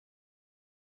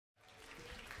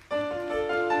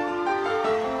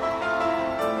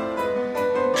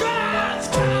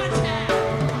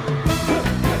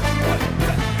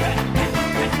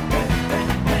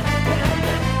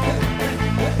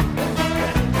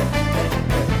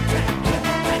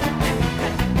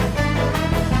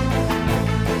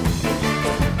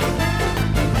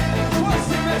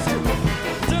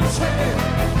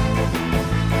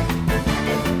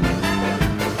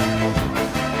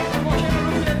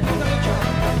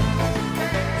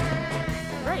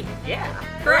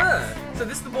Correct. So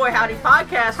this is the Boy Howdy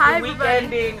podcast Hi, for week everybody.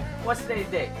 ending. What's today's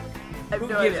date? Who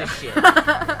no gives idea.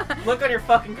 a shit? Look on your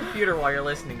fucking computer while you're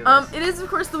listening to this. It is, of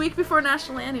course, the week before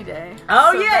National Annie Day.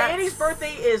 Oh, So yeah, that's- Annie's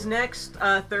birthday is next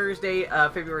Thursday,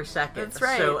 February 2nd. That's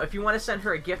right. So if you want to send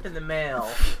her a gift in the mail,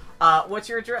 what's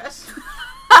your address?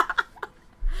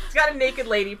 It's got a naked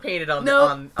lady painted on the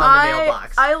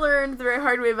mailbox. I learned the very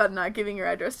hard way about not giving your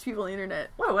address to people on the internet.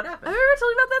 Whoa, what happened? Have I ever told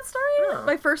you about that story? No.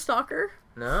 My first stalker.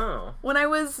 No. When I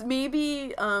was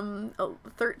maybe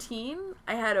 13,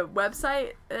 I had a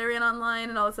website that I ran online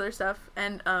and all this other stuff.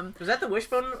 And Was that the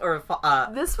Wishbone or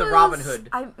this the was Robin Hood?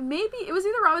 Maybe it was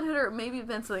either Robin Hood or maybe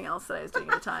then something else that I was doing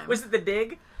at the time. Was it the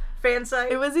Dig fan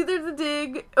site? It was either the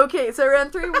Dig. Okay, so I ran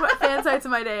 3 fan sites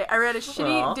in my day. I ran a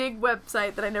shitty Aw. Dig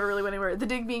website that I never really went anywhere. The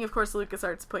Dig being, of course, the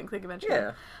LucasArts point and click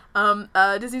adventure.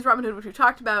 Yeah. Disney's Robin Hood, which we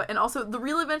talked about, and also The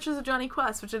Real Adventures of Johnny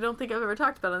Quest, which I don't think I've ever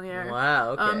talked about on the air.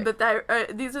 Wow, okay.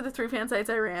 But these are the 3 fan sites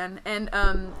I ran and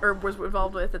or was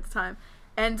involved with at the time.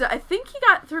 And I think he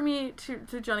got through me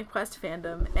to Johnny Quest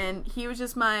fandom, and he was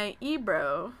just my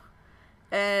e-bro.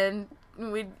 And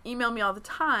we'd email me all the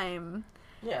time.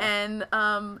 Yeah.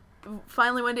 And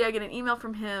finally one day I get an email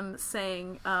from him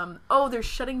saying, oh, they're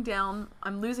shutting down,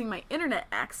 I'm losing my internet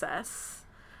access,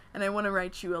 and I want to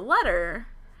write you a letter.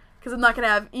 Because I'm not gonna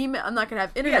have email. I'm not gonna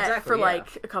have internet for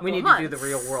like a couple of months. We need to do the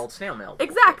real world snail mail.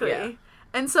 Exactly. Yeah.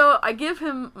 And so I give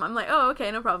him. I'm like, oh,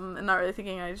 okay, no problem. And not really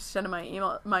thinking. I just send him my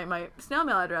email, my snail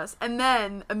mail address. And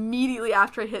then immediately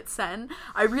after I hit send,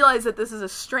 I realize that this is a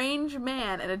strange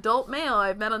man, an adult male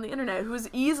I've met on the internet who's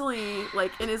easily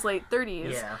like in his late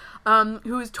 30s. Yeah.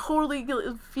 Who is totally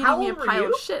feeding How me a old were pile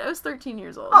you? of shit. I was 13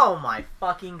 years old. Oh my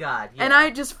fucking god. Yeah. And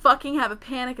I just fucking have a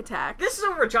panic attack. This is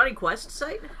over a Johnny Quest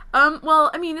site?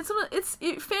 Well, I mean, it's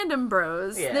fandom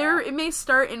bros. Yeah. It may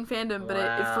start in fandom, but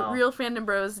Wow. for real fandom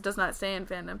bros, it does not stay in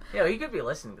fandom. Yeah, he could be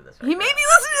listening to this right He now. may be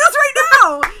listening to this right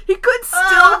now! He could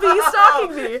still be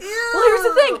stalking me. Ew. Well, here's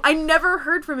the thing. I never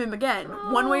heard from him again,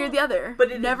 one way or the other.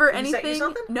 But never did he send you anything.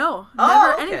 something? No, Oh,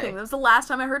 never okay. anything. That was the last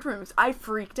time I heard from him. I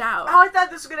freaked out. Oh, I thought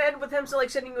this was going to end with him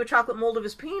sending you a chocolate mold of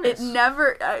his penis. It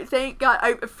never. Thank God.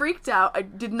 I freaked out. I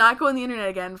did not go on the internet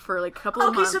again for like a couple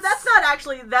of months. Okay, so that's not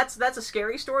actually, that's a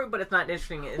scary story, but it's not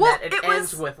interesting in that it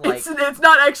ends with like... It's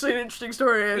not actually an interesting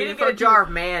story. You didn't get a jar of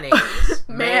mayonnaise.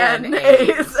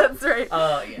 Mayonnaise. That's right.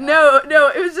 Oh, yeah. No,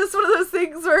 it was just one of those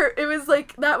things where it was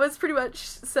like, that was pretty much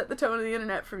set the tone of the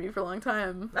internet for me for a long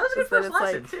time. That was a good Just that first it's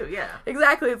lesson, like- too, yeah.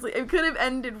 Exactly. It could have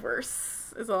ended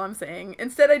worse, is all I'm saying.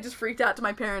 Instead, I just freaked out to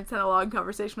my parents, had a long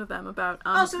conversation with them about...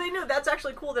 Oh, so they knew. That's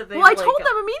actually cool that they... well, I told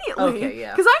them immediately. Okay,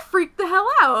 yeah. Because I freaked the hell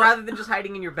out. Rather than just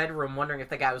hiding in your bedroom wondering if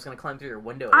the guy was going to climb through your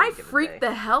window. I freaked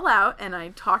the hell out, and I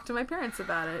talked to my parents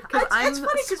about it. Because It's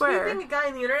funny, because square. me being a guy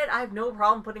on the internet, I have no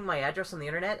problem putting my address on the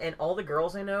internet, and all the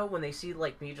girls I know, when they see,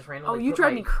 like, me just randomly Oh, you put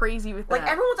drive my- me crazy with that. Like,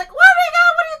 everyone's like, what are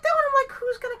you doing? I'm like,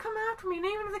 who's going to come after me? And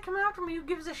even if they come after me, who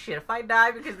gives a shit? If I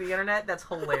die because of the internet, that's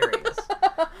hilarious.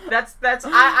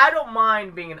 I don't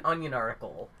mind being an Onion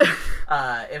article.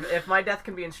 If my death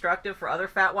can be instructive for other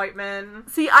fat white men.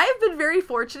 See, I have been very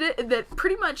fortunate that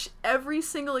pretty much every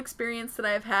single experience that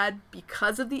I have had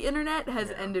because of the internet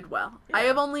has ended well. Yeah.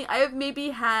 I have maybe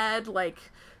had like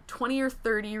 20 or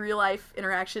 30 real life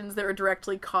interactions that were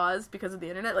directly caused because of the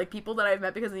internet, like people that I've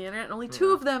met because of the internet, and only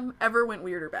 2 of them ever went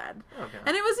weird or bad. Okay.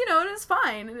 And it was, it was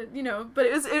fine, and but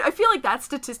I feel like that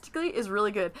statistically is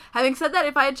really good. Having said that,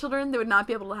 if I had children, they would not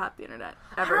be able to have the internet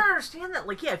ever. I don't understand that.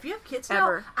 Like, yeah, if you have kids now,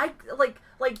 Ever.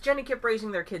 like Jenny kept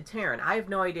raising their kid Taryn. I have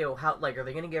no idea how. Like, are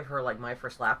they going to give her like my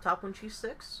first laptop when she's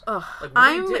 6? Ugh. Like, what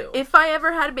do you do? If I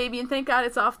ever had a baby, and thank God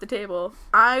it's off the table,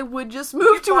 I would just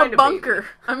move to find a a bunker. baby.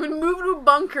 I'm gonna move to a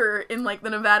bunker in like the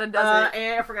Nevada desert.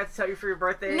 And I forgot to tell you for your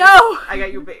birthday. No! I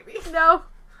got you a baby. No,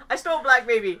 I stole a black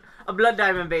baby, a blood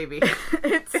diamond baby.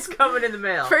 It's coming in the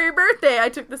mail. for your birthday. I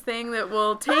took this thing that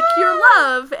will take your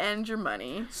love and your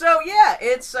money. So yeah,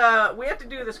 it's we have to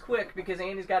do this quick because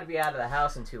Andy's got to be out of the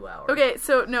house in 2 hours. Okay,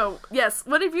 so yes.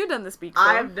 What have you done this week? Bill?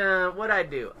 I've done what I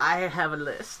do. I have a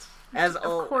list. As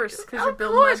Of course, because Of you're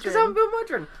Bill course, because Mudgeon. I'm Bill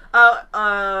Mudgeon.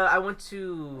 I went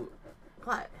to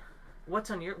what? What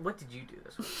did you do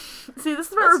this week? See, this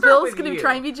is Let's where start Bill's with going to you.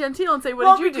 try and be genteel and say,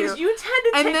 "What did you do?" because you tend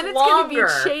to and take then it's longer. going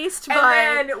to be chased And by.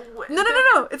 then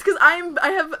No. It's because I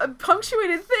have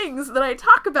punctuated things that I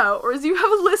talk about, whereas you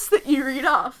have a list that you read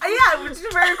off. Yeah, it's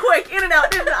very quick, in and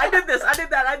out. I did this, I did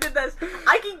that, I did this.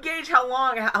 I can gauge how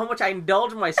much I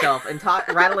indulge myself in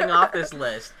rattling off this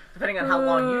list, depending on how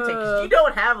long you take. Because you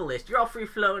don't have a list. You're all free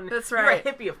floating. That's You're right.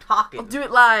 a hippie of talking. I'll do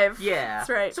it live. Yeah. That's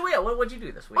right. So yeah, what'd you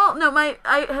do this week? Well, no, I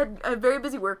had a very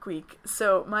busy work week,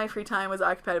 so my free time was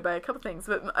occupied by a couple things.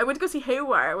 But I went to go see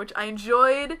Haywire, which I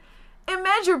enjoyed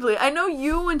Immeasurably. I know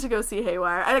you went to go see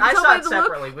Haywire. And I saw it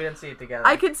separately. We didn't see it together.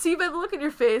 I could see by the look in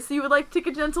your face you would like to take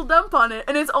a gentle dump on it,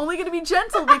 and it's only going to be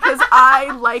gentle because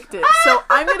I liked it. So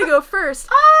I'm going to go first.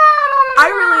 I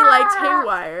really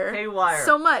liked Haywire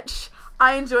so much.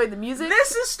 I enjoyed the music.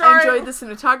 This is starring... I enjoyed the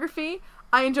cinematography.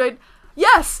 I enjoyed...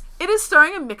 Yes, it is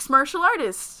starring a mixed martial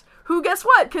artist who, guess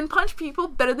what, can punch people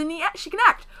better than she can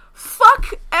act.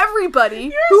 Fuck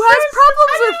everybody who has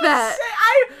problems with that.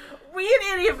 We and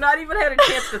Annie have not even had a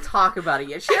chance to talk about it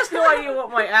yet. She has no idea what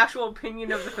my actual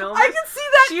opinion of the film is. I can see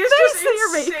that She is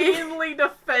just insanely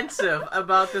defensive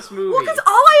about this movie. Well, because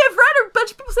all I have read are a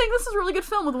bunch of people saying this is a really good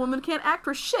film with a woman who can't act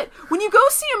for shit. When you go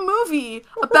see a movie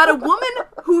about a woman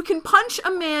who can punch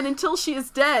a man until she is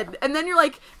dead, and then you're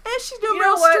like, she's no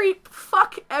Meryl Streep,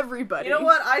 fuck everybody. You know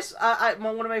what?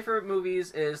 One of my favorite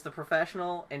movies is The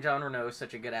Professional, and John Reno is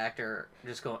such a good actor.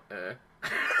 Just going,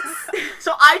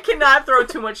 So I cannot throw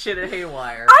too much shit at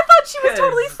Haywire. I thought she was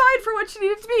totally fine for what she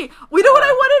needed to be. We know what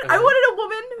I wanted? I wanted a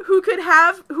woman who could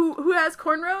have who has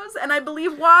cornrows, and I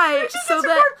believe why. Go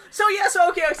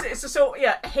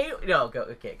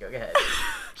ahead.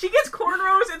 She gets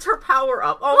cornrows. It's her power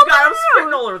up. Oh god, I'm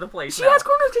spitting all over the place. She has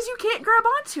cornrows because you can't grab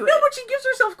onto it. No, but she gives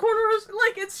herself cornrows.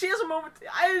 Like she has a moment.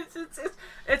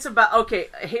 It's about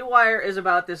Haywire is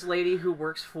about this lady who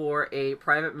works for a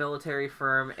private military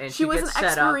firm, and she was gets an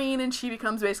set up. ex-marine, and she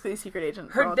becomes basically a secret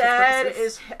agent. Her dad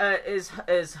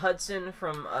is Hudson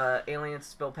from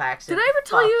Aliens. Bill Paxton. Did I ever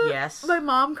tell you? Yes. My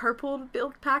mom carpooled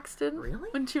Bill Paxton. Really?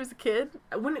 When she was a kid.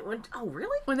 Oh,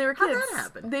 really? When they were kids. How'd that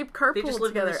happen? They carpooled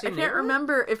together. I can't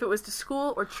remember if it was to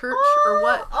school or church or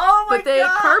what. Oh my But they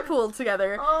God. carpooled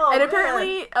together. Oh, and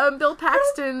apparently Bill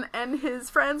Paxton and his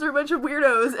friends were a bunch of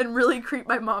weirdos and really creeped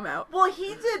my mom out. Well,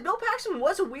 he did. Bill Paxton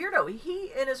was a weirdo.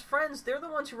 He and his friends, they're the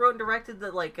ones who wrote and directed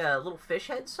the little fish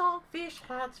head song. Fish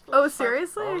heads. Oh,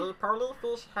 seriously? Poor little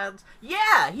fish heads. Yeah,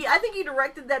 I think he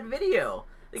directed that video.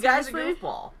 The guy's a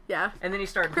goofball. Yeah. And then he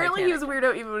started Apparently Titanic. he was a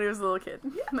weirdo even when he was a little kid.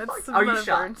 Yeah, That's are you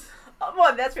shocked?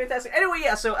 Well, that's fantastic. Anyway,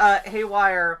 yeah, so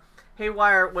Haywire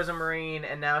was a Marine,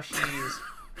 and now she's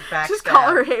backstabbed. Just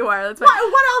call her Haywire. That's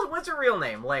what else? What's her real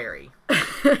name? Larry.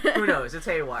 Who knows? It's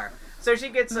Haywire. So she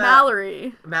gets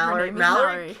Mallory.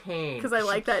 Mallory Kane. Because I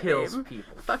like that name.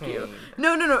 People. Fuck Kane. you.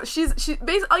 No. She's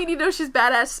basically all you need to know is she's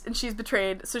badass and she's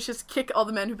betrayed. So she just kick all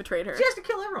the men who betrayed her. She has to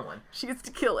kill everyone. She gets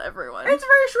to kill everyone. And it's a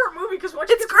very short movie because once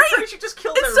she gets betrayed, she just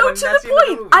kills everyone. It's so to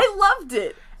the point. I loved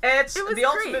it. The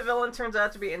ultimate villain turns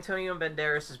out to be Antonio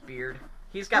Banderas' beard.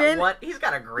 He's got He's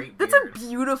got a great beard. That's a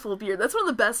beautiful beard. That's one of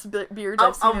the best beards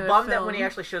I've seen in a film. I'm bummed that when he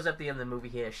actually shows up at the end of the movie,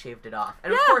 he has shaved it off.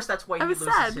 And of course, that's why he loses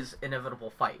his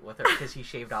inevitable fight with her, because he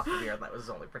shaved off the beard, and that was his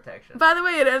only protection. By the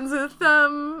way, it ends with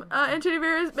Antonio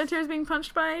Banderas being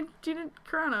punched by Gina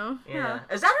Carano. Yeah.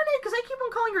 Is that her name? Because I keep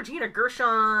on calling her Gina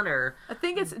Gershon, or... I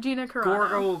think it's Gina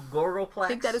Carano. Gorgoplex. I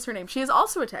think that is her name. She is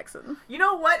also a Texan. You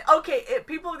know what? Okay,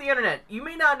 people of the internet, you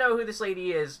may not know who this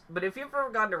lady is, but if you've ever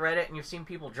gone to Reddit and you've seen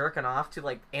people jerking off to,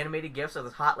 animated gifs of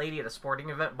this hot lady at a sporting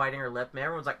event biting her lip, and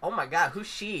everyone's like, oh my god, who's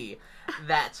she?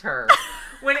 That's her.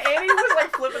 When Annie was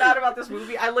flipping out about this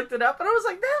movie, I looked it up and I was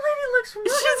like, that lady looks familiar.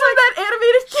 She's from that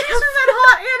animated gif. She's from that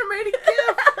hot animated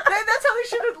gif. That's how they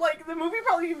should have, the movie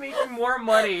probably be making more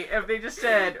money if they just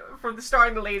said, from the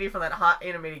starring the lady from that hot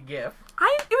animated gif.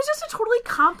 It was just a totally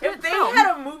competent If they film.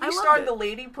 had a movie starring the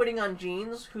lady putting on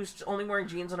jeans, who's only wearing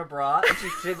jeans and a bra, and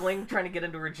she's jiggling, trying to get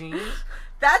into her jeans,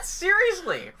 that's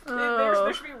seriously.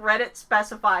 There should be Reddit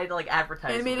specified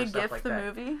advertising animated stuff GIF like the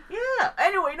that. movie. Yeah.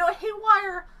 Anyway,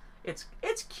 Haywire. It's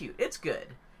cute. It's good.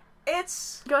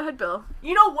 Go ahead, Bill.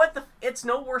 You know what? It's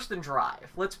no worse than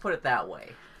Drive. Let's put it that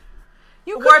way.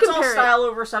 Where it's all style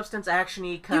over substance,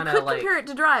 action-y, kind of You could compare it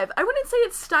to Drive. I wouldn't say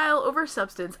it's style over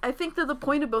substance. I think that the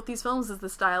point of both these films is the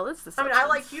style is the substance. I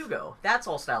like Hugo. That's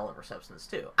all style over substance,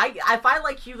 too. If I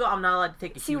like Hugo, I'm not allowed to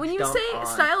take a huge when you dump say on...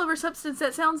 style over substance,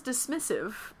 that sounds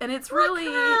dismissive. And it's really...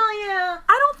 yeah.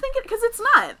 I don't think it... Because it's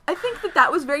not. I think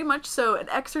that was very much so an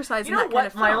exercise in that kind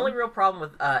of film. My only real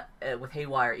problem with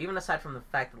Haywire, even aside from the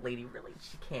fact that the lady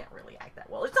she can't really act that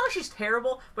well. It's not like she's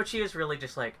terrible, but she is really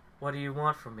just what do you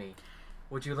want from me?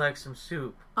 Would you like some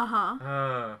soup?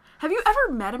 Uh-huh. Have you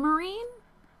ever met a Marine?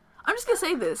 I'm just gonna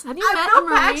say this. Have you met Bill a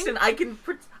Marine? Paxton, I can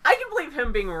believe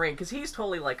him being a Marine, because he's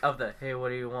totally of the, hey, what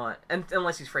do you want? And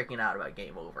unless he's freaking out about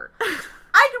game over.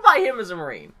 I can buy him as a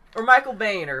Marine. Or Michael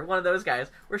Bain, or one of those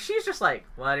guys, where she's just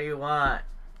what do you want?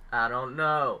 I don't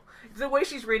know. The way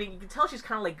she's reading, you can tell she's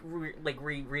kind of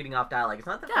reading off dialogue. It's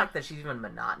not the fact that she's even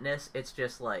monotonous, it's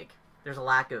just there's a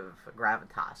lack of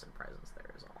gravitas and presence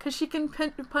there as well. Because she can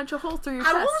punch a hole through your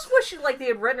I chest. almost wish they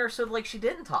had written her so she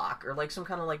didn't talk, or some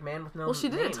kind of man with no. Well, she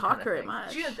didn't talk very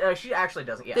much. She actually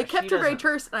doesn't. Yeah, they kept her very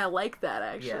terse, and I like that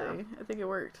actually. Yeah. I think it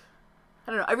worked. I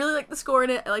don't know. I really liked the score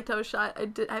in it. I liked how it was shot.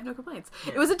 I have no complaints.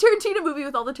 Yeah. It was a Tarantino movie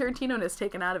with all the Tarantino-ness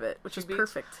taken out of it, which was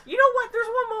perfect. You know what? There's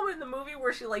one moment in the movie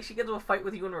where she gets into a fight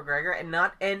with Ewan McGregor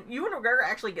and Ewan McGregor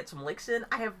actually gets some licks in.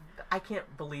 I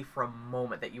can't believe for a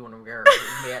moment that Ewan McGregor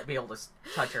may be able to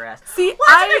touch her ass. See,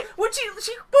 when she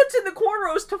puts in the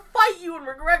cornrows to fight Ewan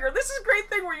McGregor. This is a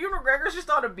great thing where Ewan McGregor's just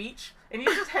on a beach and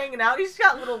he's just hanging out. He's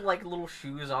got little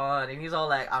shoes on and he's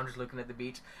all I'm just looking at the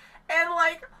beach. And,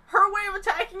 her way of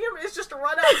attacking him is just to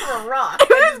run out for a rock and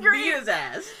just beat his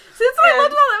ass. See, that's what I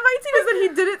loved about that fight scene is that he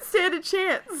didn't stand a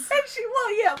chance.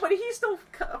 And but he still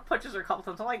punches her a couple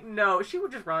times. I'm like, no, she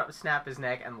would just run up and snap his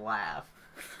neck and laugh.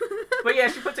 But yeah,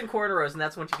 she puts in cornrows, and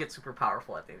that's when she gets super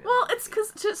powerful at the end. Well, it's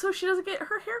so she doesn't get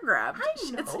her hair grabbed.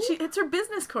 I know. It's her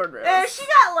business cornrows. And she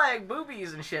got,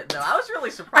 boobies and shit, though. I was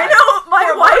really surprised. I know,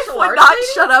 my wife would not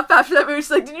shut up after that movie. She's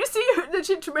like, did you see her? That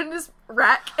she had tremendous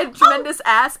rack and tremendous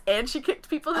ass, and she kicked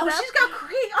people to death? She's got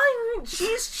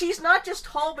great... she's not just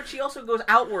tall, but she also goes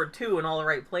outward, too, in all the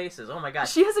right places. Oh, my God.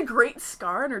 She has a great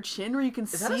scar on her chin where you can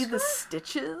see the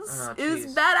stitches. It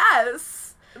was badass.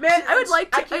 Man,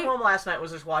 I came home last night and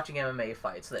was just watching MMA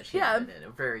fights that she had been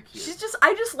in. Very cute.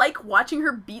 I just like watching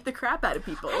her beat the crap out of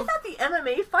people. I thought the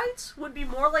MMA fights would be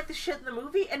more like the shit in the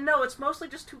movie, and no, it's mostly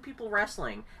just two people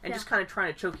wrestling and just kind of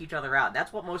trying to choke each other out.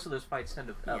 That's what most of those fights tend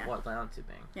to boil down to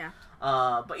being. Yeah.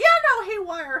 But yeah, no,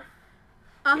 Haywire.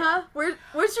 Yeah.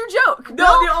 Where's your joke?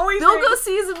 No, the only Bill goes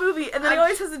sees a movie, and then he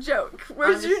always has a joke.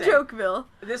 Where's your joke, Bill?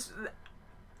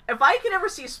 If I could ever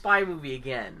see a spy movie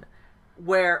again,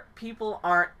 where people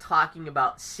aren't talking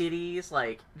about cities,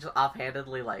 just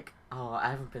offhandedly, oh,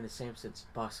 I haven't been the same since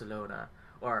Barcelona,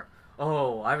 or,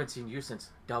 oh, I haven't seen you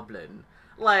since Dublin.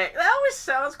 That always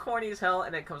sounds corny as hell,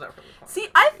 and it comes out from the corny. See,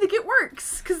 I think it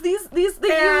works, because they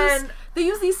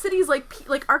use these cities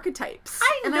like archetypes,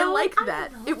 I like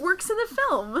that. It works in the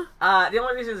film. The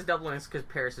only reason it's Dublin is because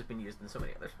Paris has been used in so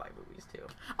many other spy movies, too.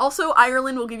 Also,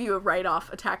 Ireland will give you a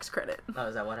write-off, a tax credit. Oh,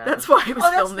 is that what happened? That's why it was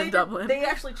filmed in Dublin. They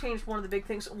actually changed one of the big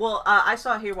things. Well, I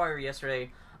saw Haywire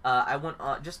yesterday. I went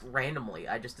just randomly.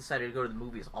 I just decided to go to the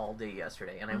movies all day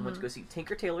yesterday, and I went to go see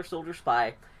Tinker Tailor Soldier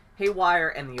Spy, Haywire,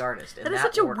 and The Artist. That is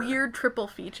such a weird triple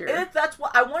feature. That's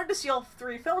what I wanted to see all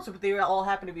three films, but they all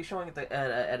happened to be showing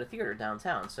at a theater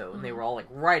downtown. So and they were all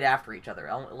right after each other.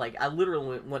 I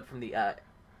literally went from the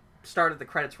start of the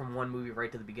credits from one movie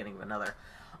right to the beginning of another.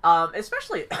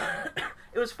 Especially,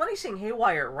 it was funny seeing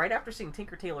Haywire right after seeing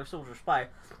Tinker Tailor Soldier Spy,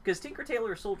 because Tinker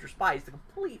Tailor Soldier Spy is the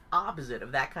complete opposite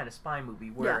of that kind of spy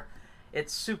movie where. Yeah.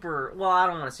 It's super, well, I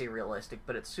don't want to say realistic,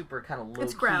 but it's super kind of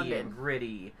low-key and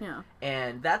gritty. Yeah.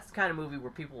 And that's the kind of movie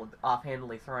where people are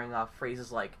offhandedly throwing off phrases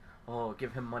like, oh,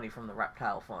 give him money from the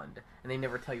Reptile Fund. And they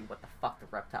never tell you what the fuck the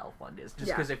Reptile Fund is. Just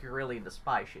because if you're really into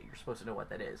spy shit, you're supposed to know what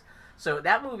that is. So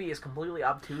that movie is completely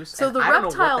obtuse. So and the I don't know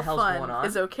what the Reptile hell's going on. Fund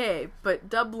is okay, but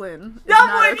Dublin is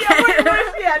not okay.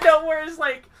 Whereas,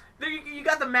 you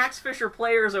got the Max Fisher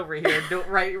players over here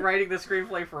writing the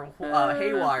screenplay for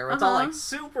Haywire. It's all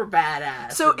super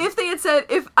badass. So if they had said,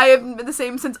 if I haven't been the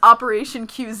same since Operation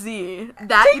QZ,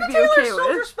 that you'd be okay with.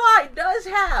 Soldier Spy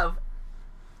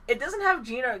it doesn't have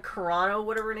Gina Carano,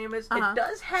 whatever her name is. It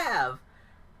does have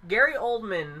Gary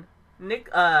Oldman,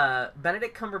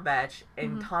 Benedict Cumberbatch,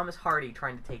 and Thomas Hardy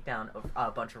trying to take down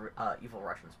a bunch of evil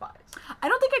Russian spies. I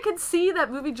don't think I could see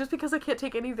that movie just because I can't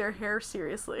take any of their hair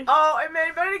seriously. Oh, and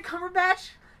man, Benedict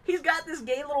Cumberbatch, he's got this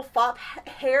gay little fop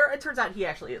hair. It turns out he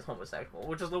actually is homosexual,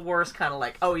 which is the worst kind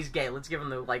of oh, he's gay. Let's give him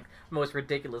the most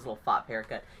ridiculous little fop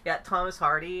haircut. Yeah, Tom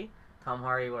Hardy,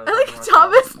 what I like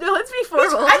Thomas. No, let's be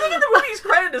formal. I think in the movie he's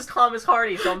credited as Thomas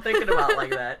Hardy, so I'm thinking about like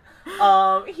that.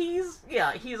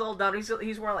 He's all done.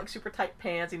 He's wearing super tight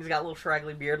pants, and he's got a little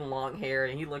straggly beard and long hair,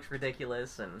 and he looks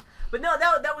ridiculous. But no,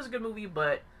 that was a good movie.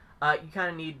 But you kind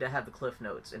of need to have the cliff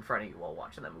notes in front of you while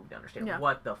watching that movie to understand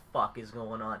what the fuck is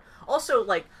going on. Also,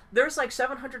 there's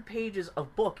 700 pages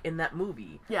of book in that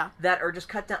movie that are just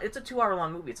cut down. It's a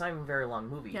 2-hour-long movie. It's not even a very long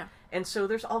movie. Yeah. And so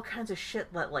there's all kinds of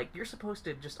shit that, you're supposed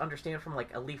to just understand from,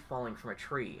 a leaf falling from a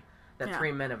tree. That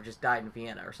 3 men have just died in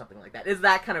Vienna or something like that. Is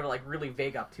that kind of, really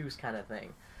vague, obtuse kind of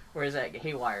thing. Whereas,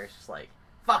 Haywire is just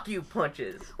fuck you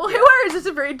punches. Well, Haywire is just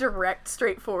a very direct,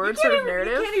 straightforward sort of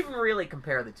narrative. You can't even really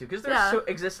compare the two because they're so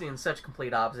existing in such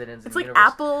complete opposite ends of the universe. It's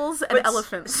like apples and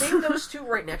elephants. Seeing those two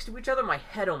right next to each other, my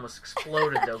head almost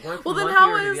exploded though. Going from well, then one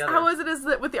how theater to the other. how is it is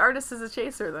that with the artist as a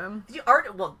chaser then? The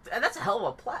art, well, that's a hell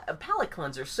of a palate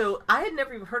cleanser. So I had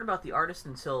never even heard about the artist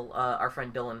until our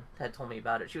friend Dylan had told me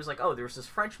about it. She was like, "Oh, there's this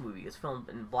French movie. It's filmed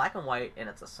in black and white, and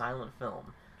it's a silent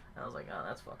film." And I was like, "Oh,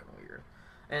 that's fucking weird."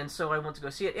 And so I went to go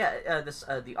see it. Yeah,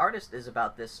 the artist is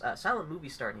about this silent movie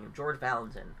star named George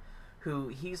Valentin, who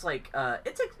he's like,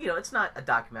 it's not a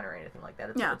documentary or anything like that.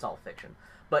 It's all fiction.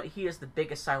 But he is the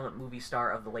biggest silent movie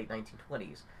star of the late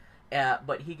 1920s.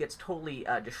 But he gets totally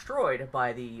destroyed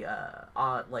by the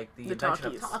invention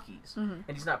of talkies, and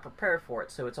he's not prepared for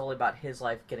it. So it's all about his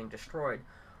life getting destroyed.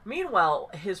 Meanwhile,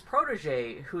 his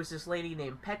protege, who's this lady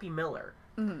named Peppy Miller.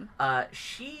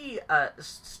 She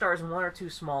stars in one or two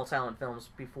small silent films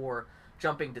before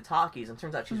jumping to talkies, and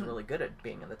turns out she's really good at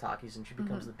being in the talkies, and she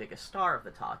becomes the biggest star of the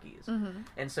talkies.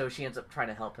 And so she ends up trying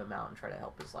to help him out and try to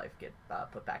help his life get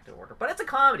put back to order. But it's a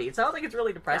comedy. It sounds like it's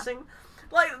really depressing. Yeah.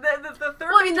 Like the third.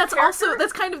 Well, I mean, that's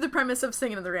kind of the premise of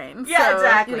Singing in the Rain. Yeah, so,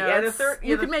 exactly. You know, yeah, the third.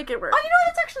 You could make it work. Oh, you know,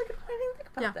 that's actually a good point. I didn't think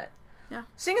about that. Yeah.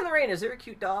 Singing in the Rain, is there a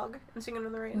cute dog in Singing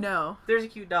in the Rain? No. There's a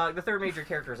cute dog. The third major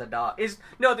character is a dog.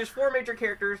 There's four major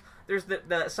characters. There's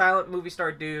the silent movie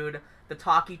star dude, the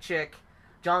talkie chick,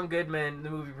 John Goodman, the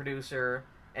movie producer,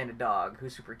 and a dog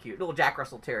who's super cute. Little Jack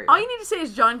Russell Terrier. All you need to say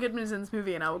is John Goodman is in this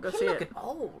movie and I will go see it. He's looking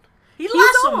old. He's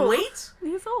lost some weight.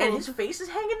 He's old. And his face is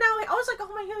hanging now. I was like,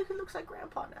 oh my god, he looks like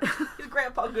Grandpa now. He's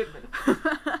Grandpa Goodman.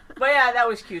 But yeah, that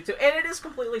was cute too. And it is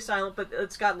completely silent, but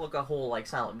it's got a whole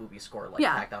silent movie score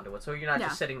tacked onto it. So you're not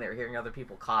just sitting there hearing other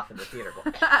people cough in the theater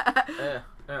going,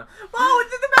 Oh,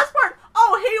 the best part!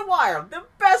 Oh, Haywire! The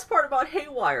best part about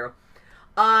Haywire,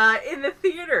 in the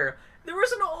theater, there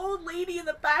was an old lady in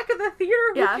the back of the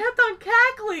theater who kept on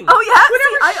cackling. Oh yeah,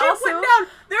 whenever shit went down.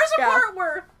 There's a part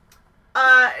where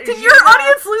did your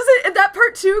audience lose it in that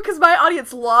part too? Because my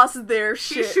audience lost their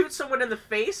shit. She shoots someone in the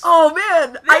face. Oh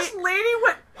man, this lady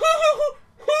went.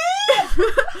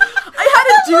 I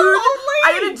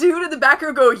had a dude in the back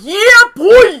row go, "Yeah,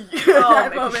 boy!"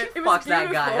 That moment, she fucks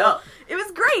that guy up. It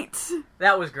was great.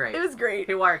 That was great. It was great.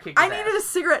 Haywire kicked his I needed a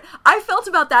cigarette. I felt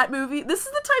about that movie. This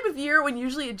is the type of year when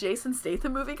usually a Jason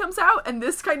Statham movie comes out, and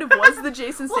this kind of was the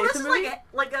Jason Statham movie.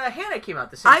 Like Hannah came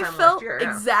out the same time last year. I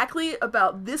felt exactly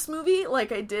about this movie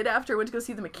like I did after I went to go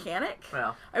see The Mechanic.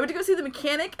 Well. I went to go see The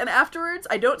Mechanic, and afterwards,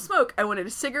 I don't smoke. I wanted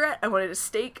a cigarette, I wanted a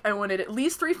steak, I wanted at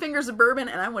least 3 fingers of bourbon,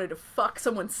 and I wanted to fuck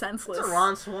someone senseless. It's a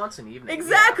Ron Swanson evening.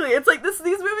 Exactly. Yeah. It's like these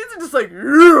movies are just like,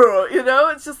 you know,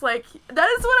 it's just like, that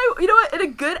is what you know what, in a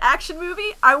good action movie,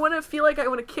 I want to feel like I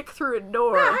want to kick through a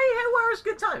door. Yeah, Haywire's a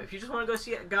good time. If you just want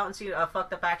to go out and see a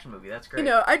fucked up action movie, that's great. You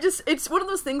know, it's one of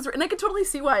those things where, and I could totally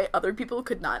see why other people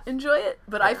could not enjoy it,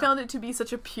 but I found it to be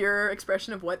such a pure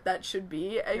expression of what that should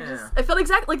be. I felt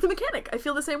exactly like The Mechanic. I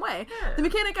feel the same way. Yeah. The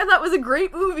Mechanic, I thought, was a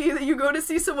great movie that you go to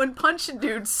see someone punch a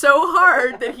dude so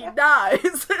hard that he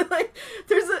dies. Like,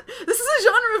 this is a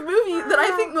genre of movie that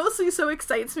I think mostly so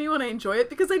excites me when I enjoy it,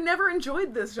 because I never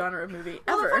enjoyed this genre of movie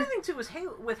ever. Well, the funny thing too is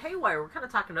with Haywire, we're kind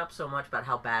of talking up so much about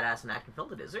how badass and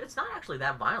action-filled it is. It's not actually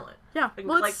that violent. Yeah.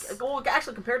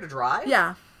 Actually compared to Drive.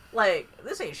 Yeah. Like,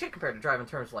 this ain't shit compared to Drive in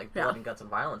terms of blood and guts and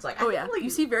violence. Like, you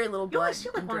see very little blood. You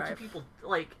only see one or two people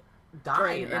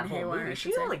die in that whole movie.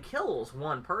 She only kills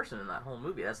one person in that whole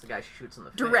movie. That's the guy she shoots in the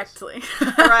face. Directly.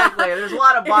 There's a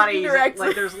lot of bodies.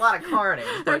 There's a lot of carnage.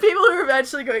 There are people who are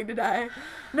eventually going to die.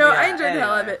 No, I enjoyed the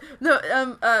hell out of it. No,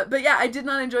 but yeah, I did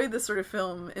not enjoy this sort of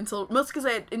film until, mostly because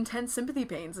I had intense sympathy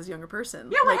pains as a younger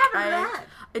person. Yeah, what happened to that?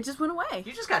 It just went away.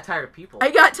 You just got tired of people. I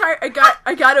got tired.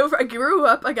 I grew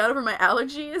up. I got over my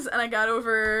allergies, and I got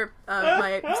over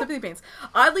my sympathy pains.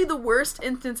 Oddly, the worst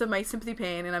instance of my sympathy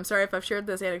pain, and I'm sorry if I've shared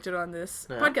this anecdote on this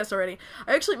podcast already.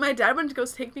 My dad wanted to go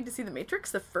take me to see The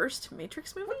Matrix, the first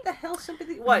Matrix movie. What the hell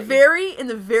sympathy? What? In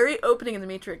the very opening of The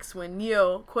Matrix, when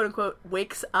Neo, quote unquote,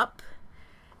 wakes up.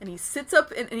 And he sits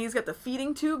up, and he's got the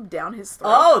feeding tube down his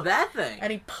throat. Oh, that thing!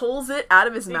 And he pulls it out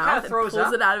of his mouth and pulls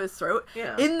it out of his throat.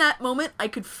 Yeah. In that moment, I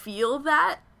could feel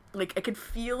that. Like, I could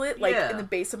feel it, in the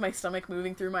base of my stomach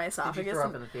moving through my esophagus. Did you throw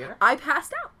up in the theater? I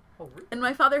passed out. Oh, really? And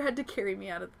my father had to carry me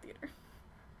out of the theater.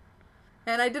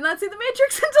 And I did not see The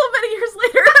Matrix until many years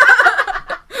later.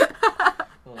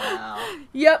 Wow.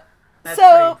 Yep. That's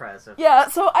pretty impressive. Yeah,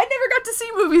 so I never got to see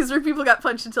movies where people got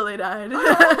punched until they died. The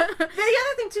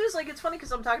other thing, too, is, it's funny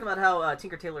because I'm talking about how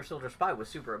Tinker Tailor Soldier Spy was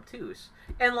super obtuse.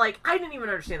 And, I didn't even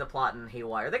understand the plot in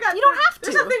Haywire. You don't have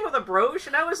to. There's a thing with a brooch,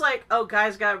 and I was like, oh,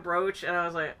 guy's got a brooch, and I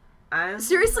was like,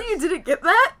 Seriously, you didn't get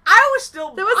that? I was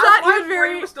still... That was not even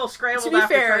very... was still scrambled to be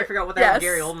after fair, trying to figure out what the hell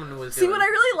Gary Oldman was doing. See, what I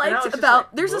really liked about...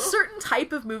 Like, there's whoa. a certain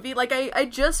type of movie, like, I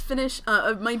just finished,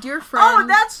 my dear friend...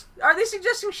 Oh, are they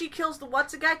suggesting she kills the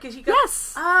what's-a-guy? Because he got...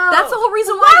 Yes! Oh. That's the whole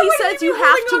reason why he says you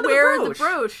have to wear the brooch.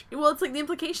 brooch. Well, it's like, the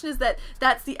implication is that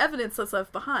that's the evidence that's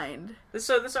left behind. This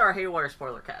is our Haywire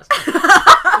spoiler cast. Well,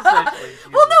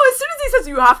 no, as soon as he says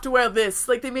you have to wear this,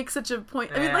 like, they make such a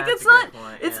point. I mean, like, it's not...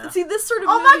 See, this sort of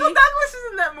movie... Michael Douglas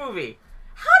is in that movie.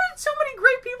 How did so many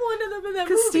great people end up in that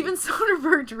movie? Because Steven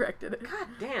Soderbergh directed it. God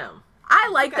damn. I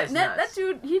like that. That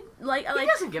dude, he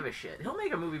doesn't give a shit. He'll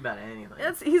make a movie about anything.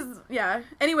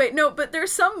 Anyway, no, but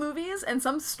there's some movies and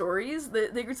some stories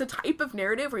that there's a type of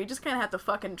narrative where you just kind of have to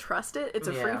fucking trust it. It's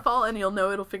a free fall, and you'll know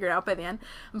it'll figure it out by the end.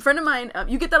 A friend of mine,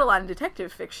 you get that a lot in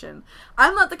detective fiction.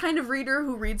 I'm not the kind of reader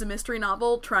who reads a mystery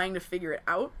novel trying to figure it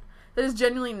out. That is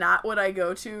genuinely not what I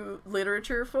go to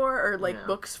literature for, or, like,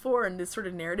 books for, and this sort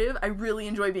of narrative. I really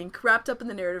enjoy being wrapped up in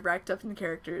the narrative, wrapped up in the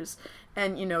characters,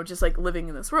 and, you know, just, like, living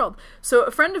in this world. So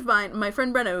a friend of mine, my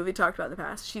friend Brenna, who we talked about in the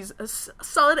past, she's a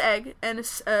solid egg and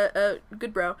a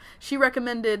good bro. She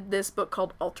recommended this book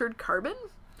called Altered Carbon.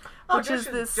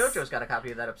 JoJo's got a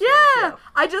copy of that upstairs. Yeah,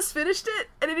 I just finished it,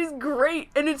 and it is great.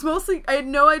 And it's mostly, I had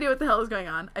no idea what the hell is going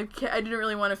on. I didn't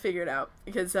really want to figure it out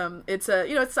because it's it's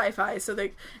sci-fi. So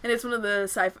and it's one of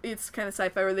the it's kind of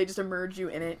sci-fi where they just immerse you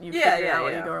in it, and you figure out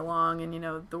when you go along, and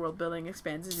the world building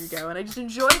expands as you go. And I just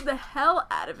enjoyed the hell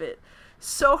out of it.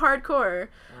 So hardcore.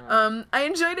 I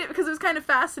enjoyed it because it was kind of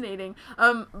fascinating.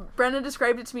 Brenna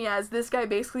described it to me as this guy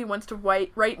basically wants to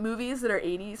write movies that are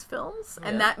 80s films,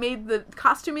 and that made the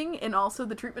costuming and also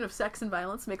the treatment of sex and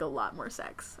violence make a lot more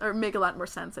sense,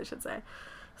 I should say.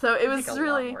 So it was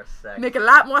really make a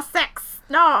lot more sex.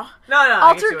 No.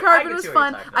 Altered Carbon was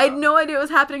fun. I had no idea what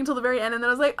was happening until the very end, and then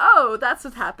I was like, oh, that's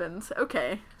what happened.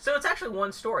 Okay. So it's actually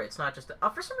one story. It's not just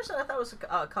for some reason I thought it was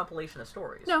a compilation of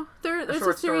stories. No, there's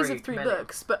a series of 3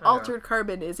 books, but Altered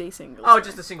Carbon is a single. Oh,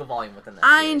 just a single volume within that.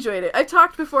 I enjoyed it. I've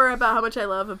talked before about how much I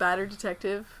love a battered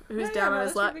detective who's down on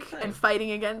his luck and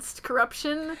fighting against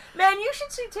corruption. Man, you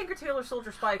should see Tinker Tailor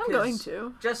Soldier Spy. I'm going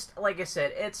to. Just like I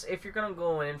said, if you're gonna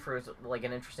go in for like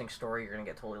an interesting story, you're gonna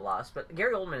get totally lost. But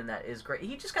Gary Oldman in that is great.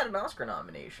 He just got an Oscar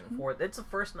nomination for it. It's the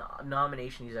first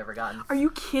nomination he's ever gotten. Are you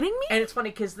kidding me? And it's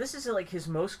funny because this is like his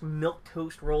most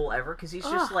milquetoast role ever because he's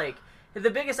just like the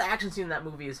biggest action scene in that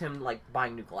movie is him like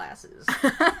buying new glasses.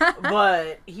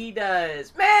 But he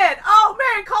does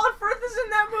Colin Firth is in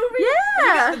that movie.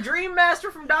 Yeah, he's the Dream Master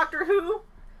from Doctor Who.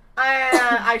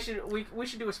 We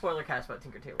should do a spoiler cast about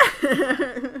Tinker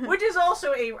Tailor, which is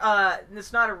also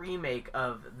it's not a remake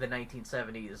of the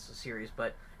 1970s series,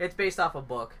 but it's based off a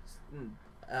book,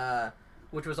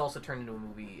 which was also turned into a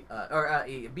movie or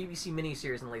a BBC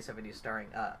miniseries in the late 70s starring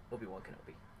Obi-Wan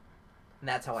Kenobi. And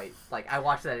that's how I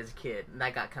watched that as a kid, and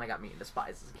that kind of got me into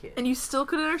spies as a kid. And you still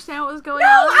couldn't understand what was going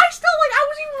on? No, I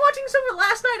was even watching some of it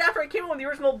last night after I came on the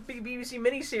original BBC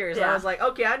miniseries, and I was like,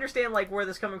 okay, I understand where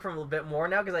this is coming from a little bit more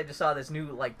now, because I just saw this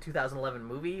new 2011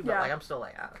 movie, but I'm still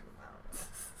I don't know.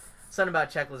 Something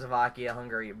about Czechoslovakia,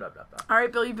 Hungary, blah, blah, blah.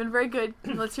 Alright, Bill, you've been very good.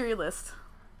 Let's hear your list.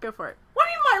 Go for it. What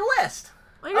do you mean my list?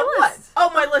 What? Oh,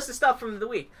 my list of stuff from the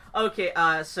week. Okay,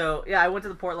 so, I went to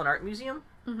the Portland Art Museum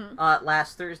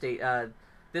last Thursday.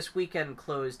 This weekend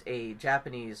closed a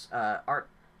Japanese art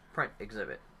print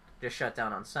exhibit. Just shut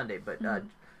down on Sunday, but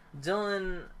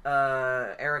Dylan,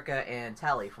 Erica, and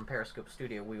Tally from Periscope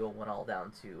Studio, we all went all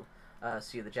down to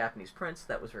see the Japanese prints.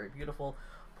 That was very beautiful.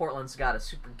 Portland's got a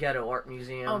super ghetto art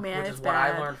museum, which is what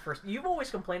I learned first. You've always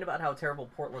complained about how terrible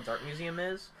Portland's art museum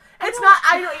is. It's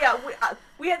not.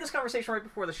 We had this conversation right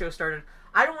before the show started.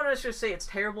 I don't want to just say it's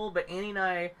terrible, but Annie and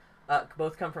I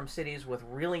both come from cities with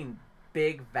really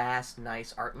big, vast,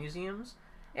 nice art museums,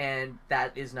 and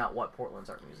that is not what Portland's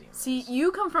art museum is. See,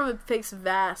 you come from a place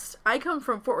vast. I come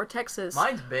from Fort Worth, Texas.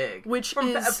 Mine's big. Which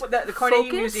is the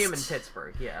Carnegie Museum in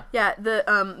Pittsburgh, Yeah,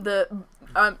 the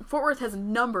Fort Worth has a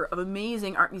number of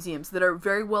amazing art museums that are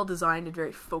very well designed and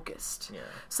very focused. Yeah.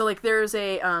 So, there's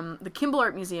the Kimball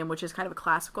Art Museum, which is kind of a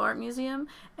classical art museum,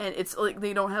 and it's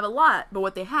they don't have a lot, but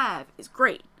what they have is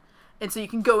great. And so you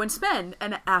can go and spend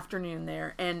an afternoon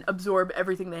there and absorb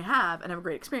everything they have and have a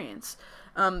great experience.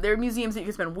 There are museums that you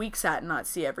can spend weeks at and not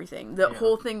see everything. The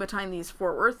whole thing behind these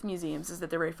Fort Worth museums is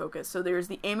that they're very focused. So there's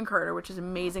the Amon Carter, which is an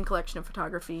amazing collection of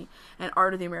photography and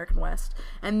art of the American West.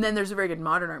 And then there's a very good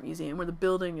modern art museum where the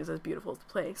building is as beautiful as the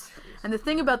place. And the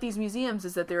thing about these museums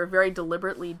is that they're very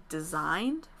deliberately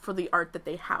designed for the art that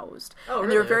they housed. Oh, and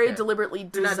really? they're very deliberately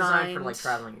they're designed. Not designed for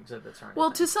traveling exhibits or anything.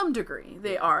 Well, to some degree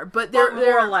they are, but they're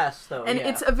more or less though. And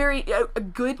it's a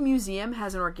good museum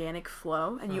has an organic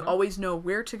flow, and you always know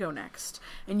where to go next.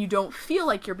 and you don't feel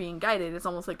like you're being guided. It's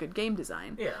almost like good game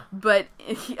design. Yeah. But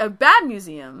a bad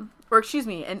museum, or excuse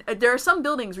me, and there are some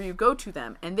buildings where you go to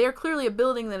them, and they're clearly a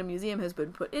building that a museum has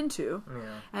been put into,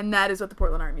 and that is what the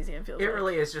Portland Art Museum feels like. It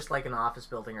really is just like an office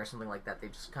building or something like that. They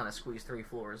just kind of squeeze 3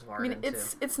 floors of art into.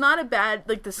 It's not a bad,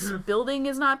 like, this building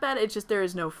is not bad, it's just there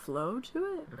is no flow to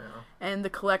it. No. And the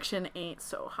collection ain't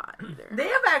so hot either. They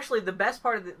have actually, the best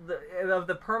part of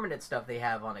the permanent stuff they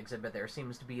have on exhibit there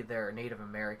seems to be their Native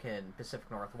American,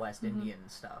 Pacific Northwest Indian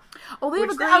stuff. Oh, they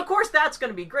have of course, that's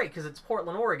going to be great, because it's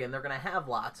Portland, Oregon. They're going to have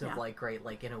lots of, like, great,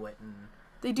 like, Inuit and...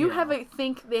 They do have, I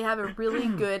think, they have a really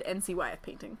good NCYF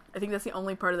painting. I think that's the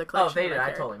only part of the collection. Oh, they did.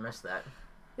 I totally missed that.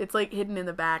 It's, like, hidden in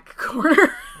the back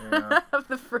corner of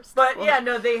the first But, floor. yeah,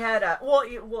 no, they had...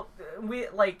 we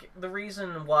the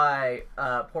reason why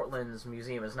Portland's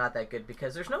museum is not that good,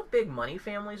 because there's no big money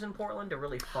families in Portland to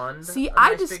really fund big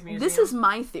museum. This is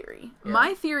my theory. Yeah.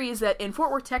 My theory is that in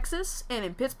Fort Worth, Texas, and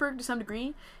in Pittsburgh to some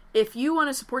degree, if you want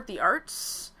to support the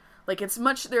arts... Like, it's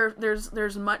much,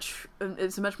 it's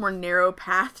a much more narrow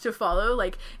path to follow.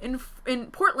 Like, in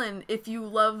Portland, if you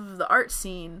love the art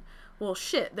scene, well,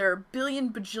 shit, there are billion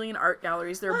bajillion art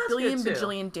galleries, there are billion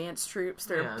bajillion dance troupes,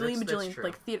 there are billion bajillion,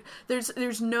 like, theater. There's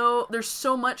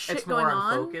so much shit going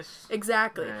on. Focus.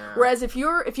 Exactly. Yeah. Whereas if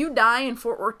you die in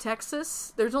Fort Worth,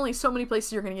 Texas, there's only so many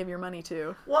places you're going to give your money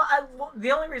to. Well,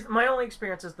 my only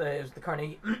experience is the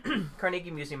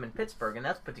Carnegie Museum in Pittsburgh, and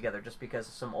that's put together just because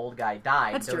some old guy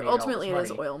died. That's true. Ultimately, it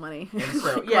is oil money. And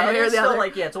so, yeah, it is still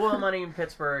like, it's oil money in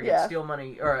Pittsburgh, it's steel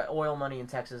money, or oil money in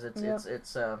Texas,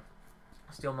 it's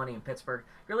steel money in Pittsburgh.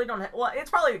 Really don't have... Well, it's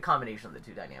probably a combination of the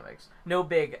two dynamics. No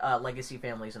big legacy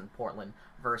families in Portland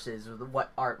versus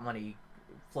what art money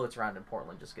floats around in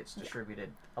Portland just gets distributed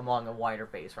among a wider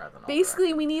base rather than...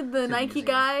 Basically, we need the Nike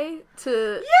guy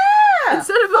to... Yeah!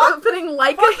 Instead of putting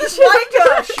Leica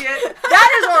shit. That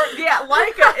is our... Yeah,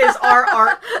 Leica is our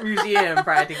art museum,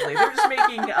 practically. They're just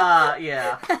making...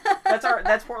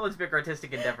 That's Portland's big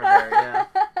artistic endeavor there, yeah.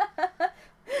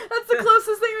 That's the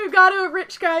closest thing we've got to a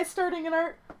rich guy starting an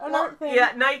art thing.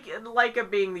 Yeah, Leica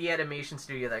being the animation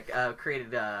studio that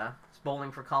created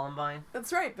Bowling for Columbine.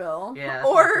 That's right, Bill. Yeah.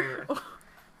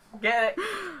 Get it?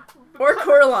 Or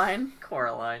Coraline.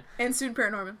 Coraline. And soon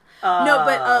Paranorman. No,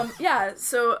 but, it's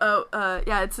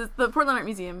the Portland Art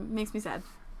Museum. Makes me sad.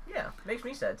 Yeah, makes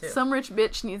me sad, too. Some rich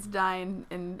bitch needs to die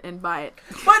and buy it.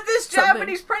 But this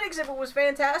Japanese print exhibit was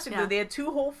fantastic, dude. They had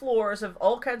 2 whole floors of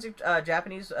all kinds of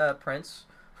Japanese prints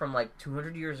from, like,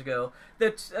 200 years ago.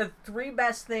 The 3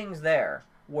 best things there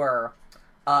were...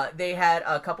 they had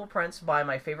a couple prints by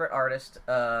my favorite artist,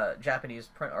 Japanese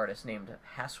print artist named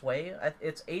Hasui.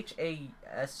 It's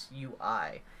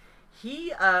Hasui.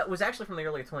 He was actually from the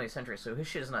early 20th century, so his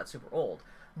shit is not super old.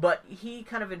 But he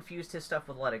kind of infused his stuff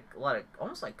with a lot of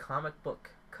almost like comic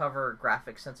book cover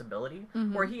graphic sensibility,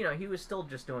 where he was still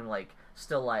just doing like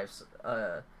still lifes,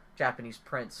 Japanese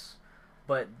prints,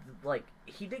 but like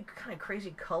he did kind of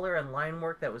crazy color and line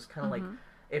work that was kind of like.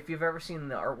 If you've ever seen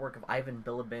the artwork of Ivan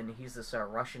Bilibin, he's this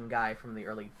Russian guy from the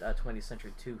early 20th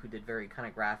century too, who did very kind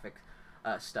of graphic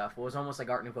stuff. It was almost like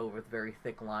Art Nouveau with very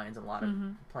thick lines and a lot of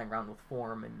playing around with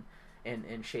form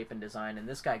and shape and design. And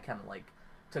this guy kind of like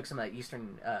took some of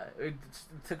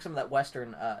that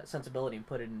Western sensibility and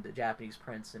put it into Japanese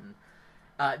prints. And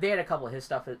they had a couple of his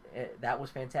stuff that was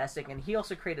fantastic. And he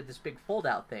also created this big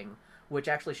fold-out thing, which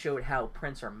actually showed how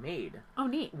prints are made. Oh,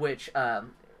 neat. Which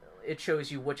it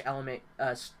shows you which element,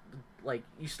 like,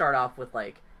 you start off with,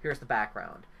 like, here's the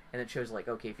background, and it shows, like,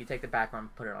 okay, if you take the background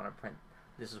and put it on a print,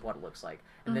 this is what it looks like.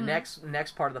 And the next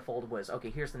part of the fold was, okay,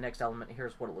 here's the next element,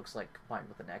 here's what it looks like combined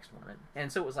with the next one.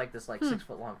 And so it was, like, this, like,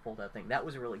 6-foot-long fold-out thing. That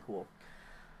was really cool.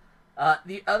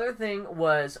 The other thing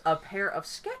was a pair of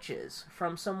sketches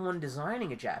from someone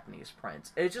designing a Japanese print.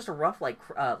 It was just a rough, like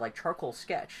charcoal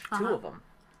sketch, 2 of them,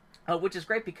 which is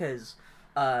great because...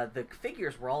 the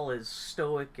figures were all as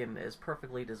stoic and as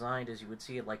perfectly designed as you would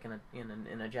see it like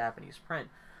in a Japanese print.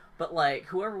 But like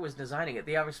whoever was designing it,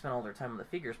 they obviously spent all their time on the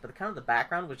figures. But the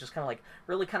background was just kind of like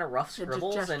really kind of rough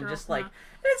scribbles and just like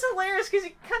it's hilarious because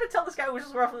you kind of tell this guy was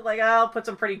just roughly like, oh, I'll put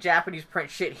some pretty Japanese print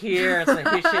shit here and some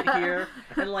his shit here.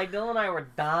 And like Dylan and I were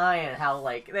dying at how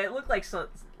like it looked like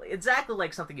exactly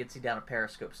like something you'd see down at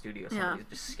Periscope Studio. Somebody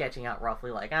just sketching out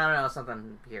roughly like I don't know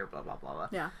something here, blah blah blah blah.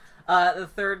 Yeah. The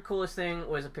third coolest thing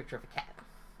was a picture of a cat.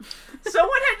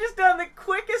 Someone had just done the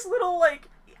quickest little, like,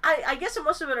 I guess it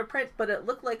must have been a print, but it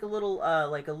looked like a little,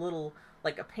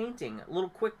 like a painting, a little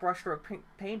quick brushstroke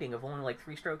painting of only, like,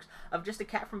 3 strokes of just a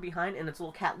cat from behind in its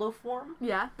little cat loaf form.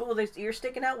 Yeah. But with its ears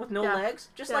sticking out with no legs.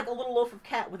 Just like a little loaf of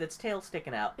cat with its tail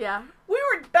sticking out. Yeah. We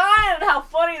were dying dying at how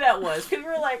funny that was, because we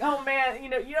were like, oh man, you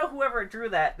know whoever drew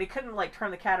that, they couldn't like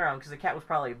turn the cat around because the cat was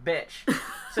probably a bitch,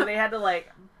 so they had to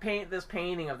like paint this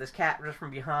painting of this cat just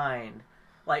from behind,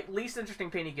 like least interesting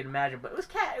painting you could imagine, but it was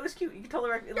cat, it was cute, you could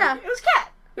totally recognize, yeah, it was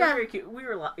cat. It was very cute. We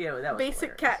were, that was basic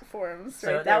hilarious. Cat forms.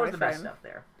 So right that was the best stuff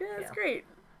there. Yeah, that's great.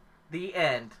 The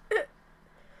end.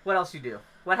 What else you do?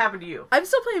 What happened to you? I'm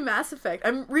still playing Mass Effect.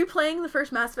 I'm replaying the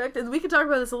first Mass Effect, and we can talk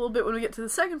about this a little bit when we get to the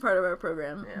second part of our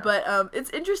program. Yeah. But it's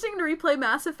interesting to replay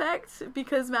Mass Effect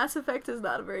because Mass Effect is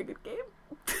not a very good game.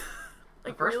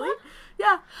 Like, the first one?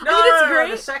 Yeah. No, it's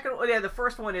great. The second one, the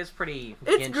first one is pretty.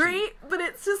 It's great, but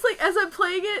it's just like as I'm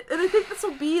playing it, and I think this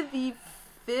will be the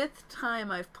 5th time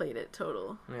I've played it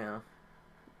total. Yeah.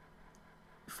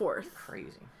 4th.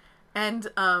 Crazy. And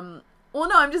well,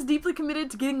 no, I'm just deeply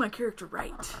committed to getting my character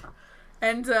right.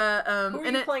 And who are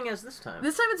you playing as this time?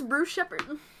 This time it's Bruce Shepard.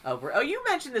 Oh, you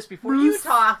mentioned this before. Bruce. You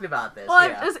talked about this.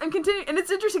 Well, I'm continuing, and it's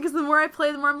interesting because the more I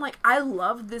play, the more I'm like, I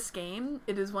love this game.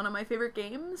 It is one of my favorite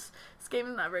games. This game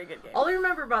is not a very good game. All I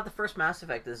remember about the first Mass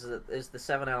Effect is the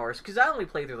 7 hours, because I only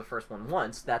played through the first one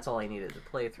once. That's all I needed to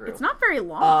play through. It's not very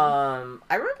long.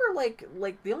 I remember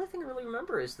like the only thing I really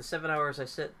remember is the 7 hours I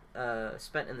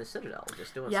spent in the Citadel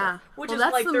just doing stuff. Which is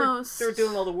like they're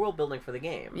doing all the world building for the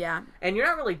game. Yeah. And you're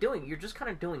not really you're just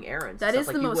kind of doing errands. That is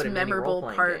the most memorable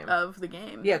part of the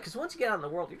game. Yeah, because once you get out in the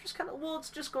world, you're just kind of it's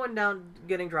just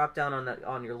getting dropped down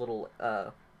on your little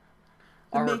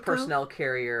armored personnel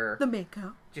carrier. The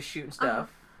Mako. Just shooting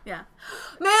stuff. Yeah.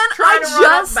 Man,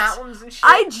 I mountains and shit.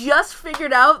 I just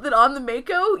figured out that on the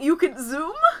Mako you can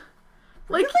zoom.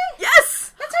 Like, really?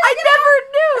 Yes! That's how I never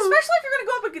knew! Especially if you're going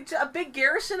to go up a big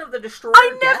garrison of the destroyer.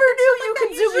 I never knew you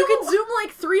could zoom. You can zoom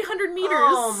like 300 meters.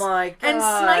 Oh my god. And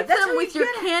snipe them with your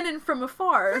cannon from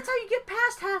afar. That's how you get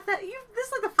past half that. This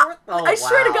is like the 4th... I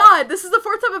swear to God, this is the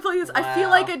 4th time I've played this. Wow. I feel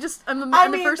like I'm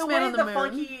the first man on the moon. The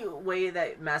funky way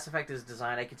that Mass Effect is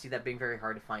designed, I can see that being very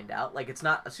hard to find out. Like, it's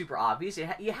not super obvious.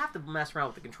 You have to mess around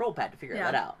with the control pad to figure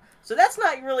that out. So that's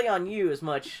not really on you as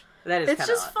much... It's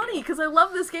just funny because I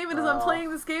love this game, and as I'm playing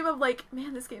this game, I'm like,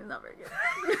 man, this game is not very good.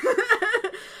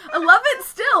 I love it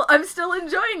still. I'm still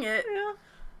enjoying it.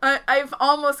 Yeah. I've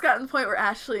almost gotten to the point where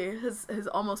Ashley has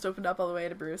almost opened up all the way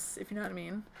to Bruce, if you know what I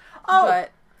mean. Oh, but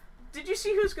did you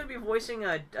see who's going to be voicing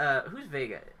who's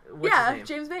Vega? What's his name?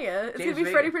 James Vega. It's going to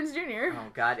be Freddie Prinze Jr. Oh,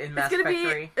 God. In Mass Effect 3?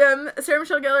 It's going to be Sarah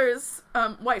Michelle Gellar's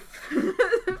wife.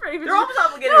 They're almost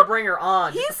obligated to bring her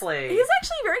on to play. He's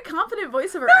actually a very competent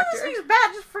voiceover actor. No, he's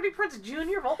bad. Just Freddie Prinze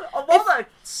Jr. Of all the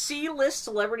C-list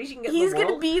celebrities you can get in the world. He's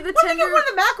going to be the tender... What do you get one of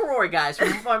the McElroy guys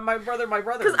from my brother?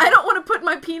 Because I don't want to put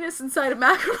my penis inside a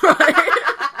McElroy.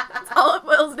 That's all it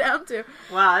boils down to.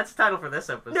 Wow, that's the title for this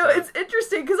episode. No, it's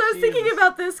interesting because I was thinking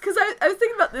about this because I was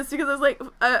thinking about this because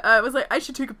I was like I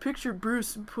should take a picture of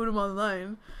Bruce and put him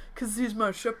online because he's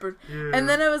my shepherd. Yeah. And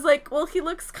then I was like, well, he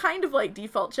looks kind of like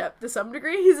Default Shep to some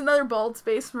degree. He's another bald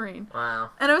space marine.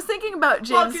 Wow. And I was thinking about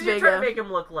James Vega. You're trying to make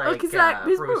him look like he's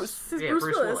Bruce. He's Bruce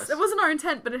Willis. It wasn't our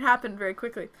intent, but it happened very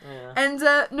quickly. Yeah. And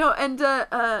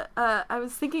I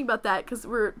was thinking about that because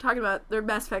we're talking about their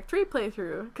Mass Effect 3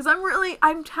 playthrough. Because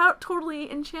I'm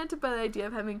totally enchanted by the idea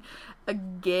of having a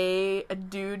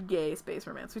dude gay space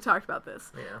romance. We talked about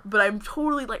this. Yeah. But I'm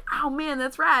totally like, oh man,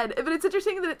 that's rad. But it's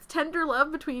interesting that it's tender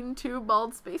love between two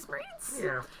bald space marines.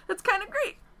 Yeah. That's kind of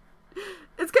great.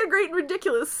 It's kind of great and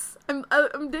ridiculous.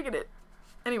 I'm digging it.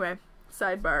 Anyway,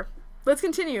 sidebar. Let's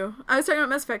continue. I was talking about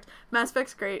Mass Effect. Mass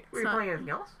Effect's great. Were you playing anything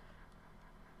else?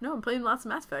 No, I'm playing lots of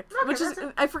Mass Effect. Okay, which is,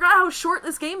 I forgot how short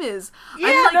this game is.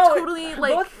 Yeah,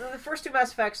 both the first 2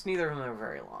 Mass Effects, neither of them are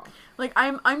very long. Like,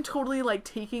 I'm totally, like,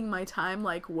 taking my time,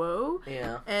 like, whoa.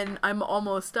 Yeah. And I'm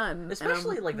almost done.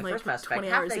 Especially, like, the first Mass Effect,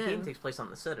 half that game takes place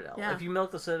on the Citadel. Yeah. If you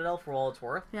milk the Citadel for all it's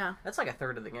worth, that's like a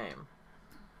third of the game.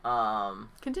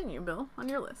 Continue, Bill, on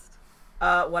your list.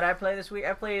 What I played this week,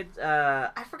 I played,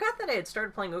 I forgot that I had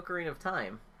started playing Ocarina of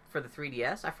Time for the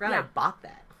 3DS. I forgot I bought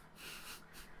that.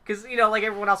 Because, like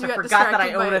everyone else, I forgot that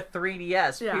I own a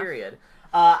 3DS, period.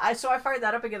 So I fired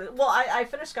that up again. Well, I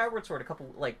finished Skyward Sword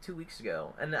 2 weeks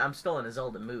ago, and I'm still in a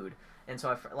Zelda mood. And so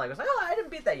I was like, oh, I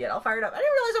didn't beat that yet. I'll fire it up. I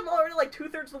didn't realize I'm already like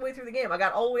 2/3 of the way through the game. I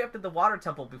got all the way up to the Water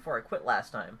Temple before I quit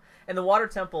last time. And the Water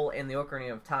Temple in the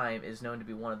Ocarina of Time is known to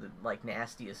be one of the like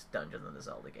nastiest dungeons in the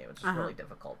Zelda game. It's just really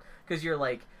difficult. Because you're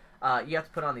like... you have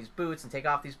to put on these boots and take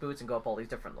off these boots and go up all these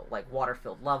different like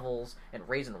water-filled levels and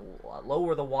raise and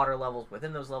lower the water levels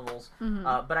within those levels.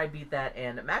 But I beat that,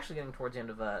 and I'm actually getting towards the end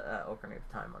of Ocarina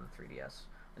of Time on the 3DS.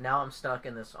 Now I'm stuck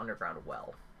in this underground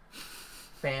well.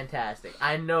 Fantastic.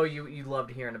 I know you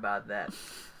loved hearing about that.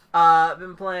 I've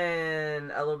been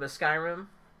playing a little bit of Skyrim.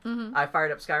 Mm-hmm. I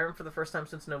fired up Skyrim for the first time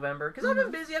since November, because I've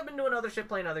been busy, I've been doing other shit,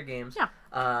 playing other games. Yeah.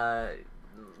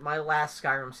 My last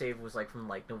Skyrim save was, like, from,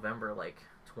 like, November, like,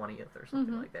 20th or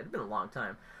something like that. It's been a long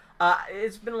time.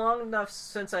 It's been long enough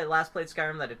since I last played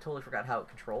Skyrim that I totally forgot how it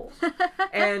controls.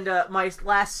 And my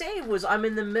last save was I'm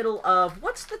in the middle of,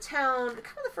 what's the town,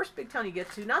 kind of the first big town you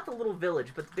get to, not the little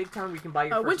village, but the big town where you can buy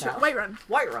your first house. Whiterun.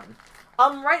 Whiterun.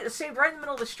 Saved right in the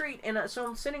middle of the street, and so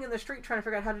I'm sitting in the street trying to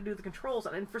figure out how to do the controls,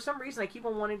 and for some reason I keep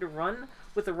on wanting to run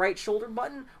with the right shoulder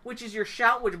button, which is your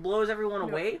shout, which blows everyone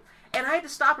away. And I had to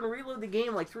stop and reload the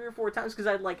game like 3 or 4 times because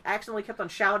I'd like accidentally kept on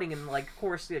shouting and like of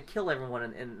course to kill everyone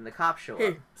and the cops show up.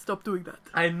 Hey, stop doing that.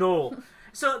 I know.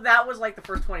 So that was like the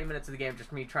first 20 minutes of the game,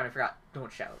 just me trying to figure out, don't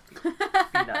shout, be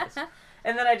nice.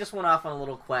 And then I just went off on a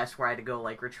little quest where I had to go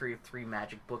like retrieve 3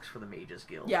 magic books for the Mages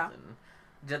Guild. Yeah.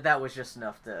 And that was just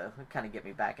enough to kind of get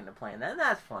me back into playing that. And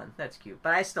that's fun. That's cute.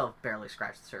 But I still barely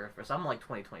scratched the surface. I'm like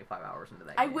 20, 25 hours into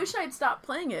that game. I wish I'd stopped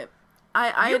playing it.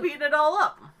 You beat it all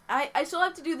up. I still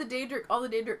have to do all the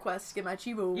Daedric quests to get my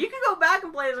Chivo. You could go back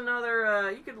and play as another,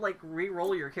 you could, like,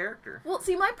 re-roll your character. Well,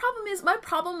 see, my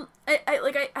problem, I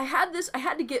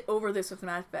had to get over this with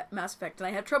Mass Effect, and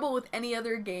I had trouble with any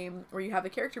other game where you have a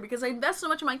character, because I invest so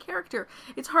much in my character,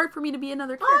 it's hard for me to be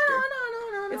another character.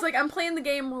 Oh, no. It's like I'm playing the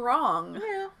game wrong.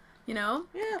 Yeah. You know?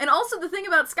 Yeah. And also the thing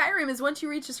about Skyrim is once you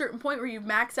reach a certain point where you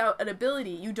max out an ability,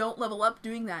 you don't level up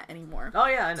doing that anymore. Oh,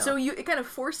 yeah, I know. So it kind of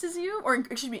forces you, or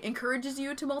encourages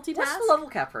you to multitask. What's the level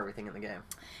cap for everything in the game?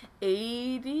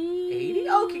 80? 80?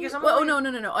 Oh, okay, because I'm well, no.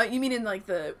 You mean in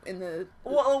the...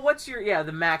 Well, what's your,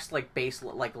 the max, like, base,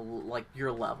 like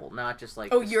your level, not just,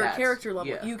 like, your stats. character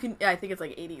level. Yeah. You can, I think it's,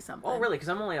 like, 80-something. Oh, really? Because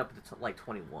I'm only up to, like,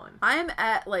 21. I'm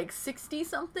at, like,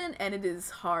 60-something, and it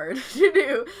is hard to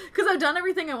do. Because I've done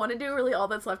everything I want to do, really all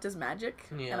that's left is magic,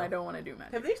 and I don't want to do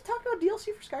magic. Have they talked about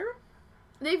DLC for Skyrim?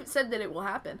 They've said that it will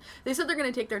happen. They said they're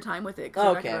going to take their time with it, because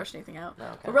they're not going to rush anything out.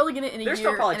 Okay. We're probably going to in a year,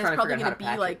 still probably and it's probably going to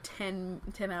be, like, 10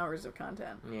 hours of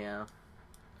content. Yeah.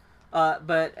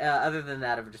 But other than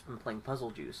that, I've just been playing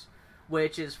Puzzle Juice,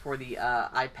 which is for the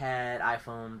iPad,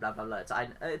 iPhone, blah, blah, blah.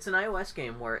 It's an iOS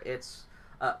game where it's...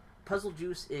 Puzzle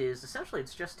Juice is essentially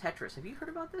it's just Tetris. Have you heard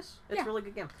about this? It's a really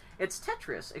good game. It's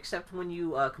Tetris, except when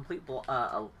you complete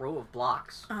a row of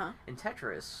blocks in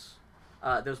Tetris,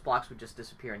 those blocks would just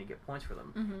disappear and you get points for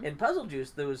them. Mm-hmm. In Puzzle Juice,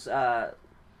 those that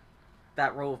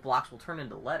row of blocks will turn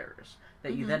into letters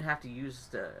that you then have to use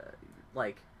to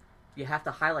you have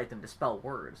to highlight them to spell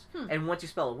words. And once you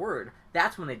spell a word,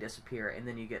 that's when they disappear, and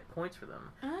then you get points for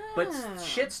them. But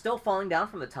shit's still falling down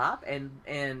from the top,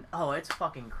 and oh, it's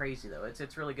fucking crazy, though.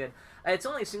 It's really good. It's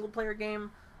only a single-player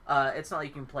game. It's not like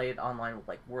you can play it online with,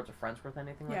 like, Words of Friends or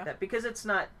anything like that, because it's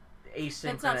not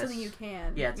asynchronous. It's not something you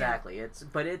can. Yeah, exactly. Yeah.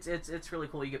 It's really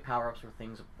cool. You get power-ups where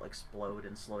things explode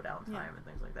and slow down time and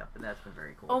things like that, but that's been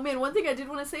very cool. Oh, man, one thing I did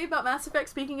want to say about Mass Effect,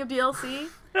 speaking of DLC,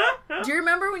 do you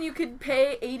remember when you could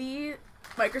pay 80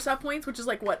 Microsoft points, which is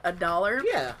like, what, $1?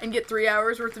 Yeah. And get 3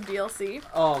 hours worth of DLC?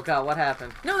 Oh, God, what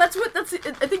happened? No, I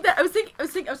think that,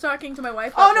 I was talking to my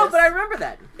wife about this. But I remember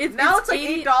that. Now it's like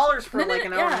 $8 for like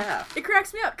an hour and a half. It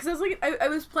cracks me up, because I was like, I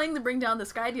was playing the Bring Down the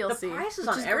Sky DLC. The prices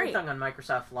on everything on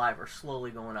Microsoft Live are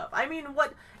slowly going up. I mean,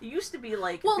 what it used to be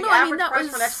like, average price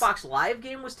for an Xbox Live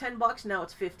game was $10, now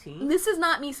it's $15. This is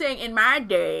not me saying in my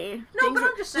day. No, but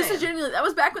I'm just saying. This is genuinely, that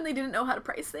was back when they didn't know how to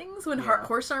price things, when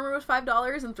Horse Armor was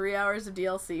 $5 and 3 hours of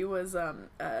DLC was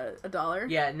 $1.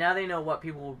 Yeah, now they know what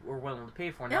people were willing to pay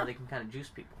for. Now they can kind of juice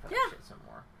people for that shit some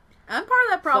more. I'm part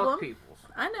of that problem. Fuck people.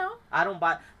 I know. I don't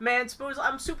buy... Man, suppose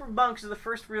I'm super bummed because the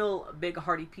first real big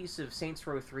hearty piece of Saints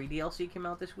Row 3 DLC came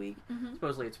out this week. Mm-hmm.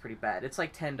 Supposedly it's pretty bad. It's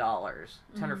like $10, $10 or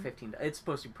 $15. It's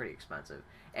supposed to be pretty expensive.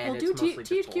 And it's mostly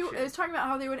just THQ bullshit. is talking about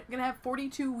how they were going to have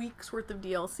 42 weeks worth of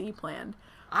DLC planned.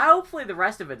 Hopefully the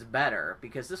rest of it's better,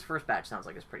 because this first batch sounds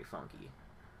like it's pretty funky.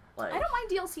 I don't mind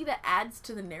DLC that adds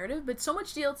to the narrative, but so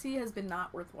much DLC has been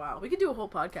not worthwhile. We could do a whole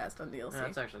podcast on DLC. Yeah,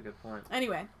 that's actually a good point.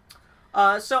 Anyway.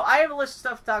 So I have a list of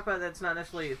stuff to talk about that's not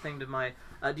necessarily a thing to my...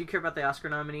 do you care about the Oscar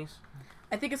nominees?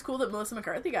 I think it's cool that Melissa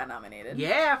McCarthy got nominated.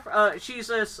 Yeah,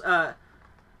 she's a...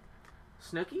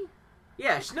 Snooki?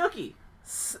 Yeah, Snooki.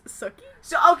 Sookie?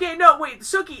 So okay, no, wait,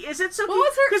 Sookie. Is it Sookie? What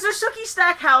was her... Because there's Sookie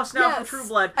Stackhouse now from True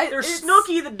Blood. There's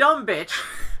Snooki the dumb bitch.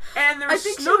 And there's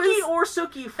Snooki or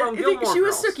Sookie from Gilmore Girls. She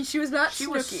was Sookie. She was not Snooki. She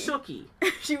was Sookie.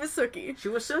 She was Sookie. She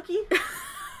was Sookie?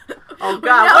 Oh, God. We've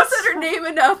now said her name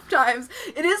enough times.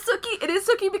 It is Sookie. It is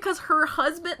Sookie because her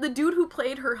husband, the dude who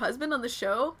played her husband on the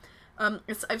show,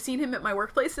 I've seen him at my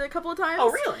workplace a couple of times. Oh,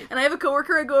 really? And I have a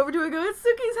coworker I go over to and go, it's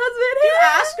Sookie's husband. Do you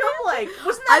ask him? Like,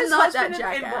 wasn't that his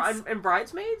husband in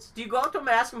Bridesmaids? Do you go up to him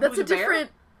and ask him who's a bear?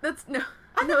 No.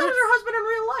 I I thought that was her husband in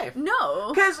real life.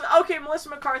 No. Because, okay, Melissa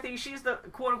McCarthy, she's the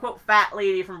quote-unquote fat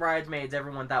lady from Bridesmaids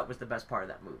everyone thought was the best part of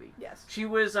that movie. Yes. She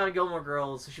was on Gilmore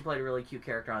Girls, so she played a really cute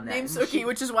character on that. Named Sookie,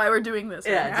 which is why we're doing this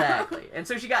Yeah, right now. exactly. And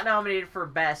so she got nominated for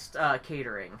Best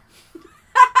Catering.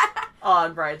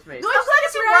 On Bridesmaids. No, I was glad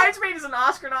to see Bridesmaids is an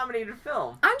Oscar-nominated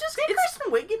film. I'm just... Did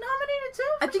Kristen Wiig get nominated, too?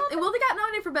 I think... Well, they got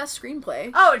nominated for Best Screenplay.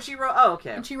 Oh, and she wrote... Oh,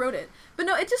 okay. And she wrote it. But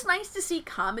no, it's just nice to see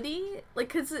comedy, like,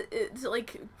 because it's,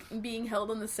 like, being held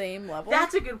on the same level.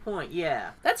 That's a good point,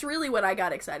 yeah. That's really what I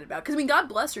got excited about. Because, I mean, God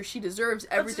bless her, she deserves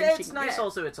everything she can It's nice get.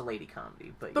 also it's a lady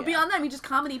comedy, but yeah. Beyond that, I mean, just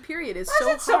comedy, period, is so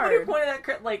hard. Somebody pointed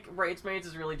out, like, Bridesmaids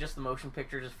is really just the motion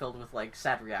picture just filled with, like,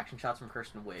 sad reaction shots from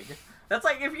Kristen Wiig. That's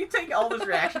like, if you take all those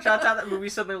reaction shots out, that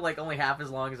movie's something, like, only half as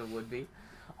long as it would be.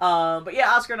 But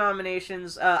yeah, Oscar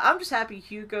nominations. I'm just happy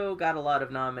Hugo got a lot of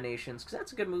nominations, because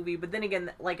that's a good movie. But then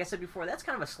again, like I said before, that's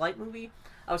kind of a slight movie.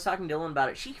 I was talking to Dylan about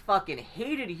it. She fucking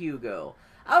hated Hugo.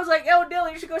 I was like, yo,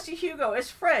 Dylan, you should go see Hugo.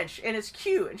 It's French, and it's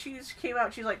cute. And she just came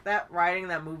out, she's like, that writing in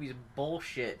that movie's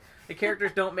bullshit. The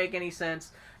characters don't make any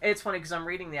sense. And it's funny, because I'm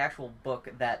reading the actual book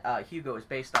that Hugo is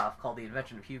based off, called The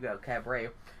Invention of Hugo Cabaret,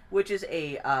 which is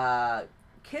a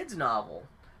kid's novel.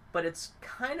 But it's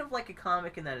kind of like a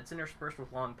comic in that it's interspersed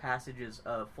with long passages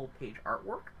of full-page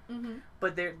artwork. Mm-hmm.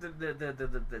 But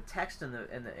the text and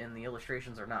the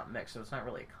illustrations are not mixed, so it's not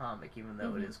really a comic, even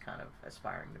though it is kind of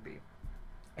aspiring to be.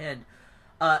 And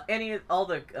all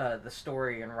the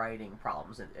story and writing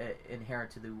problems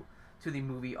inherent to the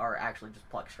movie are actually just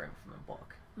plucked straight from the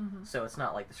book. Mm-hmm. So it's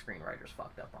not like the screenwriters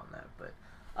fucked up on that, but.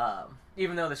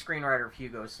 Even though the screenwriter of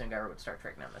Hugo is the same guy who wrote Star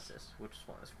Trek Nemesis, which is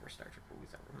one of the first Star Trek movies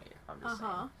ever made. I'm just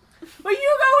saying. But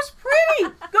Hugo's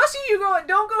pretty! Go see Hugo, and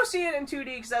don't go see it in 2D,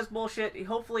 because that's bullshit.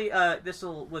 Hopefully,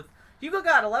 Hugo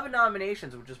got 11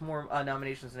 nominations, which is more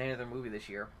nominations than any other movie this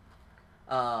year.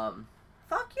 Fuck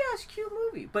yeah, it's a cute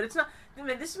movie. But it's not, I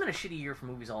mean, this has been a shitty year for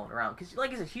movies all around, because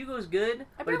like I said, Hugo's good,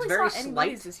 but it's very slight.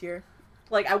 Movies this year.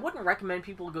 Like, I wouldn't recommend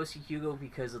people go see Hugo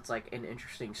because it's, like, an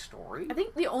interesting story. I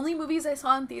think the only movies I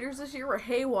saw in theaters this year were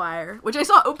Haywire, which I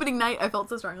saw opening night. I felt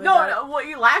so strongly about it.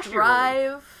 Well, last year.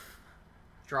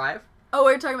 Drive? Oh,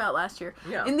 we were talking about last year.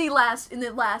 Yeah. In the last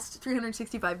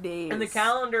 365 days. In the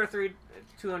calendar,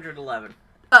 211.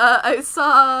 I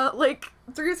saw, like,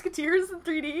 Three Musketeers in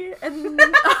 3D, and... You're part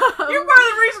of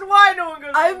the reason why no one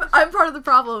goes I'm part of the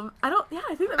problem. I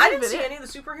think that I didn't see any of the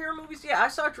superhero movies. Yeah, I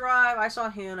saw Drive, I saw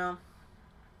Hannah.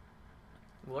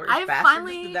 Glorious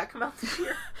Bastards, did that come out this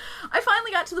year? I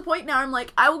finally got to the point now I'm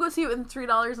like, I will go see it with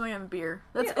 $3 and I have a beer.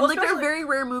 There are very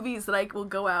rare movies that I will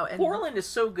go out and... Portland is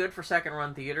so good for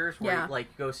second-run theaters where you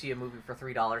go see a movie for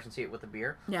 $3 and see it with a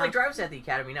beer. Yeah. Like, Drive's at the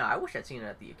Academy now. I wish I'd seen it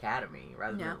at the Academy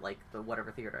rather than, like, the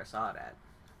whatever theater I saw it at.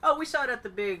 Oh, we saw it at the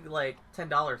big, like,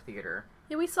 $10 theater.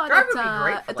 Yeah, we saw it Drive would be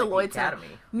great for, at the Lloyd Academy.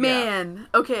 Man,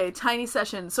 okay, tiny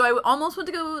session. So I almost went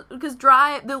to go, because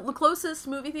Drive, the closest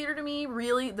movie theater to me,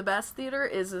 really the best theater,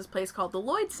 is this place called the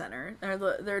Lloyd Center.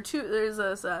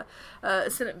 There's a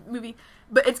movie,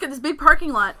 but it's got this big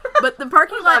parking lot, but the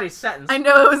parking lot... Not a sentence. I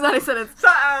know, it was not a sentence.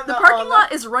 The parking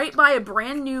lot is right by a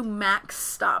brand new Max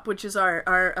stop, which is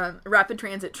our rapid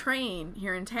transit train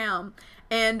here in town,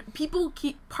 and people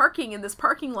keep parking in this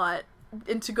parking lot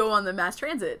and to go on the mass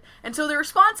transit. And so the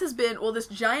response has been, well, this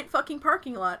giant fucking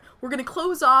parking lot, we're going to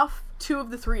close off 2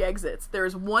 of the 3 exits.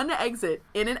 There's one exit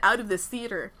in and out of this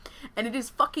theater, and it is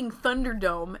fucking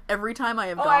Thunderdome every time I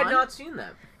have gone. Oh, I had not seen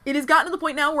that. It has gotten to the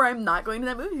point now where I'm not going to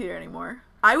that movie theater anymore.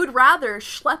 I would rather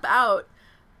schlep out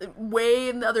way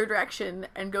in the other direction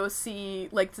and go see,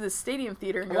 like, to the stadium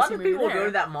theater and go see a movie there. A lot of people who go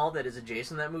to that mall that is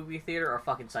adjacent to that movie theater are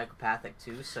fucking psychopathic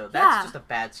too, so that's just a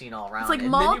bad scene all around. It's like and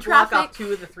mall then you traffic. block off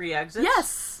 2 of the 3 exits?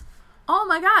 Yes! Oh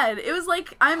my god, it was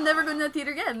like, I'm never going to that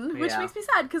theater again, which makes me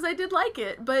sad, because I did like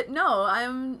it, but no,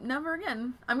 I'm never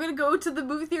again. I'm going to go to the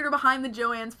movie theater behind the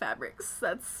Joann's Fabrics.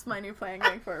 That's my new plan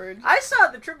going forward. I saw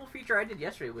the triple feature I did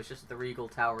yesterday was just the Regal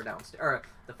Tower downstairs, or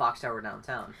the Fox Tower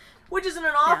downtown. Which is in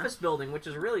an office building, which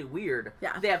is really weird.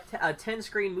 Yeah. They have a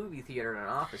 10-screen movie theater in an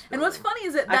office building. And what's funny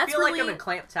is that that's I feel like I'm in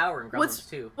Clamp Tower in Gremlins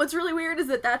 2. What's really weird is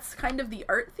that that's kind of the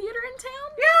art theater in town.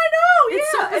 Yeah, I know!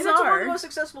 It's so bizarre. And it's one of the most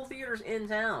successful theaters in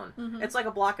town. Mm-hmm. It's like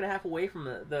a block and a half away from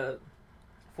the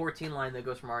 14 line that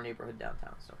goes from our neighborhood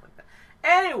downtown, stuff like that.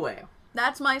 Anyway.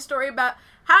 That's my story about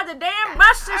how the damn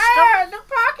buses start the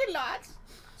parking lots.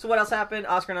 So what else happened?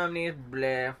 Oscar nominees,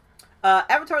 bleh.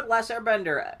 Avatar: The Last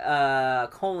Airbender,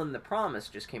 The Promise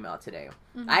just came out today.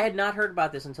 Mm-hmm. I had not heard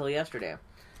about this until yesterday.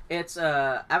 It's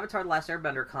Avatar: The Last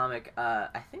Airbender comic,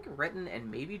 I think written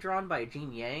and maybe drawn by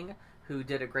Gene Yang, who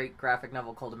did a great graphic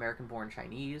novel called American Born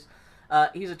Chinese.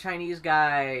 He's a Chinese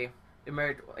guy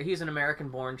He's an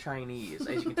American-born Chinese,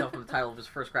 as you can tell from the title of his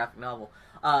first graphic novel.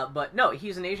 But no,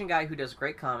 he's an Asian guy who does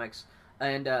great comics,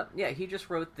 and he just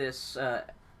wrote this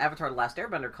Avatar: The Last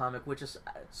Airbender comic, which is,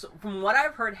 from what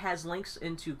I've heard, has links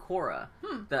into Korra,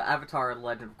 the Avatar: The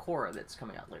Legend of Korra that's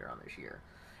coming out later on this year.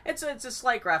 It's a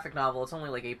slight graphic novel. It's only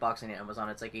like $8 on Amazon.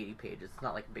 It's like 80 pages. It's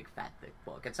not like a big fat thick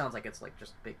book. It sounds like it's like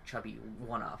just a big chubby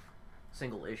one-off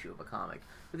single issue of a comic.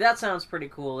 But that sounds pretty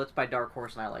cool. It's by Dark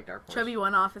Horse, and I like Dark Horse. Chubby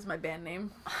One-Off is my band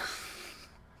name.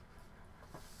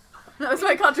 That was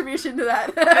my contribution to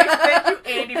that. Thank you,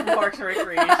 Andy from Parks and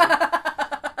Recreation.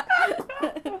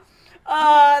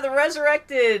 The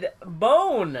Resurrected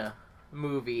Bone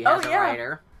movie has a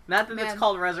writer. Not that it's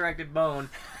called Resurrected Bone.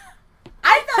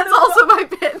 I thought that's also my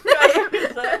band name.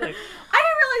 Exactly. I didn't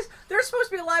realize there's supposed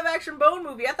to be a live-action Bone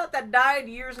movie. I thought that died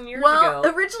years and years ago.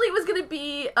 Well, originally it was going to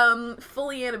be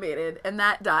fully animated, and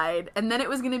that died. And then it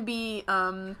was going to be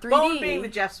 3D. Bone being the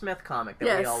Jeff Smith comic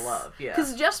that we all love. Yeah.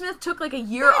 Because Jeff Smith took like a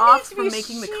year off from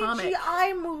making the comic.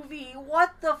 CGI movie.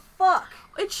 What the fuck?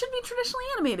 It should be traditionally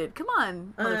animated. Come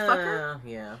on, motherfucker.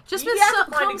 Yeah. Just you have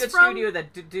to find a good studio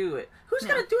that do it. Who's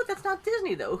going to do it? That's not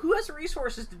Disney, though. Who has the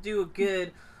resources to do a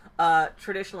good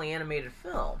traditionally animated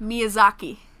film?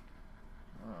 Miyazaki.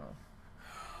 Oh.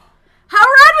 How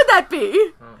rad would that be?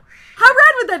 Oh, how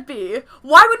rad would that be?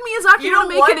 Why would Miyazaki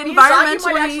want to make it environmentally...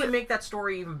 Miyazaki might actually make that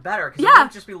story even better, because it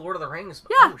wouldn't just be Lord of the Rings.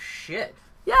 But oh, shit.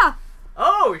 Yeah.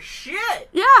 Oh, shit!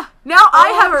 Yeah. Now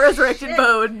I have a resurrected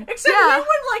bone. Except he would,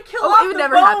 like, kill off it would the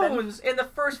never bones in the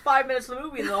first 5 minutes of the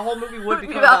movie, and the whole movie would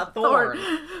become about Thorn.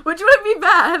 Which wouldn't be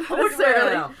bad,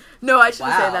 necessarily. No, I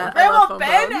shouldn't say that. I want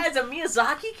Ben as a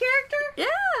Miyazaki character?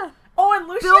 Yeah. Oh, and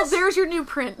Lucius? Bill, there's your new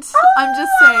print. I'm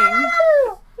just saying.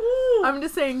 I'm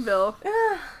just saying, Bill.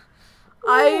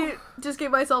 I just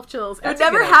gave myself chills. It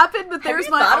never happened, but there's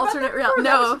my alternate reality.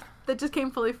 No, that just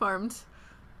came fully formed.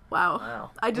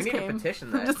 Wow. I just came.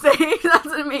 Petition that. I'm just saying, that's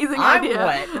an amazing idea. I'm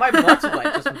wet. My butt's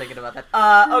wet just from thinking about that.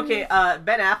 Okay,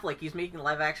 Ben Affleck, he's making a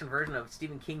live-action version of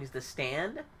Stephen King's The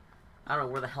Stand. I don't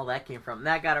know where the hell that came from.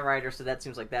 That got a writer, so that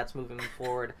seems like that's moving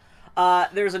forward.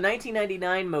 There's a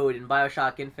 1999 mode in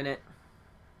BioShock Infinite.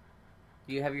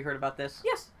 Have you heard about this?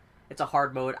 Yes. It's a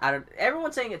hard mode.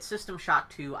 Everyone's saying it's System Shock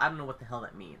 2. I don't know what the hell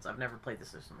that means. I've never played the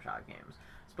System Shock games.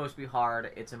 It's supposed to be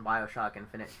hard. It's in BioShock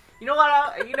Infinite. You know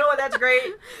what? You know what? That's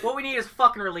great. What we need is a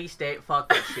fucking release date. Fuck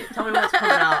that shit. Tell me when it's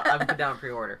coming out. I can put down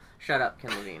pre-order. Shut up,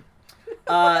 Ken Levine.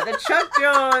 The Chuck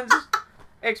Jones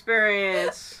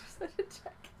Experience. What's the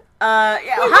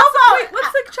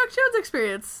Chuck Jones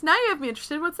Experience? Now you have me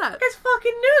interested. What's that? It's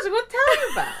fucking news. I'm gonna tell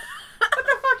you about. What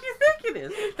the fuck you think it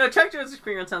is? No, Chuck Jones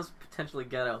Experience sounds potentially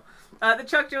ghetto. The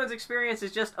Chuck Jones Experience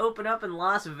is just open up in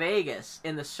Las Vegas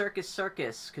in the Circus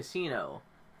Casino.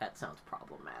 That sounds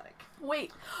problematic.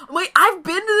 Wait, I've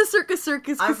been to the Circus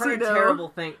Casino. I've heard a terrible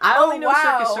thing. I only know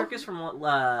Circus from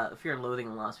Fear and Loathing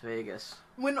in Las Vegas.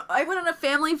 When I went on a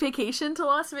family vacation to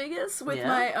Las Vegas with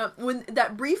my when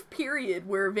that brief period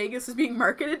where Vegas was being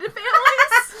marketed to families,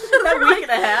 that week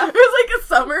and a half. It was like a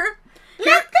summer.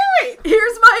 Let's do it!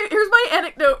 Here's my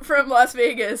anecdote from Las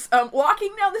Vegas.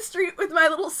 Walking down the street with my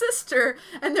little sister,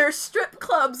 and there's strip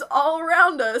clubs all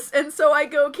around us, and so I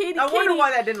go, Katie, I wonder why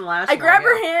that didn't last. I grab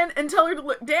her hand and tell her to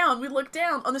look down. We look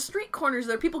down. On the street corners,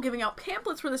 there are people giving out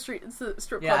pamphlets for the strip clubs.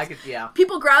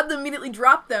 People grab them, immediately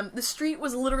drop them. The street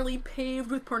was literally paved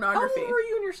with pornography. How old were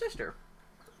you and your sister?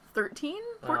 13?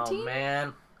 14? Oh,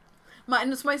 man.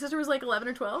 My sister was like 11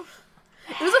 or 12.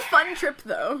 It was a fun trip,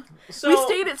 though. So, we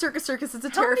stayed at Circus. It's a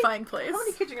terrifying place. How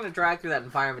many kids are going to drag through that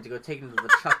environment to go take them to the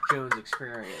Chuck Jones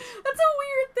Experience? That's a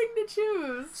weird thing to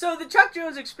choose. So the Chuck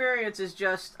Jones Experience is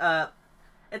just,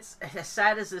 it's as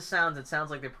sad as this sounds, it sounds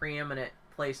like the preeminent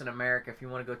place in America if you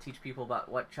want to go teach people about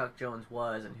what Chuck Jones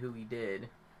was and who he did.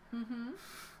 Mm-hmm.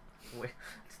 Wait,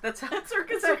 that's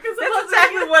exactly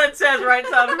what it says right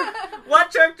inside of it.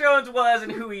 What Chuck Jones was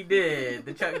and who he did.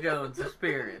 The Chuck Jones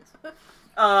Experience.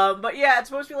 But yeah, it's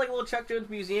supposed to be like a little Chuck Jones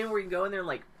museum where you can go in there and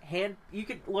like you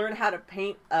could learn how to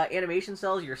paint animation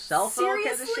cells yourself. Seriously?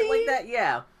 All kinds of shit like that.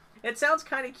 Yeah. It sounds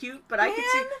kind of cute, but I can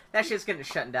see that shit's getting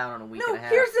shut down on a week and a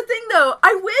half. Here's the thing, though.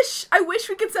 I wish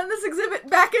we could send this exhibit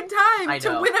back in time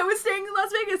to when I was staying in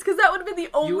Las Vegas, because that would have been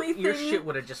the only thing. Your shit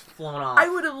would have just flown off. I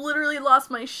would have literally lost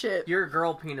my shit. Your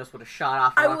girl penis would have shot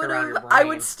off and walked around your brain. I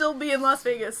would still be in Las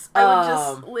Vegas. I would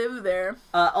just live there.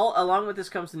 Along with this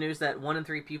comes the news that 1 in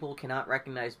 3 people cannot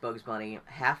recognize Bugs Bunny.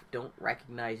 Half don't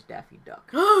recognize Daffy Duck.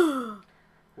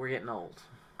 We're getting old.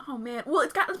 Oh, man. Well,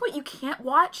 it's got to the point you can't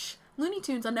watch Looney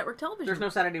Tunes on network television. There's no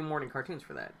Saturday morning cartoons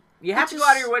for that. You have to go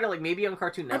out of your way to, like, maybe on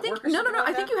Cartoon Network or something like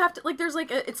I that? think you have to, like, there's,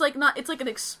 like, it's like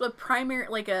a primary,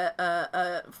 like,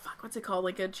 what's it called?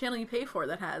 Like, a channel you pay for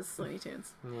that has Looney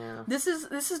Tunes. Yeah. This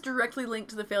is directly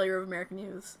linked to the failure of American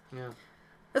youth. Yeah.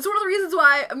 That's one of the reasons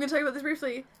why, I'm going to talk about this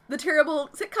briefly, the terrible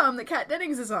sitcom that Kat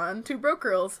Dennings is on, Two Broke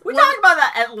Girls. We talked about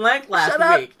that at length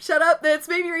last week. Shut up. That's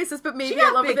maybe racist, but maybe I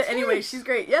love with it anyway. She's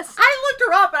great. Yes. I looked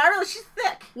her up, and I realized she's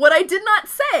thick. What I did not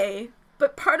say,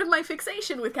 but part of my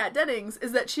fixation with Kat Dennings,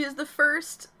 is that she is the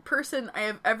first person I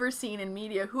have ever seen in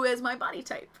media who has my body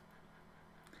type.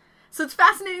 So it's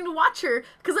fascinating to watch her,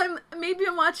 because I'm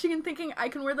watching and thinking, I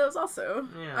can wear those also.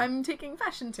 Yeah. I'm taking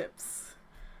fashion tips.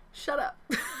 Shut up.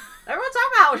 Everyone's talking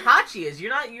about how hot she is.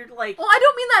 You're like... Well, I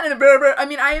don't mean that in a blah. I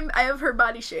mean, I have her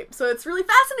body shape. So it's really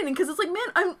fascinating, because it's like,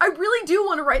 man, I really do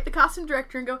want to write the costume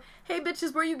director and go, hey,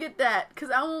 bitches, where you get that? Because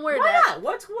I won't wear that. Why not?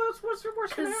 What's going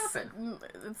to happen?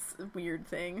 It's a weird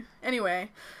thing.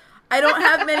 Anyway, I don't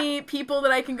have many people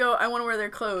that I can go, I want to wear their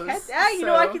clothes. You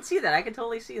know, I can see that. I can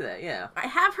totally see that, yeah. I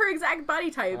have her exact body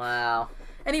type. Wow.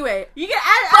 Anyway, You get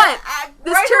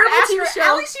this terrible TV show.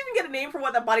 At least you can get a name for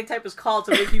what that body type is called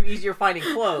to make you easier finding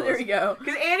clothes. There we go.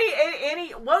 Because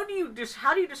Annie, how do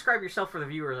you describe yourself for the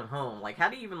viewers at home? Like, how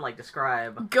do you even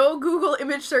describe? Go Google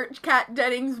image search Kat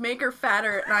Dennings, make her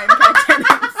fatter, and I'm Kat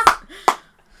Dennings.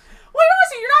 Wait,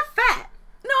 honestly, you're not fat.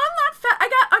 No, I'm not fat.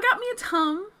 I got me a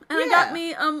tum, and I got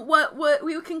me what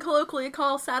we can colloquially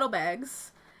call saddlebags.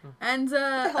 And What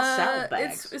the hell's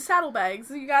saddlebags? It's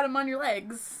saddlebags. You got them on your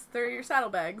legs. They're your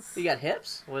saddlebags. You got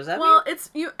hips? What does that mean?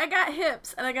 Well, I got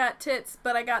hips and I got tits,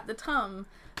 but I got the tum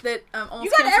that almost.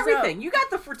 You got cancels everything. out. You got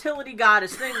the fertility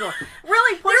goddess thing going.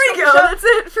 Really? There we go. That's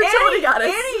it. Fertility goddess.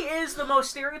 Annie is the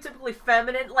most stereotypically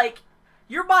feminine. Like,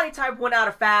 your body type went out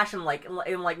of fashion in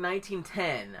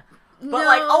 1910.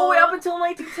 But, all the way up until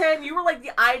 1910, you were,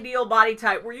 the ideal body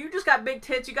type, where you just got big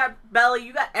tits, you got belly,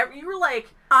 you were,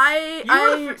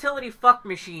 a fertility fuck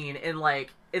machine in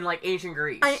ancient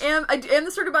Greece. I am the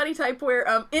sort of body type where,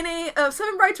 in a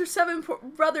Seven Brides or Seven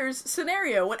Brothers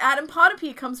scenario, when Adam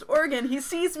Potape comes to Oregon, he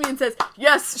sees me and says,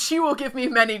 yes, she will give me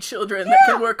many children that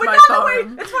can work my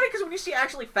farm. It's funny because when you see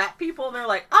actually fat people, and they're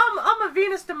like, I'm a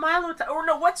Venus de Milo type. Or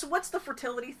no, what's the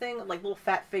fertility thing? Little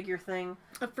fat figure thing?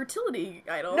 A fertility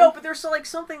idol? No, but there's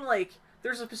something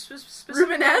there's a specific...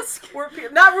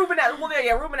 Rubenesque? Not Rubenesque. Well,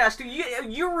 yeah, Rubenesque.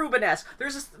 You're Rubenesque.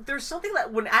 There's something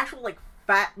that when actual,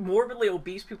 fat, morbidly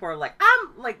obese people are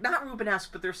I'm, not Rubenesque,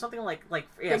 but there's something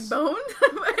yes. Big bone?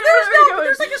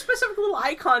 There's a specific little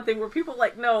icon thing where people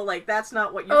no, that's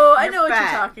not what you're I know fat,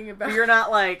 what you're talking about. But you're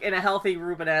not, in a healthy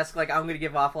Rubenesque, I'm going to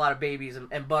give off a lot of babies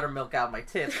and buttermilk out my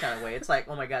tits kind of way. It's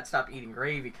oh my god, stop eating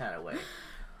gravy kind of way.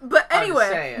 But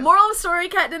anyway, moral of the story,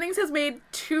 Kat Dennings has made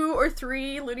 2 or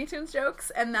 3 Looney Tunes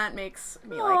jokes, and that makes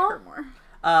me like her more.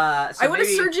 I want to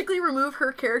surgically remove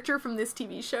her character from this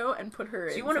TV show and put her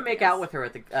in. So you want to make out with her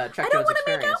at the Chuck Jones Experience? I don't want to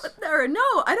make out with her. No, I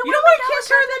don't want to. You don't want to kiss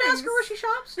her and then ask her where she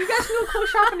shops? You guys can go clothes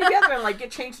shopping together and get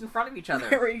changed in front of each other.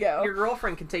 There we go. Your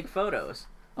girlfriend can take photos.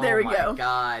 There we go. Oh my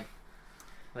god.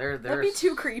 That'd be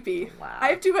too creepy. Wow. I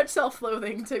have too much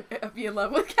self-loathing to be in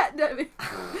love with Kat Dennings.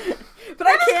 But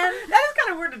I can. That is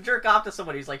kind of weird to jerk off to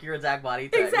somebody who's your exact body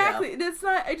type. Exactly. Yeah. It's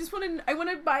not. I want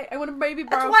to maybe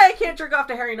borrow. That's why I can't jerk off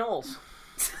to Harry Knowles.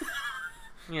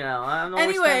 I'm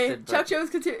always tempted, Chuck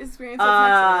Jones Experience.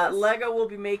 Lego will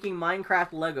be making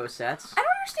Minecraft Lego sets. I don't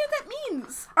understand what that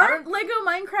means. Aren't Lego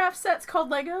Minecraft sets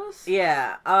called Legos?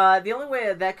 Yeah. The only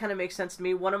way that kind of makes sense to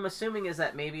me, what I'm assuming is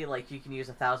that maybe you can use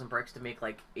 1,000 bricks to make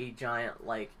a giant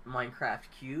Minecraft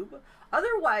cube.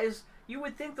 Otherwise, you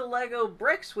would think the Lego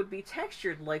bricks would be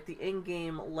textured like the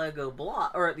in-game Lego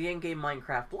block or the in-game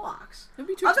Minecraft blocks. It'd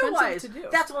be too expensive to do.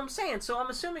 That's what I'm saying. So I'm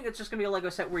assuming it's just gonna be a Lego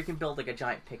set where you can build a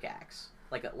giant pickaxe,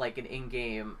 like an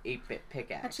in-game 8-bit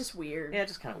pickaxe. That's just weird. Yeah,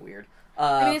 it's just kind of weird.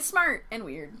 It's smart and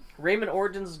weird. Rayman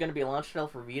Origins is gonna be a launch title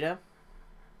for Vita.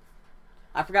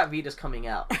 I forgot Vita's coming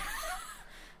out.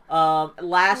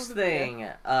 Last thing,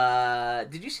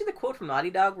 did you see the quote from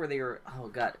Naughty Dog where they were? Oh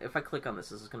god, if I click on this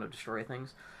is going to destroy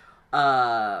things.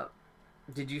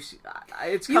 Did you see?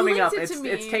 It's coming up. It's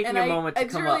taking a moment to come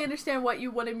up. I didn't really understand what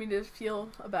you wanted me to feel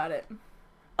about it.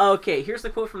 Okay, here's the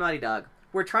quote from Naughty Dog.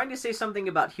 We're trying to say something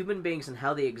about human beings and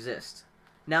how they exist.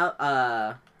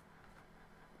 Now,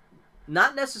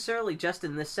 not necessarily just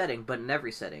in this setting, but in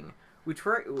every setting. We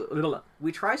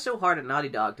try so hard at Naughty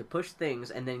Dog to push things,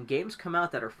 and then games come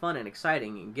out that are fun and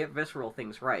exciting and get visceral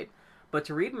things right. But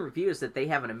to read in reviews that they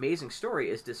have an amazing story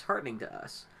is disheartening to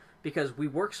us. Because we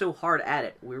work so hard at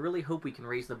it, we really hope we can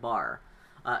raise the bar.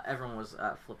 Everyone was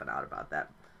flipping out about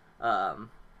that.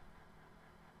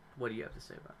 What do you have to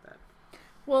say about that?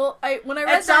 Well, when I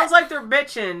read it sounds like they're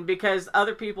bitching because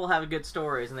other people have good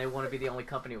stories and they want to be the only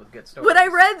company with good stories.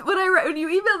 When you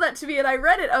emailed that to me and I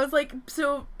read it, I was like,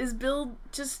 so is Bill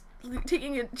just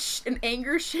taking an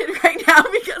anger shit right now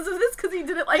because of this? Because he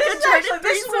didn't like Uncharted 3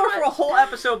 this is so more much? for a whole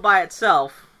episode by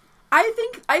itself. I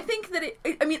think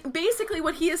that basically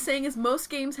what he is saying is most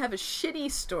games have a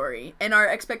shitty story and our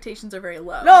expectations are very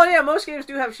low. No, yeah, most games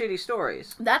do have shitty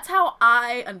stories. That's how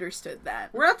I understood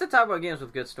that. We're not to talk about games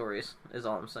with good stories, is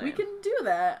all I'm saying. We can do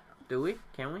that. Do we?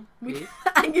 Can we?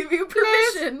 I give you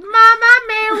permission. Mama,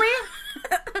 may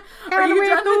we? Are you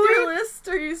done with your list?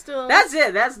 Or are you still... That's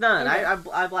it. That's done. Okay.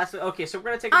 I blasted... Okay, so we're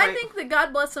going to take a break. I think that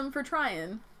God bless them for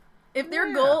trying. If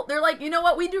their goal, they're like, you know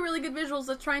what, we do really good visuals,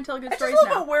 let's try and tell good stories now. It's just a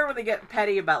little bit weird when they get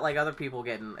petty about, like, other people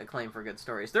getting acclaim for good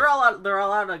stories. There are a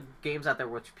lot of games out there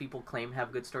which people claim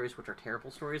have good stories, which are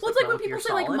terrible stories. Well, it's like when people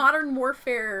say, like, Modern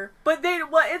Warfare. But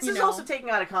it's just also taken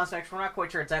out of context. We're not quite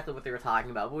sure exactly what they were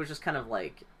talking about, but it was just kind of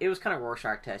like, it was kind of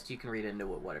Rorschach test. You can read into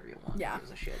it whatever you want. Yeah. It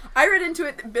was a shit. I read into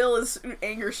it that Bill is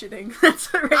anger shitting.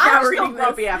 That's right now we're reading this.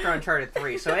 I'm still after Uncharted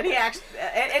 3, so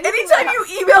anytime you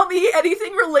email me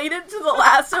anything related to The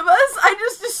Last of Us, I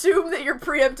just assume that you're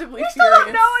preemptively furious. We still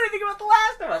don't know anything about The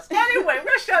Last of Us. Anyway, we're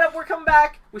gonna shut up. We're coming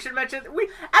back. We should mention at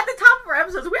the top of our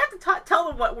episodes we have to tell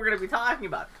them what we're gonna be talking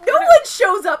about. No one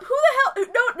shows up. Who the hell?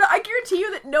 No, I guarantee you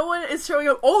that no one is showing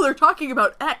up. Oh, they're talking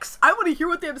about X. I want to hear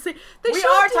what they have to say. We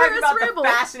are talking about the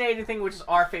fascinating thing, which is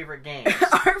our favorite games.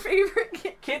 Our favorite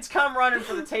game. Kids come running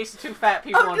for the taste of two fat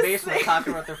people in basement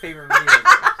talking about their favorite video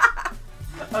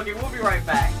games. Okay, we'll be right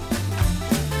back.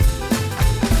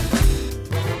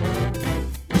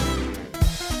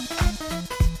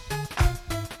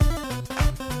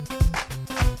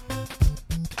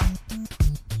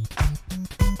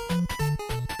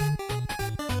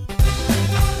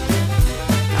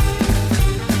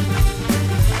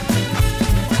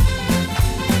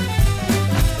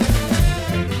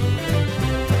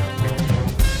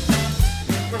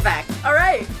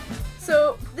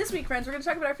 Friends, we're going to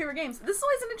talk about our favorite games. This is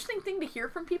always an interesting thing to hear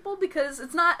from people because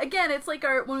it's not, again, it's like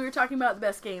when we were talking about the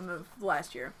best game of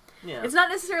last year. Yeah. It's not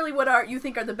necessarily what you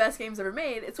think are the best games ever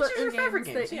made. It's what your favorite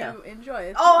games that you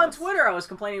enjoy. On Twitter I was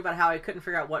complaining about how I couldn't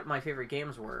figure out what my favorite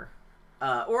games were.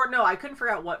 I couldn't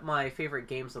figure out what my favorite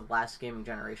games of the last gaming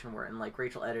generation were, and like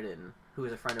Rachel Edidin, who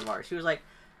is a friend of ours, she was like,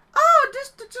 oh,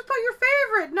 just put your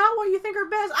favorite, not what you think are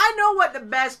best. I know what the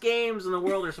best games in the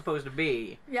world are supposed to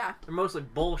be. Yeah. They're mostly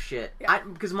bullshit. Yeah.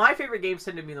 Because my favorite games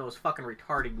tend to be the most fucking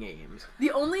retarded games.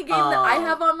 The only game that I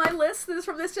have on my list that is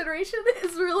from this generation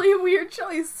is really a weird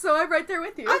choice, so I'm right there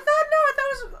with you. I thought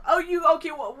it was... Oh, you...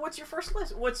 Okay, well, what's your first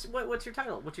list? What's your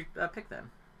title? What's your pick then?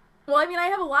 Well, I mean, I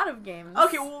have a lot of games.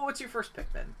 Okay, well, what's your first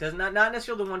pick then? Does not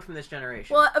necessarily the one from this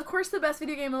generation. Well, of course, the best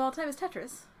video game of all time is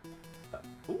Tetris.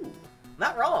 Ooh,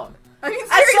 not wrong. I mean,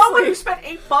 seriously. As someone who spent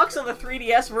 $8 on the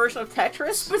 3DS version of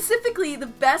Tetris? Specifically, the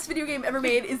best video game ever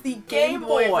made is the Game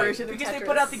Boy version of Tetris. Because they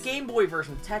put out the Game Boy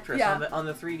version of Tetris on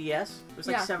the 3DS. It was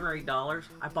like $7 or $8.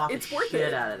 I bought the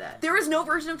shit out of that. There is no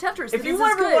version of Tetris. If you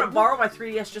ever want to borrow my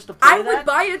 3DS just to play I would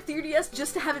buy a 3DS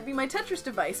just to have it be my Tetris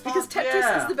device, because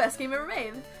Tetris is the best game ever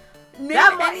made.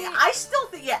 I still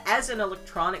think, as an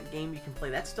electronic game you can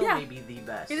play, that still may be the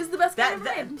best. It is the best game ever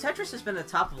made. Tetris has been the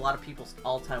top of a lot of people's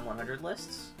all-time 100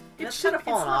 lists. It's kind of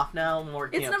fallen off now. More,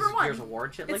 it's number one. Gears of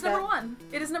War shit it's like number that. one.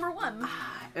 It is number one.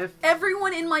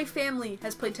 Everyone in my family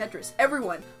has played Tetris.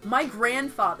 Everyone. My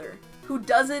grandfather, who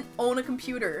doesn't own a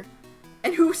computer,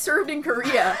 and who served in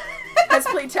Korea, has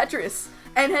played Tetris.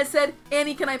 And has said,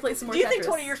 Annie, can I play some more Tetris? Do you think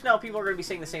 20 years from now people are going to be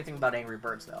saying the same thing about Angry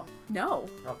Birds, though? No.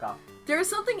 Okay. There is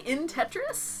something in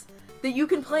Tetris that you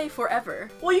can play forever.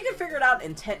 Well, you can figure it out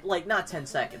in not 10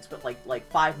 seconds, but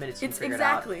like 5 minutes. You can figure it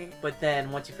out. But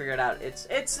then once you figure it out, it's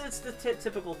the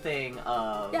typical thing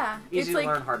of easy to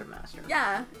learn, hard to master.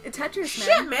 Yeah, Tetris. Man.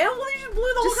 Shit, man! Well, you just blew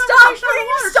the whole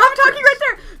conversation. Stop talking right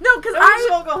there. No,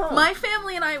 because my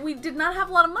family and we did not have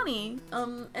a lot of money.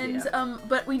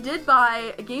 But we did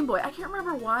buy a Game Boy. I can't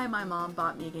remember why my mom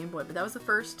bought me a Game Boy, but that was the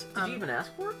first. Did you even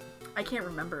ask for it? I can't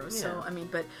remember. It was so. I mean,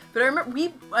 but I remember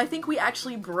I think we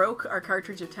actually broke our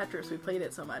cartridge of Tetris. We played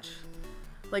it so much.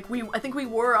 Like I think we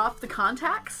wore off the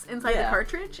contacts inside the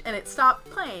cartridge, and it stopped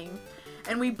playing.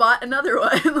 And we bought another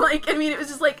one. It was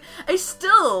just like I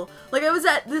was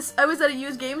at a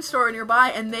used game store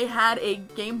nearby, and they had a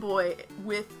Game Boy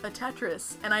with a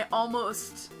Tetris, and I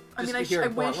almost. I wish I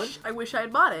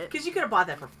had bought it. Because you could have bought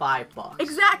that for $5.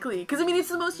 Exactly. Because it's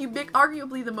the most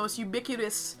arguably the most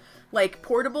ubiquitous.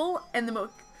 Portable and the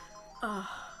most...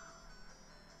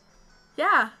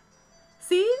 Yeah.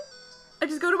 See? I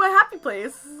just go to my happy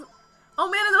place.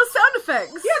 Oh man, and those sound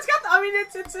effects! Yeah, it's got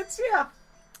it's yeah.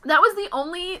 That was the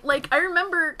only, like, I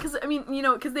remember, because, I mean, you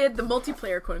know, because they had the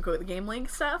multiplayer, quote-unquote, the Game Link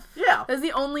stuff. Yeah. That was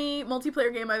the only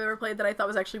multiplayer game I've ever played that I thought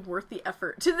was actually worth the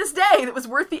effort. To this day, that was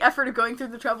worth the effort of going through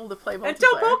the trouble to play multiplayer.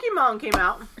 Until Pokemon came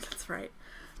out. That's right.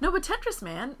 No, but Tetris,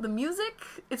 man, the music,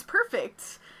 it's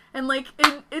perfect. And, like,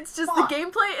 it's just the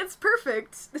gameplay, it's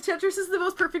perfect. The Tetris is the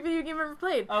most perfect video game I've ever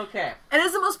played. Okay. And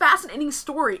it's the most fascinating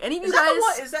story. Any of you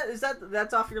guys...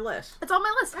 That's off your list? It's on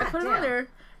my list. I put it on there.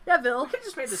 Yeah, Bill. We could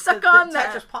just make this Suck on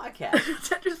that. Tetris podcast.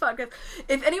 Tetris podcast.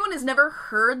 If anyone has never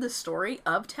heard the story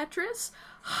of Tetris,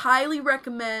 highly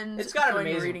recommend It's got an going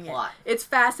and amazing reading plot. it. It's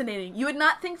fascinating. You would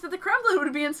not think that the Kremlin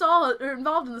would be involved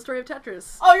in the story of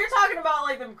Tetris. Oh, you're talking about,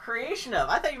 like, the creation of...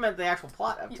 I thought you meant the actual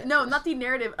plot of Tetris. No, not the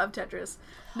narrative of Tetris.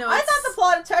 No, I thought the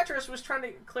plot of Tetris was trying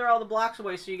to clear all the blocks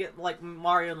away so you get, like,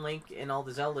 Mario and Link and all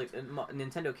the Zelda and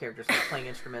Nintendo characters playing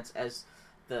instruments as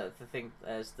the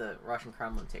Russian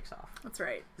Kremlin takes off. That's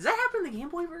right. Does that happen in the Game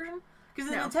Boy version? Because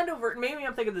the Nintendo version, maybe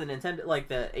I'm thinking of the Nintendo, like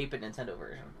the 8-bit Nintendo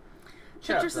version.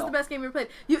 Tetris is the best game you've ever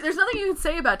played. There's nothing you can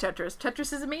say about Tetris.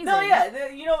 Tetris is amazing. No,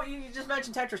 yeah, you just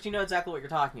mentioned Tetris. You know exactly what you're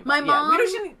talking about. My mom,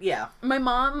 My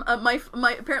mom,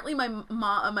 apparently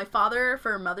my father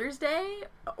for Mother's Day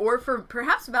or for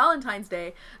perhaps Valentine's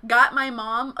Day got my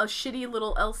mom a shitty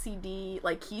little LCD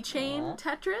like keychain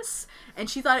Tetris, and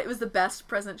she thought it was the best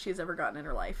present she's ever gotten in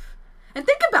her life. And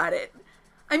think about it.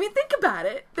 I mean, think about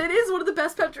it. That is one of the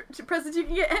best presents you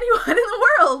can get anyone in the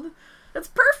world. That's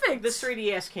perfect. This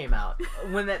 3DS came out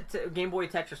when that Game Boy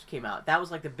Tetris came out. That was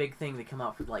like the big thing that came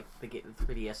out for like the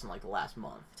 3DS in like the last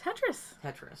month.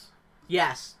 Tetris.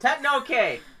 Yes.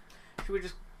 Okay. Should we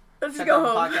just? Let's just go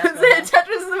home.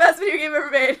 Tetris is the best video game ever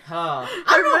made. I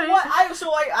don't know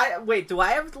what. Wait. Do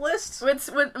I have the list? What's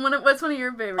one of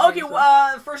your favorite? Okay.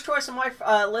 games? First choice on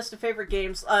my list of favorite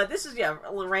games. This is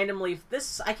randomly.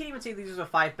 I can't even say these are the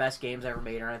 5 best games ever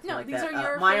made or anything like these that. Are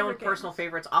your my own games. personal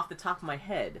favorites off the top of my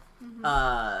head.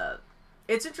 Mm-hmm.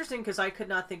 It's interesting because I could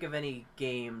not think of any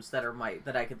games that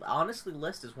I could honestly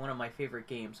list as one of my favorite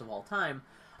games of all time.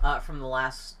 From the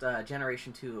last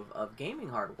generation 2 of gaming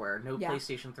hardware, no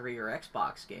PlayStation 3 or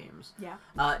Xbox games. Yeah.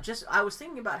 I was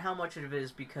thinking about how much of it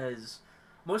is because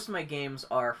most of my games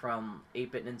are from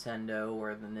 8-bit Nintendo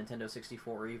or the Nintendo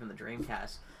 64 or even the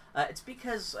Dreamcast. It's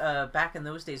because back in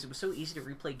those days it was so easy to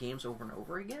replay games over and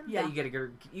over again. Yeah. That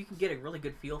you can get a really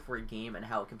good feel for a game and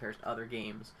how it compares to other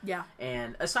games. Yeah.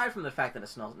 And aside from the fact that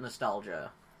it's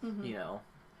nostalgia,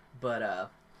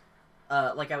 but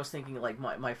like I was thinking, like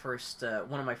my first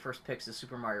one of my first picks is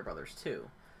Super Mario Brothers 2,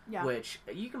 which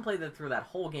you can play through that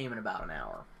whole game in about an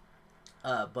hour.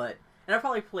 And I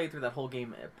probably played through that whole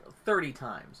game 30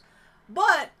 times.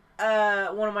 But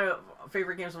one of my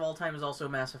favorite games of all time is also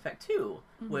Mass Effect 2,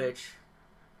 which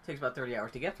takes about 30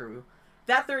 hours to get through.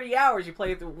 That 30 hours you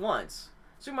play it through once.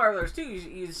 Super Mario Brothers 2,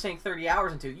 you sink 30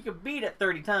 hours into. You can beat it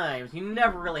 30 times. You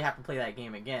never really have to play that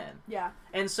game again. Yeah.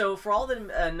 And so for all the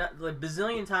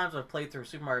bazillion times I've played through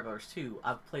Super Mario Bros. 2,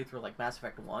 I've played through like Mass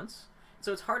Effect once.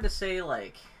 So it's hard to say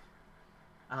like,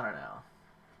 I don't know.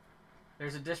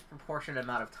 There's a disproportionate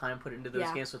amount of time put into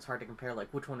those games, so it's hard to compare like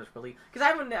which one is really. Because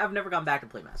I've never gone back to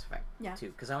play Mass Effect 2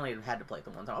 because I only had to play it the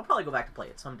one time. I'll probably go back to play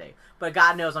it someday, but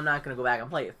God knows I'm not going to go back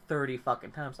and play it 30 fucking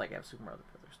times like I have Super Mario Bros.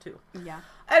 2. Yeah.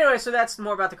 Anyway, so that's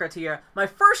more about the criteria. My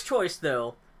first choice,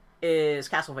 though, is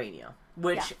Castlevania,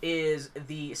 which is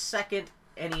the second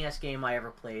NES game I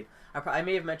ever played. I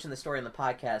may have mentioned the story in the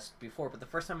podcast before, but the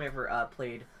first time I ever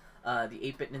played the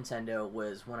 8-bit Nintendo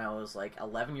was when I was like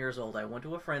 11 years old. I went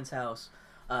to a friend's house.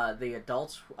 The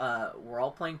adults were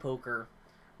all playing poker,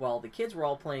 while the kids were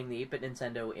all playing the 8-bit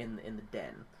Nintendo in the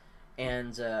den.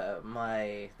 And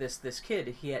this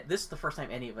kid, this is the first time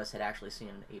any of us had actually seen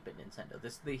an 8-bit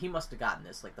Nintendo. He must have gotten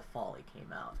this like the fall it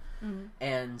came out,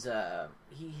 and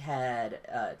he had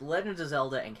Legend of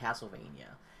Zelda and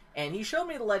Castlevania. And he showed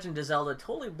me the Legend of Zelda.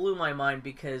 Totally blew my mind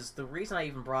because the reason I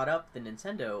even brought up the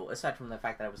Nintendo, aside from the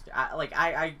fact that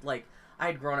I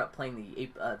had grown up playing the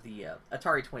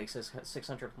Atari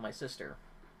 2600 with my sister,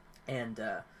 and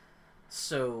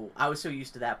so I was so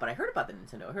used to that. But I heard about the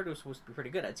Nintendo. I heard it was supposed to be pretty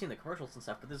good. I'd seen the commercials and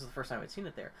stuff, but this is the first time I'd seen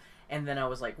it there. And then I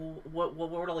was like, well, what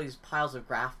were all these piles of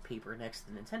graph paper next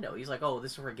to the Nintendo? He's like, oh,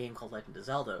 this is for a game called Legend of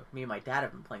Zelda. Me and my dad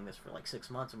have been playing this for like 6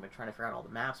 months, and we're trying to figure out all the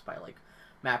maps by like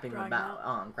mapping them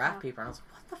on graph paper. And I was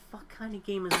like, what the fuck kind of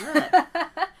game is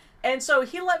that? And so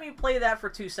he let me play that for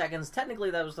 2 seconds.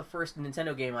 Technically, that was the first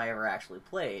Nintendo game I ever actually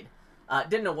played.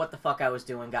 Didn't know what the fuck I was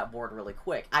doing, got bored really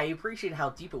quick. I appreciate how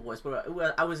deep it was, but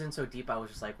I was in so deep, I was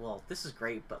just like, well, this is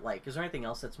great, but, like, is there anything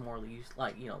else that's more used,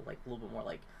 like, you know, like, a little bit more,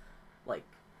 like,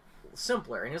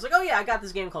 simpler. And he was like, oh yeah, I got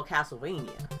this game called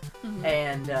Castlevania.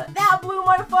 And that blew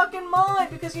my fucking mind,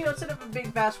 because, you know, instead of a big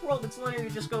vast world, it's linear. You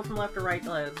just go from left to right,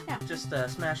 just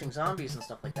smashing zombies and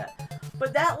stuff like that.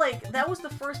 But that was the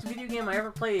first video game I ever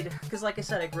played, because like I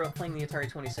said, I grew up playing the Atari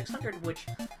 2600, which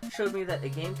showed me that a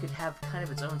game could have kind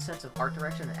of its own sense of art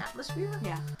direction and atmosphere.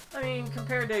 Yeah. I mean,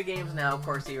 compared to games now, of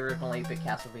course, the original 8-bit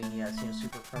Castlevania seems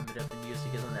super primitive. The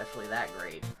music isn't actually that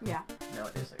great. Yeah. No,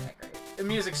 it isn't that great. The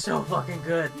music's so fucking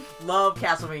good. Love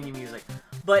Castlevania music.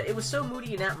 But it was so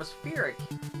moody and atmospheric,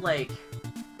 like,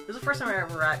 it was the first time I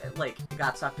ever,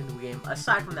 got sucked into a game,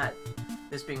 aside from that,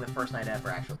 this being the first night I ever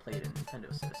actually played a Nintendo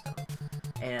system.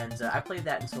 And I played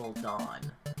that until dawn.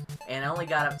 And I only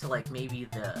got up to, like, maybe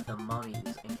the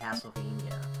mummies in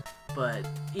Castlevania. But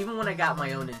even when I got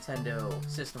my own Nintendo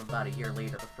system about a year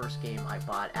later, the first game I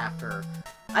bought after...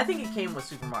 I think it came with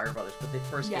Super Mario Brothers, but the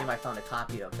first game I found a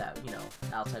copy of that, you know,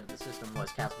 outside of the system was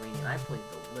Castlevania, and I played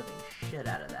the living shit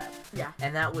out of that. Yeah.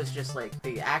 And that was just, like,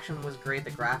 the action was great,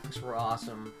 the graphics were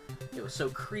awesome, it was so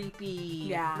creepy.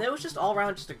 Yeah. It was just all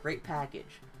around just a great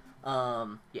package.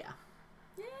 Yeah.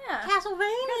 Yeah.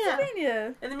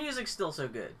 Castlevania! And the music's still so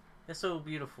good. It's so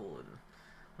beautiful.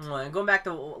 And going back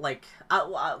to, like,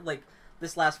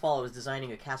 this last fall I was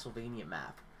designing a Castlevania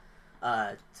map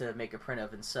to make a print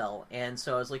of and sell. And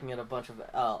so I was looking at a bunch of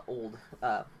old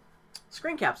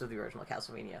screen caps of the original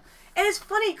Castlevania. And it's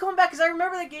funny going back, because I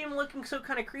remember that game looking so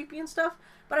kind of creepy and stuff,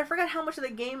 but I forgot how much of the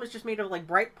game is just made of, like,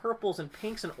 bright purples and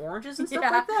pinks and oranges and stuff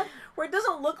like that, where it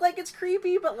doesn't look like it's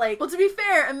creepy, but, like... Well, to be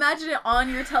fair, imagine it on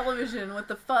your television with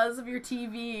the fuzz of your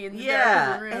TV and the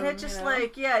dark of the room, and it just, you know?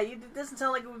 like, it doesn't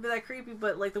sound like it would be that creepy,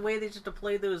 but, like, the way they just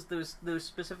play those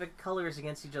specific colors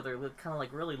against each other look kind of,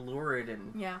 like, really lurid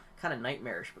and kind of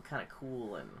nightmarish, but kind of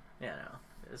cool, and, you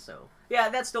know, so... Yeah,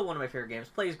 that's still one of my favorite games.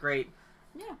 Plays great.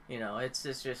 Yeah. You know, it's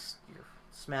just, you're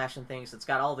smashing things. It's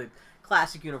got all the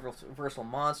classic Universal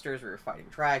monsters where you're fighting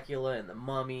Dracula and the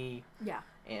Mummy. Yeah.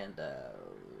 And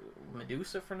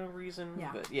Medusa for no reason.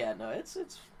 Yeah. But yeah, no, it's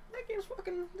that game's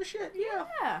fucking the shit. Yeah.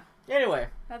 Yeah. Anyway.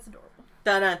 That's adorable.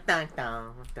 Dun, dun, dun,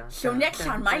 dun, dun, so next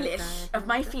on my list of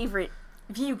my favorite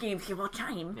video games of all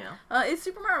time is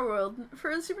Super Mario World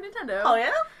for the Super Nintendo. Oh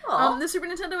yeah? Aww. The Super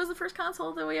Nintendo was the first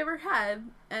console that we ever had,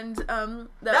 and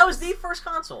that was the first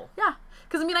console. Yeah,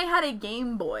 because I mean I had a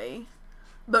Game Boy,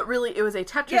 but really it was a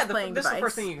Tetris playing device. This is the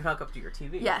first thing you can hook up to your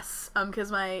TV. Yes,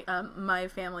 because my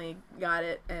family got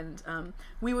it, and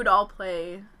we would all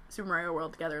play Super Mario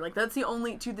World together. Like, that's the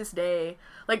only, to this day,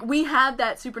 like, we had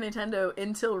that Super Nintendo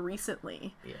until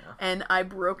recently. Yeah. And I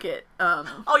broke it.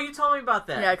 Oh, you told me about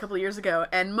that. Yeah, a couple of years ago.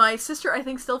 And my sister, I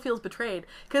think, still feels betrayed,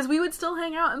 because we would still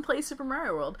hang out and play Super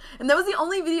Mario World. And that was the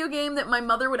only video game that my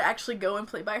mother would actually go and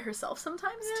play by herself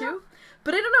sometimes, too.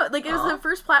 But I don't know, like, it was the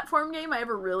first platform game I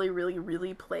ever really, really,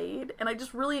 really played, and I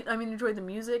just really, enjoyed the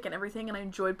music and everything, and I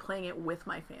enjoyed playing it with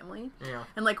my family. Yeah.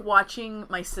 And, like, watching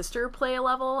my sister play a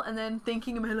level, and then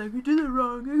thinking in my head, like, you did it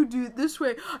wrong, I could do it this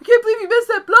way, I can't believe you missed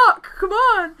that block, come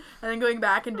on! And then going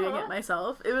back and doing it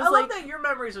myself. It was I love that your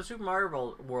memories of Super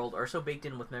Mario World are so baked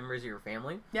in with memories of your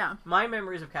family. Yeah. My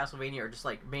memories of Castlevania are just,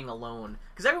 like, being alone,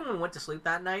 because everyone went to sleep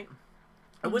that night.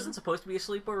 It wasn't supposed to be a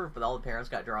sleepover, but all the parents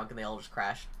got drunk and they all just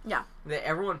crashed. Yeah.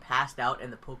 Everyone passed out in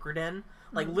the poker den.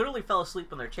 Like, literally fell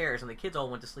asleep in their chairs, and the kids all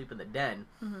went to sleep in the den.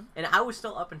 And I was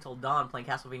still up until dawn playing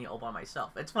Castlevania all by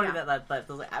myself. It's funny that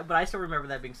but I still remember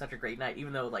that being such a great night,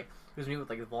 even though, like, it was me with,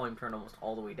 like, the volume turned almost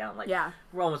all the way down. Like,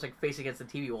 we're almost, like, face against the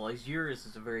TV, while yours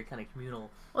is a very kind of communal...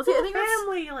 Well, see, I think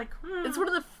family, it's one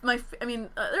of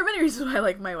there are many reasons why I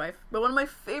like my wife, but one of my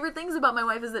favorite things about my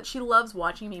wife is that she loves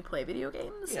watching me play video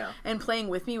games and playing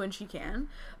with me when she can.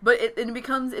 But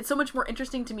it's so much more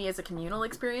interesting to me as a communal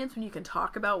experience when you can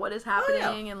talk about what is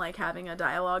happening and, like, having a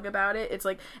dialogue about it. It's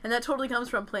like, and that totally comes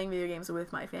from playing video games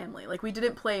with my family. Like, we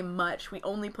didn't play much. We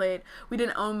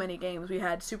didn't own many games. We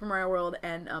had Super Mario World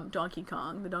and Donkey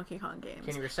Kong, the Donkey Kong games.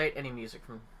 Can you recite any music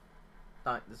from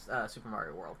Super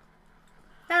Mario World?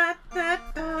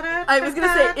 I was gonna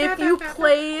say, if you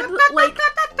played, like...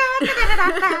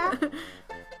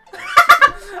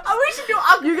 Oh, we should do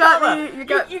acapella. You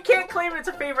got me. You can't claim it's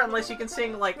a favorite unless you can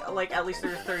sing like at least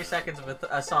 30 seconds of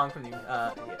a song from the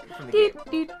game.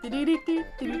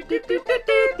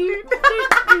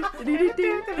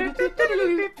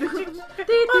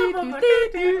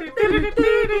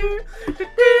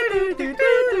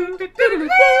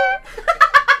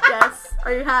 Yes.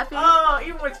 Are you happy? Oh,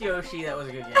 even with Yoshi, that was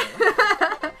a good game.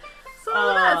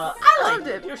 I loved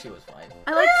it. Yoshi was fine.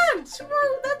 That's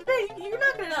big. You're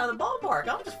not getting out of the ballpark.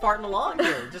 I'm just farting along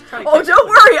here, just trying to. Oh, don't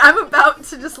worry. I'm about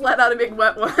to just let out a big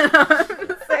wet one. I'm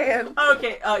just saying.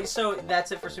 Okay. So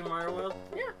that's it for Super Mario World.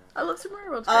 Yeah. I love Super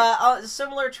Mario Bros.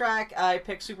 Similar track, I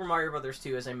picked Super Mario Brothers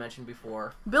 2, as I mentioned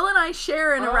before. Bill and I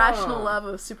share an irrational love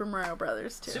of Super Mario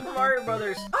Brothers 2. Super Mario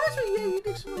Brothers. Oh, that's right. Yeah, you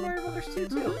dig Super Mario Brothers 2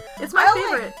 too. Mm-hmm. It's my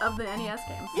favorite of the NES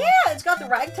games. Yeah, it's got the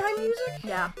ragtime music.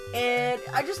 Yeah. And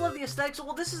I just love the aesthetics.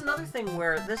 Well, this is another thing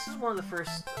where this is one of the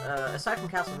first, aside from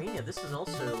Castlevania, this is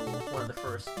also one of the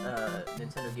first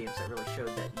Nintendo games that really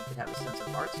showed that you could have a sense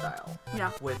of art style.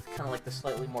 Yeah. With kind of like the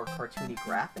slightly more cartoony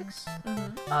graphics.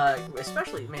 Mm-hmm.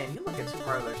 Especially, man, you look at Super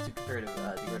Mario Bros. 2 compared to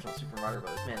the original Super Mario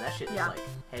Bros. Man, that shit is like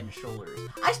head and shoulders.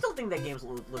 I still think that game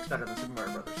looks better than Super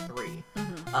Mario Bros. 3.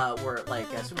 Where like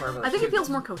Super Mario Bros. I think 2, it feels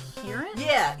more coherent.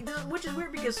 Yeah, which is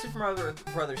weird because Super Mario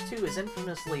Bros. 2 is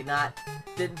infamously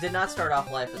did not start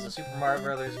off life as a Super Mario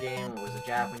Bros. Game. It was a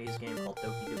Japanese game called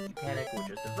Doki Doki Panic, which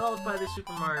was developed by the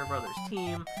Super Mario Bros.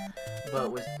 Team,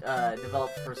 but was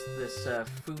developed for this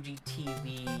Fuji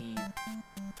TV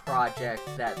project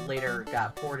that later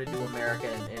got ported to America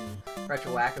and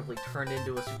retroactively turned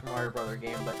into a Super Mario Bros.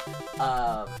 Game.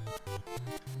 But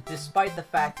despite the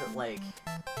fact that like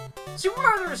Super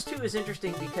Mario Bros. 2 is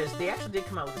interesting because they actually did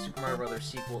come out with a Super Mario Bros.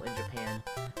 Sequel in Japan,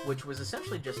 which was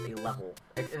essentially just a level,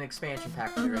 an expansion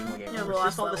pack for the original game. Yeah, it was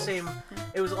just all the same.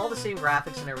 It was all the same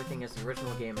graphics and everything as the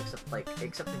original game,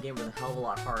 except the game was a hell of a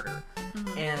lot harder.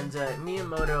 And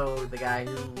Miyamoto, the guy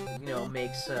who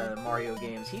makes Mario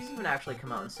games, he's even actually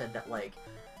come out and said that like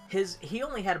he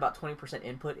only had about 20%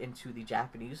 input into the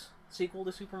Japanese sequel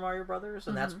to Super Mario Brothers,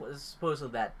 and that's what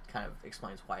supposedly that kind of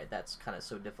explains why that's kind of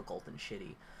so difficult and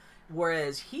shitty.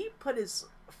 Whereas he put his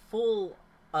full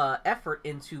effort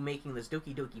into making this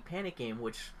Doki Doki Panic game,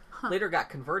 which later got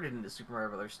converted into Super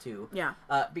Mario Bros. 2. Yeah.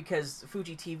 Because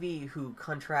Fuji TV, who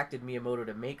contracted Miyamoto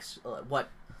to make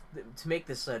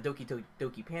this Doki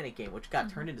Doki Panic game, which got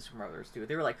turned into Super Mario Bros. 2,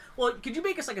 they were like, well, could you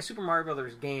make us like a Super Mario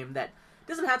Bros. Game that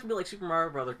doesn't have to be like Super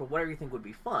Mario Brothers, but whatever you think would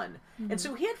be fun. And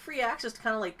so he had free access to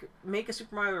kind of like make a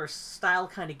Super Mario Bros. Style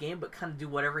kind of game, but kind of do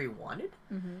whatever he wanted.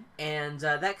 And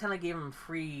that kind of gave him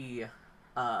free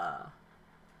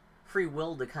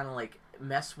will to kind of like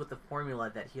mess with the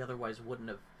formula that he otherwise wouldn't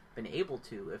have been able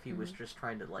to if he was just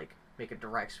trying to like make a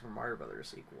direct Super Mario Brothers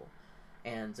sequel.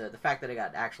 And the fact that it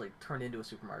got actually turned into a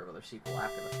Super Mario Brothers sequel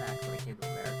after the fact when it came to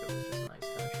America was just a nice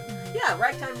touch. Yeah,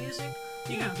 ragtime music.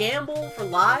 You can gamble for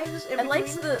lives. I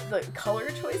liked the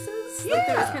color choices. Yeah. Like,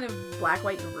 there was kind of black,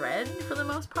 white, and red for the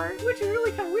most part. Which is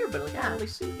really kind of weird, but like not really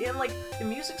suit. And like the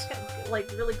music's kind of like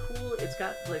really cool. It's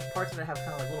got like parts of it have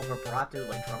kind of like little vibrato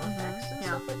like drum effects and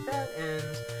stuff like that. And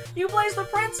you play as the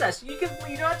princess. You don't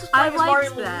have to play as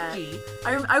Mario and Luigi.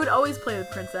 I would always play with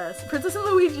Princess and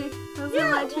Luigi.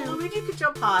 Luigi could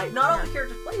jump high. Not all the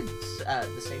characters played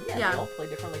the same. They all play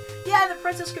differently. Yeah, the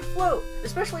princess could float,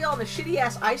 especially on the shitty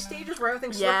ass ice stages where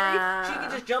everything's slippery. She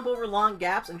could just jump over long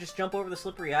gaps and just jump over the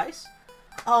slippery ice.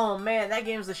 Oh man, that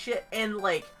game's the shit. And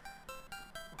like,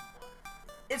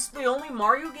 it's the only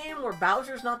Mario game where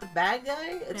Bowser's not the bad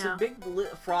guy. It's a big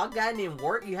frog guy named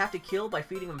Wart you have to kill by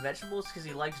feeding him vegetables because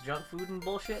he likes junk food and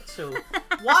bullshit. So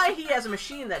why he has a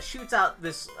machine that shoots out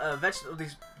this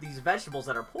these vegetables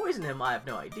that are poisoning him, I have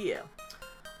no idea.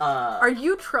 Are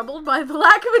you troubled by the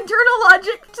lack of internal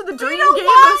logic to the dream game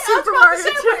of Super Mario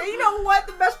 2? You know what?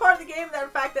 The best part of the game,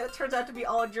 that fact that it turns out to be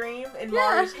all a dream in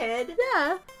Mario's head.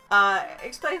 Yeah.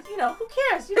 Explains, who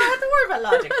cares? You don't have to worry about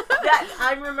logic.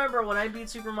 I remember when I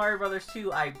beat Super Mario Bros.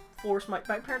 2, I forced my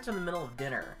parents were in the middle of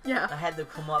dinner. Yeah. I had to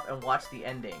come up and watch the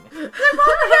ending. I remember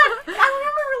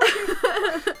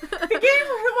the game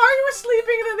where Mario was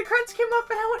sleeping and then the credits came up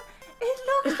and I went, it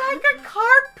looks like a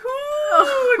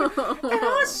cartoon! And I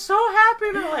was so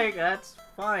happy. They're like, that's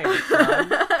fine,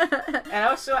 son. And I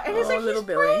was so... And he's like, he's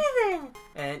breathing!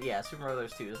 And yeah, Super Mario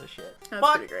Bros. 2 is the shit.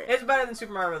 That's pretty great. It's better than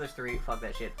Super Mario Bros. 3. Fuck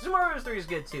that shit. Super Mario Bros. 3 is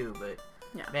good too, but...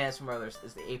 Man, Super Mario Bros.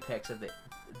 Is the apex of the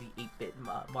 8-bit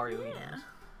Mario games.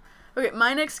 Okay,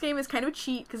 my next game is kind of a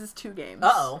cheat because it's 2 games.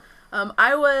 Uh-oh.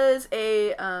 I was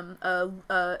a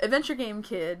adventure game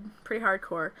kid, pretty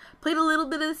hardcore. Played a little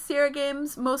bit of the Sierra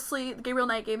games, mostly the Gabriel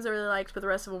Knight games I really liked, but the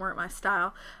rest of them weren't my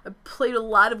style. I played a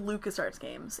lot of LucasArts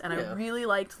games, and I really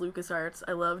liked LucasArts.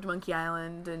 I loved Monkey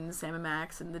Island and Sam &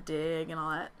 Max and The Dig and all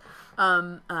that.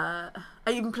 I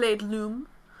even played Loom.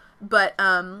 But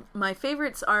my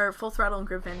favorites are Full Throttle and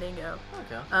Grim Fandango.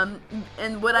 Okay.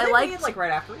 And what I liked, like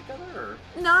right after each other, or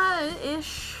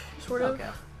nah-ish, sort of. Okay.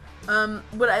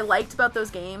 What I liked about those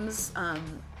games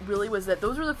really was that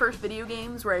those were the first video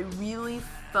games where I really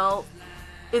felt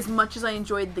as much as I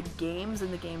enjoyed the games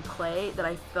and the gameplay, that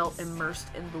I felt immersed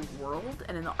in the world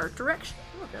and in the art direction.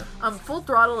 Okay. Full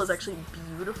Throttle is actually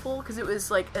beautiful because it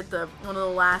was like at one of the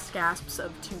last gasps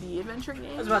of 2D adventure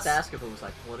games. I was about to ask if it was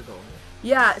like political.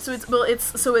 Yeah,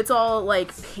 so it's all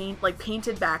like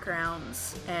painted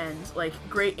backgrounds and like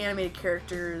great animated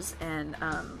characters, and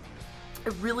I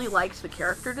really liked the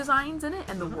character designs in it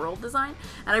and the world design,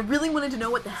 and I really wanted to know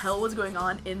what the hell was going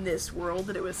on in this world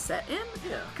that it was set in.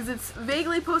 Yeah. Because it's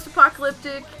vaguely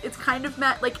post-apocalyptic. It's kind of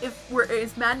Mad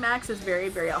Max is very,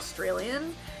 very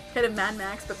Australian. Kind of Mad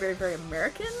Max, but very, very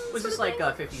American. Was this like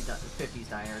 50s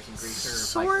diners in Greece or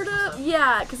sort of?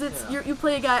 Yeah, because it's you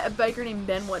play a biker named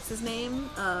Ben. What's his name?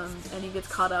 And he gets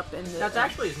caught up in the. That's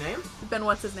actually his name. Ben.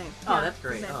 What's his name? Oh, yeah, that's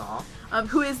great.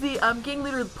 Who is the gang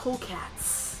leader of the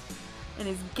Polecats, and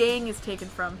his gang is taken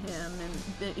from him,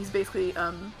 and he's basically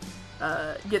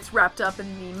gets wrapped up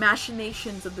in the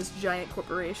machinations of this giant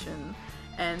corporation.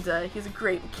 And he has a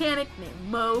great mechanic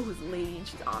named Mo, who's a lady, and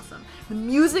she's awesome. The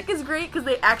music is great because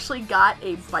they actually got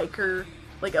a biker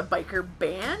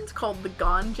band called the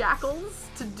Gone Jackals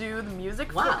to do the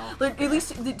music. Wow. At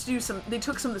least they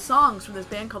took some of the songs from this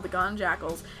band called the Gone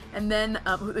Jackals, and then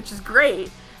which is great.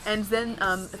 And then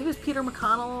I think it was Peter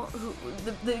McConnell, who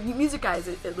the music guys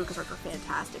at LucasArts were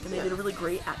fantastic, and they did a really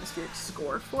great atmospheric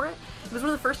score for it. It was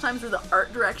one of the first times where the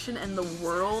art direction and the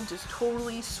world just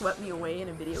totally swept me away in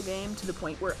a video game, to the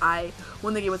point where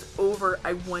when the game was over,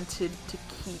 I wanted to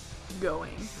keep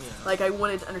going. Yeah. Like, I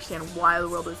wanted to understand why the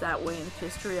world was that way and the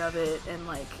history of it, and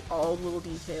like all the little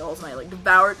details, and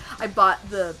I bought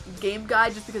the game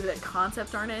guide just because it had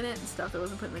concept art in it and stuff that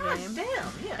wasn't put in the game.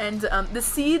 Damn, yeah. And the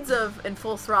seeds in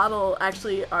Full Throttle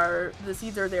actually are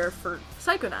there for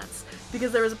Psychonauts,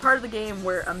 because there was a part of the game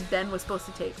where Ben was supposed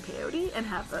to take peyote and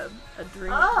have a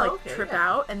drink, trip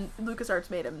out, and LucasArts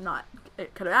made him not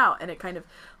cut it out, and it kind of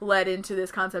led into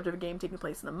this concept of a game taking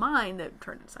place in the mine that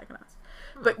turned into Psychonauts.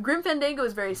 But Grim Fandango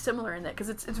is very similar in that, because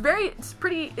it's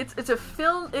a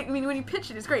film. I mean, when you pitch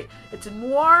it, it's great. It's a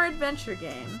noir adventure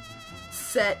game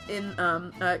set in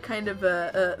kind of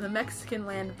the Mexican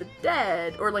land of the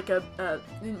dead, or like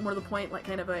more to the point, like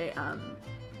kind of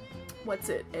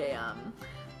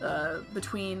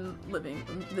between living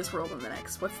this world and the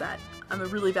next. What's that? I'm a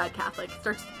really bad Catholic.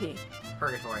 Starts with P.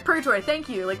 Purgatory. Thank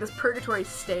you. Like this purgatory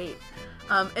state,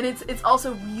 and it's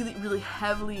also really, really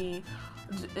heavily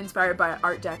inspired by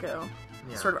Art Deco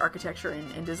sort of architecture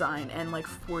and design, and like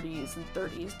 40s and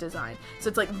 30s design. So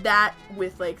it's like that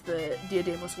with like the Dia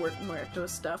de los Muertos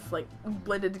stuff like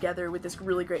blended together with this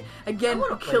really great, again,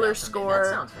 killer score. That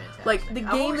sounds fantastic. Like the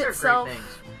game itself.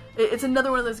 It's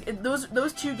another one of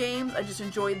those two games. I just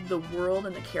enjoyed the world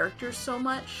and the characters so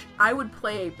much. I would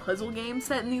play a puzzle game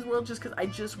set in these worlds just because I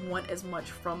just want as much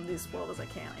from this world as I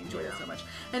can. I enjoy it so much.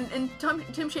 And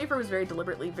Tim Schafer was very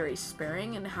deliberately very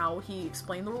sparing in how he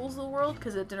explained the rules of the world,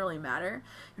 because it didn't really matter.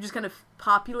 You just kind of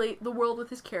populate the world with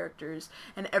his characters,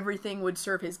 and everything would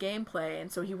serve his gameplay,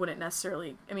 and so he wouldn't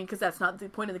necessarily. I mean, because that's not the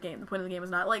point of the game. The point of the game is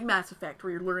not like Mass Effect,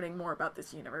 where you're learning more about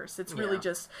this universe. It's really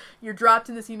just you're dropped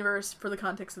in this universe for the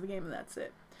context of the game, and that's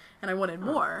it. And I wanted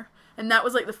more. And that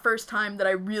was like the first time that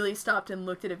I really stopped and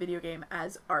looked at a video game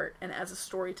as art and as a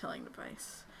storytelling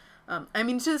device. I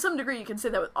mean, to some degree, you can say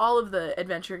that with all of the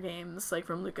adventure games, like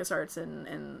from LucasArts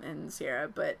and Sierra,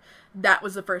 but that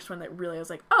was the first one that really I was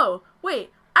like, oh,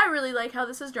 wait, I really like how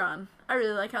this is drawn. I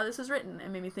really like how this is written.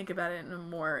 And made me think about it in a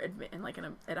more,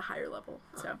 at a higher level.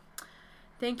 So,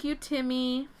 thank you,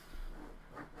 Timmy.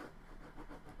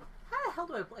 How the hell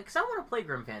do I play? Because I want to play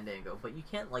Grim Fandango, but you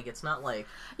can't, like, it's not like...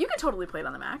 You can totally play it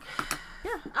on the Mac.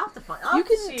 Yeah. I'll have to find... You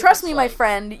can, trust me, my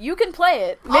friend, you can play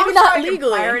it. Maybe not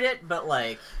legally. I pirate it, but,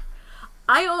 like...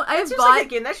 I've bought... like a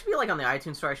game that should be, like, on the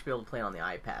iTunes Store. I should be able to play it on the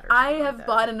iPad or something. I have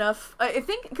bought enough... I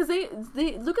think, because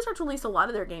LucasArts released a lot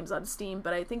of their games on Steam,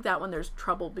 but I think that one there's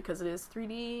trouble because it is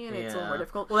 3D and it's a little more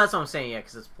difficult. Well, that's what I'm saying,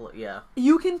 because it's...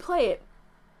 You can play it.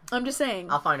 I'm just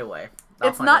saying. I'll find a way.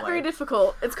 It's not very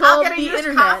difficult. It's called The Internet. I'll get a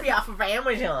used copy off of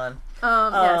Amazon.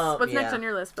 Yes. What's next on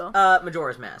your list, Bill?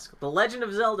 Majora's Mask. The Legend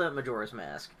of Zelda Majora's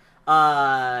Mask.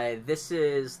 This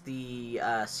is the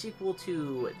sequel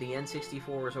to the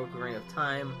N64's Ocarina of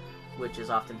Time, which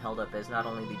is often held up as not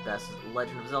only the best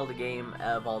Legend of Zelda game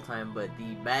of all time, but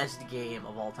the best game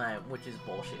of all time, which is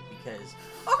bullshit, because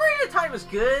Ocarina of Time is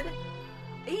good.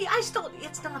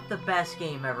 It's not the best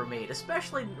game ever made,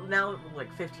 especially now,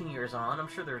 like 15 years on. I'm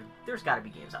sure there's got to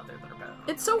be games out there that are better.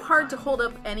 It's so hard to hold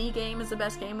up any game as the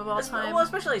best game of all time. Well,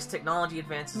 especially as technology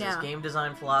advances, as game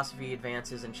design philosophy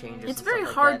advances and changes. It's very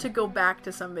hard to go back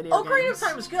to some video games. Ocarina of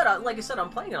Time is good. Like I said, I'm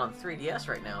playing it on 3DS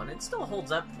right now, and it still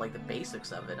holds up like the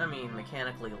basics of it. I mean,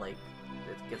 mechanically, like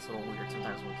it gets a little weird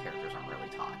sometimes when characters aren't really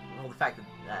talking. Well, the fact that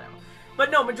I don't know. But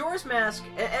no, Majora's Mask.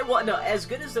 Well, no, as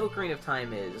good as the Ocarina of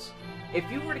Time is, if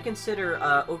you were to consider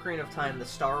Ocarina of Time the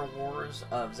Star Wars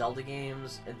of Zelda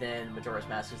games, then Majora's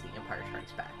Mask is the Empire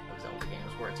Strikes Back of Zelda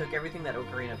games, where it took everything that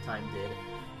Ocarina of Time did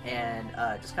and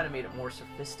just kind of made it more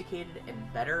sophisticated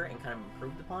and better and kind of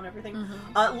improved upon everything.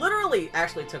 Mm-hmm. Literally,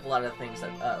 actually took a lot of the things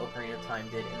that Ocarina of Time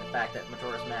did, and the fact that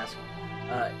Majora's Mask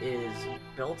is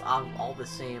built off of all the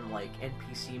same like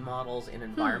NPC models and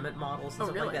environment models and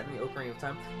stuff really? like that in the Ocarina of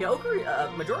Time. Yeah,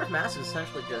 Majora's Mask is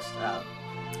essentially just a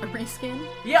reskin.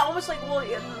 Yeah, almost like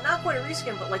not quite a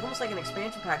reskin, but like almost like an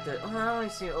expansion pack. I don't want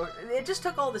to see. It just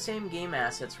took all the same game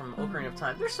assets from Ocarina of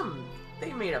Time.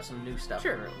 They made up some new stuff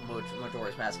for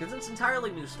Majora's Mask. It's an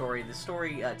entirely new story. The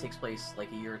story takes place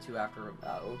like a year or two after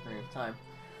Ocarina of Time,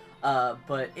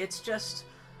 but it's just.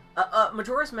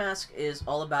 Majora's Mask is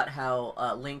all about how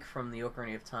Link from the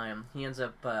Ocarina of Time,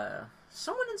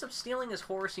 someone ends up stealing his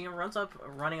horse. He runs up,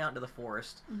 running out into the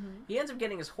forest. Mm-hmm. He ends up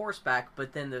getting his horse back,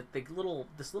 but then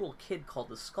this little kid called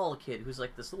the Skull Kid, who's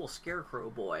like this little scarecrow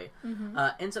boy,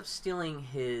 ends up stealing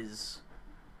his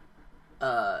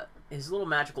little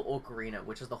magical ocarina,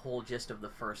 which is the whole gist of the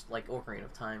first like Ocarina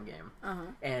of Time game.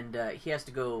 And he has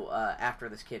to go after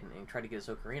this kid and try to get his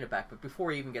ocarina back. But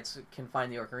before he even can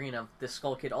find the ocarina, this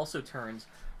Skull Kid also turns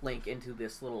Link into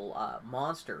this little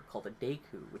monster called a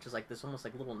Deku, which is like this almost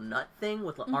like little nut thing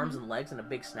with arms and legs and a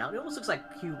big snout. It almost looks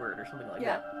like Q-Bird or something like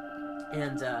that.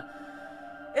 And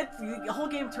the whole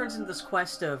game turns into this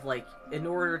quest of like, in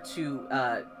order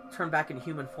to turn back into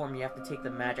human form, you have to take the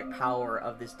magic power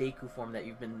of this Deku form that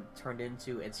you've been turned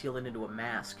into and seal it into a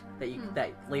mask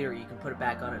that later you can put it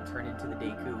back on and turn into the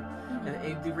Deku.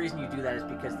 And the reason you do that is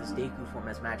because this Deku form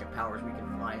has magic powers where you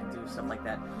can fly and do stuff like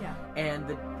that. Yeah.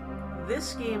 And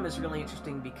this game is really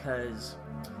interesting because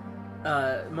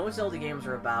most Zelda games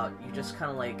are about you just kind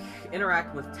of like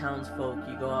interact with townsfolk,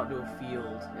 you go out into a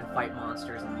field and fight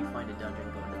monsters, and you find a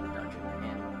dungeon, go into the dungeon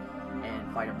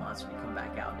and fight a monster, and you come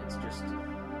back out. It's just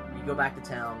you go back to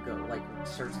town, go like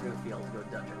search through the field, go to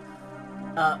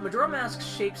dungeon. Majora Mask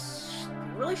shakes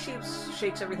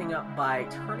everything up by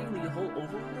turning the whole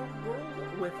overworld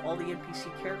world with all the NPC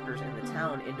characters in the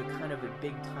town into kind of a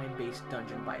big time-based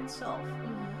dungeon by itself.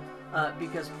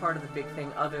 Because part of the big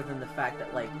thing, other than the fact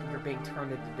that like you're being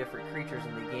turned into different creatures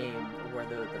in the game, where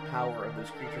the power of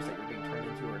those creatures that you're being turned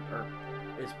into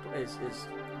is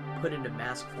put into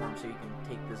mask form, so you can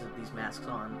take these masks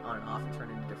on and off and turn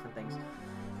into different things.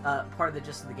 Part of the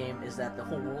gist of the game is that the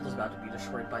whole world is about to be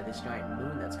destroyed by this giant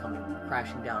moon that's coming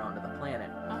crashing down onto the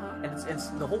planet,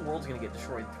 and the whole world's going to get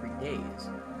destroyed in 3 days,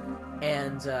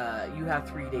 and you have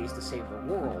 3 days to save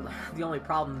the world. The only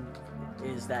problem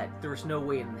is that there's no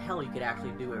way in hell you could actually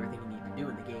do everything you need to do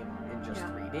in the game in just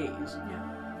 3 days.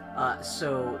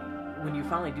 So when you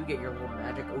finally do get your little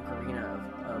magic ocarina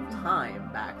of time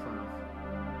back from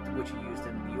which you used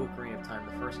in the Ocarina of Time,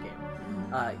 the first game,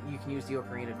 you can use the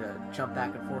ocarina to jump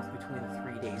back and forth between the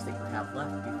 3 days that you have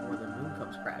left before the moon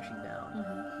comes crashing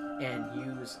down, and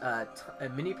use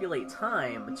manipulate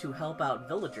time to help out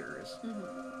villagers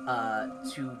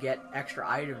to get extra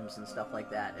items and stuff like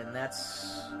that, and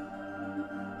that's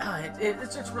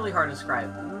it's really hard to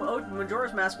describe.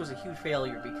 Majora's Mask was a huge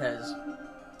failure because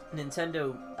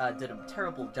Nintendo did a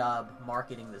terrible job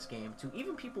marketing this game to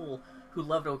even people who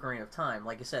loved Ocarina of Time.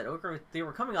 Like I said, they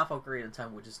were coming off Ocarina of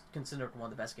Time, which is considered one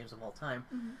of the best games of all time.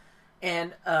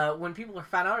 And when people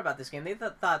found out about this game, they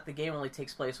thought the game only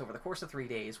takes place over the course of 3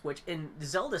 days, which in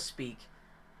Zelda speak,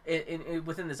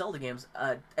 within the Zelda games,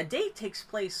 a day takes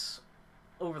place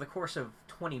over the course of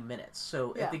 20 minutes.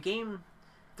 So if the game,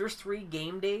 there's 3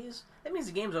 game days, that means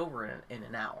the game's over in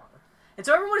an hour. And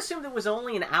so everyone assumed it was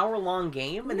only an hour-long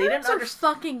game, and they didn't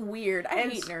understand. Fucking weird. I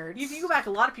hate nerds. If you go back,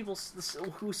 a lot of people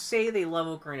who say they love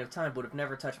Ocarina of Time but have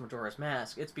never touched Majora's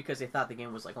Mask, it's because they thought the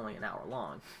game was like only an hour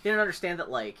long. They didn't understand that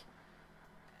like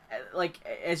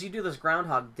as you do this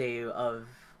Groundhog Day of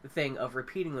thing of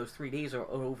repeating those 3 days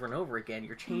over and over again,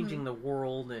 you're changing the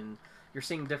world and you're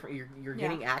seeing different. You're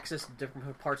getting access to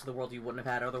different parts of the world you wouldn't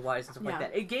have had otherwise and stuff like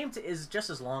that. A game is just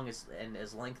as long and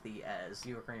as lengthy as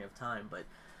the Ocarina of Time, but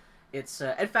it's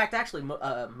in fact actually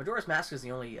Majora's Mask is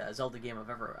the only Zelda game I've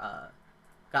ever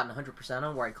gotten 100%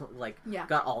 on, where I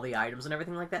got all the items and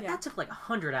everything like that. That took like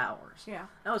 100 hours.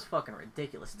 That was fucking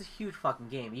ridiculous. It's a huge fucking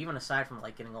game, even aside from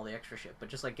like getting all the extra shit. But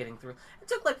just like getting through, it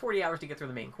took like 40 hours to get through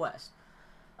the main quest.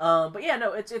 But yeah,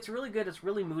 no, it's really good. It's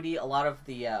really moody. A lot of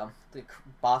the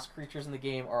boss creatures in the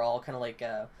game are all kind of like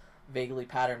vaguely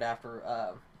patterned after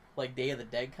like Day of the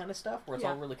Dead kind of stuff, where it's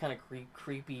all really kind of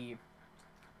creepy,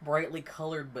 brightly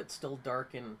colored but still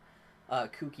dark and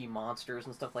kooky monsters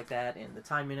and stuff like that, and the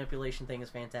time manipulation thing is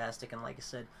fantastic, and like I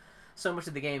said, so much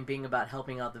of the game being about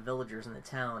helping out the villagers in the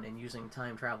town and using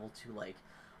time travel to, like,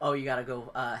 oh, you gotta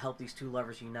go help these two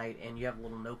lovers unite, and you have a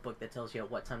little notebook that tells you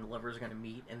at what time the lovers are gonna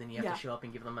meet, and then you have to show up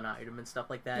and give them an item and stuff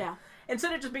like that. Yeah.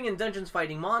 Instead of just being in dungeons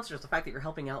fighting monsters, the fact that you're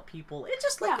helping out people, it's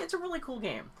just, like, it's a really cool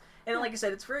game. And like I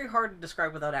said, it's very hard to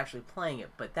describe without actually playing it,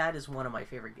 but that is one of my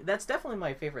favorite... That's definitely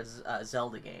my favorite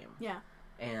Zelda game. Yeah.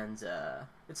 And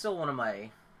it's still one of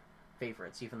my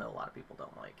favorites, even though a lot of people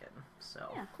don't like it.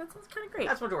 So yeah, that sounds kind of great.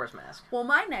 That's Majora's Mask. Well,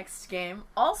 my next game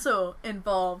also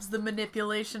involves the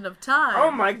manipulation of time.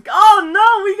 Oh my god! Oh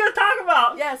no, we gotta talk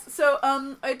about. Yes. So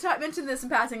I mentioned this in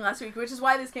passing last week, which is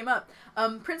why this came up.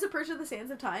 Prince of Persia: The Sands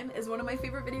of Time is one of my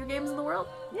favorite video games in the world.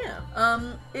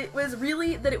 Yeah. It was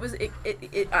really that it was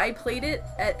I played it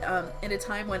at in a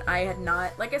time when I had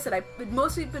not, like I said, I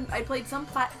played some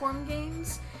platform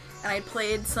games. And I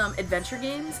played some adventure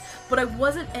games, but I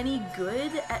wasn't any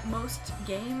good at most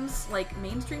games, like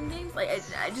mainstream games. Like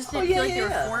I just didn't feel like they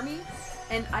were for me.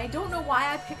 And I don't know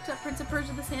why I picked up Prince of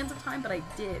Persia: The Sands of Time, but I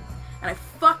did. And I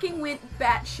fucking went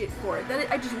batshit for it.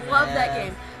 I just love that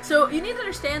game. So you need to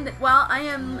understand that while I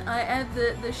have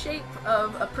the shape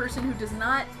of a person who does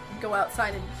not go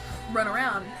outside and run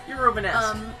around. You're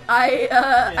Rubenesque. I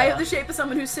have the shape of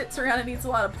someone who sits around and eats a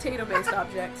lot of potato-based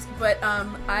objects. But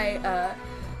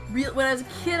when I was a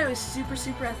kid, I was super,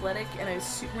 super athletic, and I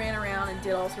ran around and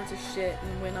did all sorts of shit,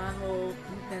 and went on little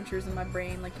adventures in my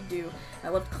brain like you do. I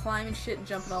loved climbing shit and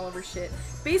jumping all over shit.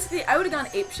 Basically, I would have gone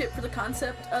apeshit for the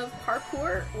concept of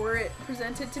parkour, were it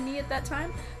presented to me at that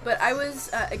time, but I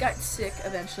got sick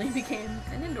eventually and became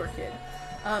an indoor kid.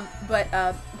 But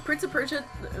Prince of Persia,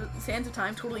 Sands of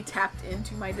Time totally tapped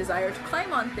into my desire to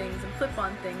climb on things and flip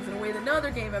on things in a way that no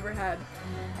other game ever had.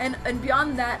 And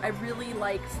beyond that, I really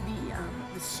liked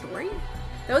the story.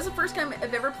 That was the first time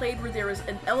I've ever played where there was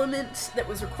an element that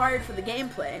was required for the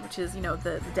gameplay, which is,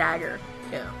 the dagger.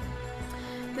 Yeah.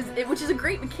 Which is a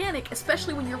great mechanic,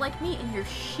 especially when you're like me and you're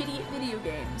shitty at video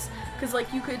games. Because,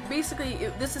 like, you could basically...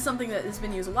 this is something that has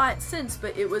been used a lot since,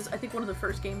 but it was, I think, one of the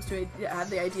first games to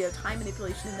have the idea of time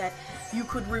manipulation in that you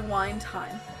could rewind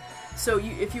time. So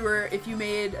if you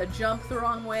made a jump the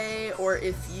wrong way, or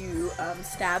if you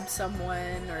stabbed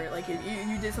someone, or like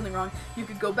you did something wrong, you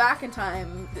could go back in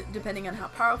time depending on how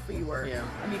powerful you were. Yeah.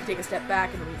 You could take a step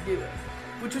back and redo it,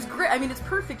 which was great. I mean, it's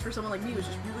perfect for someone like me who's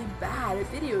just really bad at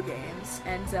video games.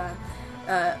 And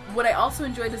what I also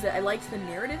enjoyed is that I liked the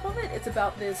narrative of it. It's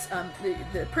about this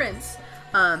the prince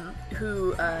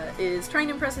who is trying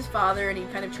to impress his father, and he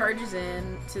kind of charges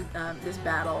in to this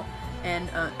battle.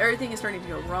 And everything is starting to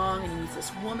go wrong, and he meets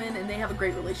this woman, and they have a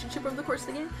great relationship over the course of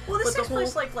the game. Well, this takes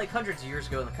place like hundreds of years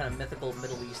ago in the kind of mythical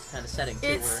Middle East kind of setting, too.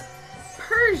 It's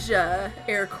Persia,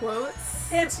 air quotes.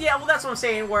 Well, that's what I'm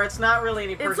saying, where it's not really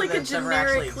any Persia that's ever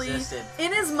actually existed.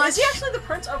 Is he actually the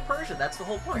Prince of Persia? That's the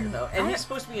whole point, though. And he's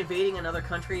supposed to be invading another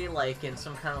country, like, in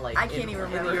some kind of, like... I can't even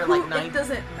remember. In the year, like, it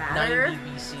doesn't matter. 90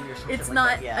 BC or something it's like not,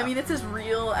 that. Yeah. I mean, it's as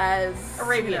real as...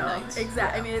 Arabian Nights.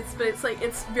 Exactly. Yeah. I mean,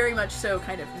 it's very much so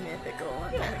kind of mythical.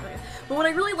 But what I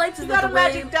really liked is you that got a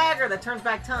magic dagger that turns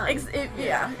back time.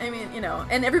 I mean,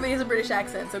 and everybody has a British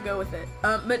accent, so go with it.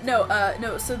 But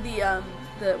no, so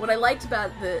what I liked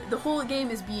about the whole game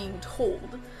is being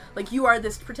told. Like, you are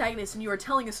this protagonist and you are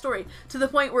telling a story to the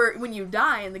point where when you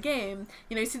die in the game,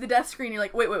 you see the death screen, you're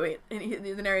like, wait. And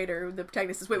the narrator, the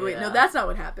protagonist is, wait, no, that's not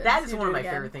what happened. That is one of my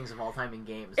favorite things of all time in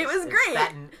games. It was great.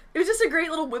 It was just a great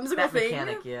little whimsical thing.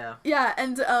 Mechanic, yeah. Yeah,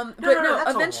 and,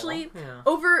 eventually,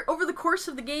 over the course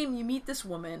of the game, you meet this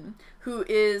woman who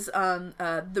is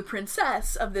the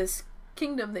princess of this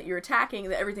kingdom that you're attacking,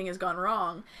 that everything has gone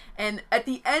wrong, and at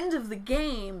the end of the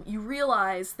game you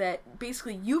realize that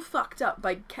basically you fucked up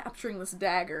by capturing this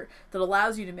dagger that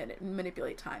allows you to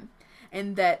manipulate time,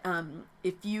 and that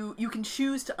if you can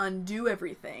choose to undo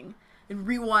everything and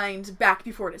rewind back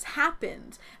before it has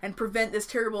happened and prevent this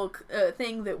terrible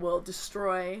thing that will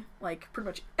destroy, like, pretty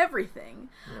much everything.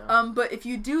 Yeah. But if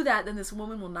you do that, then this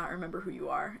woman will not remember who you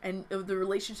are, and the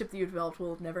relationship that you developed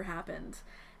will have never happened.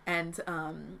 And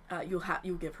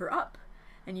you'll give her up,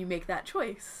 and you make that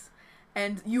choice,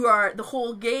 and the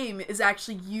whole game is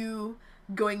actually you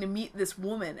going to meet this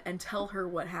woman and tell her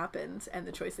what happened and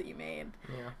the choice that you made.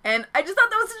 Yeah. And I just thought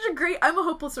that was such a great... I'm a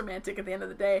hopeless romantic at the end of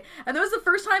the day, and that was the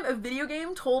first time a video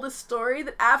game told a story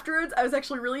that afterwards I was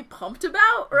actually really pumped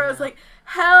about, where I was like,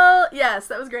 hell yes,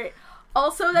 that was great.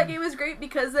 Also, that game is great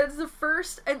because that is the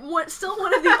first and still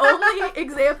one of the only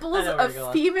examples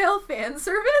of female fan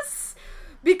service.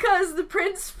 Because the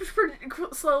prince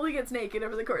slowly gets naked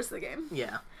over the course of the game.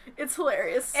 Yeah. It's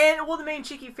hilarious. And, well, the main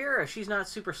Cheeky Farrah, she's not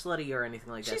super slutty or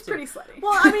anything like that, She's pretty slutty.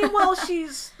 Well, I mean, well,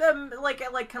 she's, kind of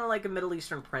like a Middle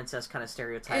Eastern princess kind of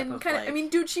stereotype and of, kind of, like... I mean,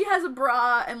 dude, she has a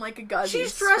bra and, like, a gauzy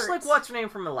She's dressed skirt. like what's-her-name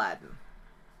from Aladdin.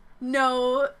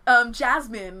 No,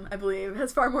 Jasmine, I believe,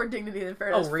 has far more dignity than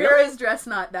Farrah does. Oh, really? Farrah's dressed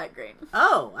not that great.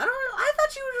 Oh, I don't know. I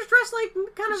thought she was just dressed,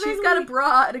 like, kind of She's got a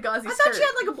bra and a gauzy skirt. I thought she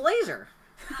had, like, a blazer.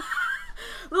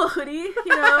 Little hoodie, you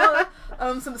know,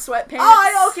 some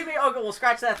sweatpants. Okay, we'll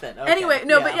scratch that then. Okay, anyway,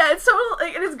 no, but yeah, it's so,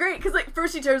 like, it is great, because, like,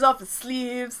 first she tears off his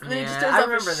sleeves, and then he just tears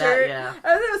off his shirt. Yeah.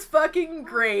 I think it was fucking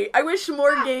great. I wish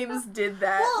more games did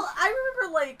that. Well, I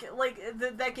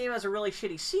remember, that game has a really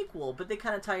shitty sequel, but they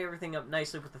kind of tie everything up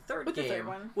nicely with the third game,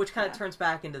 which kind of turns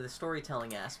back into the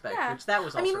storytelling aspect, which that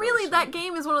was also really that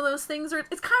game is one of those things where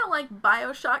it's kind of like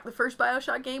BioShock, the first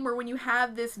BioShock game, where when you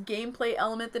have this gameplay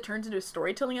element that turns into a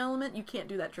storytelling element, you can't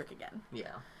do that trick again.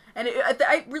 Yeah. And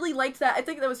I really liked that. I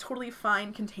think that was totally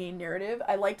fine, contained narrative.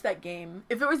 I liked that game.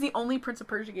 If it was the only Prince of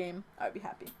Persia game, I would be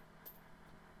happy.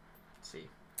 Let's see.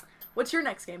 What's your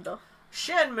next game, Bill?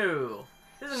 Shenmue!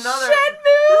 This is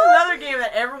another game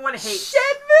that everyone hates.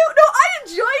 Shenmue? No, I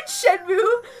enjoyed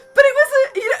Shenmue, but it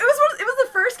was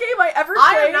the first game I ever played.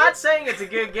 I am not saying it's a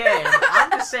good game.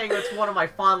 I'm just saying it's one of my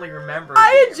fondly remembered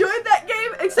games. Enjoyed that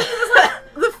game, except it was like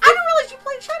I didn't realize you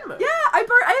played Shenmue. Yeah,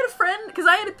 I had a friend, because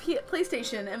I had a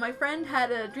PlayStation, and my friend had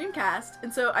a Dreamcast,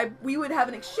 and so we would have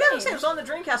an exchange. Yeah, it was on the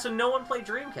Dreamcast, so no one played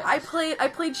Dreamcast. I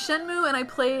played Shenmue, and I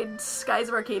played Skies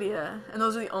of Arcadia, and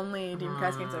those are the only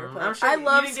Dreamcast games I ever played. Sure I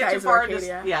love Skies of Arcadia.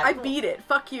 Yeah, I beat it.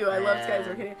 Fuck you, I love Skies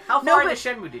of Arcadia. How far into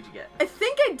Shenmue did you get? I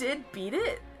think I did beat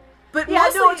it. But yeah,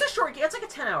 mostly, no, it's a short game. It's like a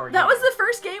 10-hour game. That was the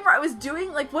first game where I was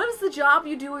doing, like, what is the job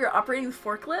you do where you're operating the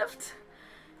forklift?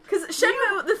 Because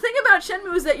Shenmue, the thing about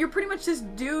Shenmue is that you're pretty much this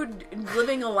dude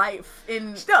living a life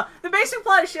in... No, the basic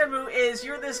plot of Shenmue is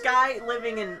you're this guy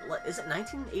living in, is it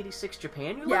 1986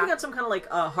 Japan? You're living on some kind of, like,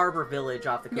 harbor village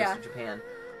off the coast of Japan.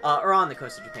 Or on the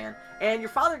coast of Japan. And your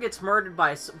father gets murdered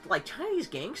by, like, Chinese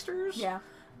gangsters? Yeah.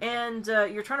 And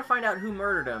you're trying to find out who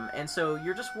murdered him, and so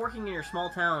you're just working in your small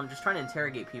town, just trying to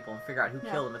interrogate people and figure out who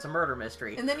killed him. It's a murder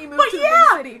mystery. And then you move to the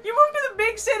big city. You move to the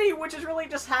big city, which is really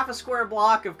just half a square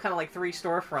block of kind of like 3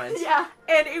 storefronts. Yeah.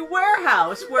 And a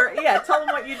warehouse where, tell them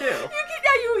what you do.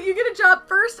 You get a job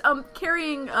first,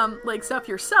 carrying, like, stuff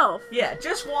yourself. Yeah,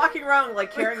 just walking around,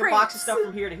 like, carrying a box of stuff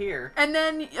from here to here. And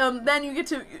then you get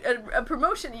to, a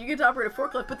promotion, you get to operate a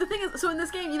forklift. But the thing is, so in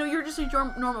this game, you're just a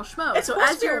normal schmo. It's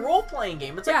supposed to be a role-playing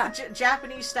game. It's like the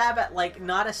Japanese stab at, like,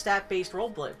 not a stat-based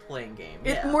role-playing game.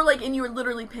 It's more like, and you are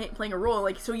literally playing a role,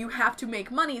 like, so you have to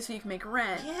make money so you can make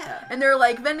rent. Yeah. And there are,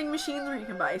 like, vending machines where you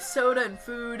can buy soda and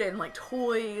food and, like,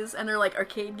 toys, and there are, like,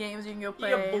 arcade games you can go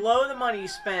play. You blow the money you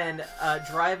spend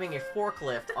driving a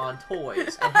forklift on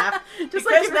toys. And have, just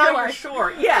because like now you're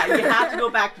short. Yeah, you have to go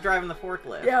back to driving the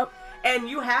forklift. Yep. And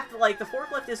you have to, like, the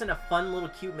forklift isn't a fun little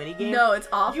cute mini game. No, it's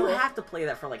awful. You have to play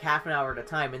that for, like, half an hour at a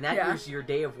time, and that is your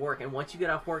day of work. And once you get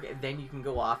off work, then you can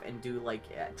go off and do, like,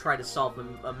 try to solve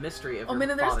a mystery of your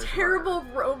man, there's terrible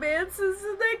romances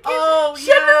in that game. Oh,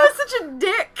 Shenmue is such a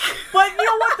dick. But you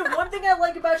know what? The one thing I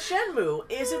like about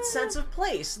Shenmue is its sense of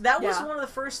place. That was one of the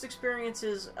first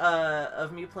experiences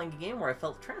of me playing a game where I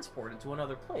felt transported to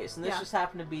another place. And this just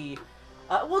happened to be...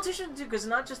 well, it's interesting, too, because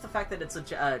not just the fact that it's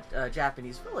a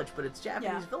Japanese village, but it's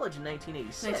Japanese village in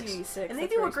 1986. 1986. And they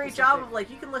do a great job of, like,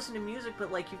 you can listen to music,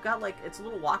 but, like, you've got, like, it's a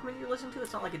little Walkman you're listening to.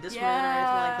 It's not like a Discman or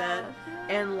anything like that.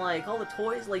 And, like, all the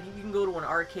toys, like, you can go to an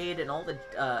arcade, and all the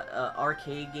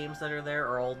arcade games that are there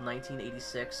are all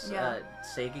 1986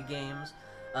 Sega games.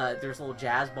 There's a little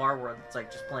jazz bar where it's,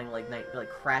 like, just playing, like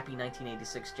crappy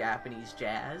 1986 Japanese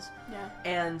jazz. Yeah.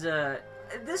 And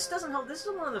this doesn't help. This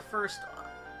is one of the first...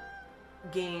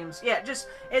 games. Yeah, just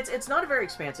it's not a very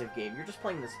expansive game. You're just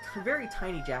playing this very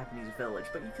tiny Japanese village,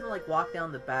 but you can, like, walk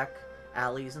down the back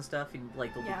alleys and stuff, and,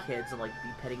 like, there'll be kids and, like, be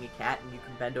petting a cat, and you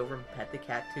can bend over and pet the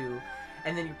cat too.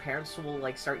 And then your parents will,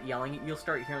 like, start yelling. You'll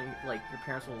start hearing, like, your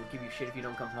parents will give you shit if you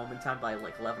don't come home in time by,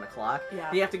 like, 11 o'clock. Yeah.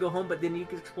 And you have to go home, but then you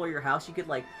can explore your house. You could,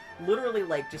 like, literally,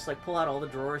 like, just, like, pull out all the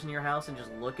drawers in your house and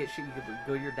just look at shit. You could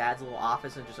go to your dad's little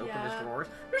office and just open his drawers.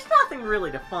 There's nothing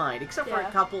really to find, except for a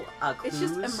couple clues. It's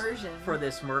just immersion. For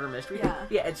this murder mystery.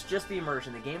 Yeah, it's just the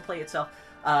immersion. The gameplay itself...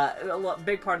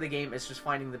 big part of the game is just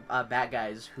finding the bad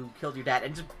guys who killed your dad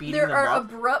and just beating them up. There are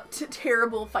abrupt,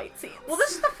 terrible fight scenes. Well,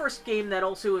 this is the first game that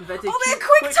also invented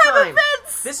quick time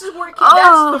events! This is where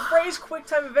that's the phrase quick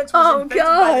time events was invented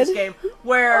by this game,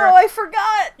 where Oh, I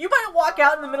forgot. you might walk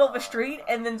out in the middle of a street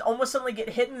and then almost suddenly get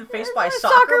hit in the face by a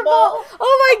soccer ball.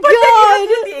 Oh my But then you god. have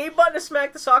to hit the A button to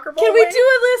smack the soccer ball Can we away. do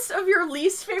a list of your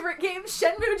least favorite games?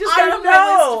 Shenmue just got I on my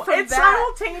know! list from It's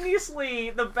that. simultaneously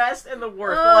the best and the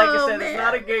worst. But like I Oh, said, man. it's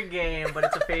not a good game, but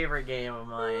it's a favorite game of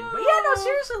mine. But yeah, no,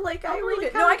 seriously, like, I I believe really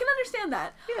it. No, I can understand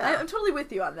that. Yeah. I'm totally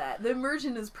with you on that. The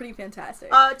immersion is pretty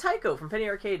fantastic. Tycho from Penny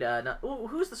Arcade.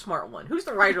 Who's the smart one? Who's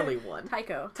the writerly one?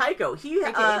 Tycho. He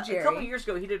AKA a Jerry. couple years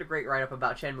ago he did a great write-up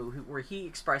about Shenmue where he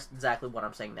expressed exactly what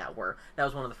I'm saying now, where that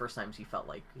was one of the first times he felt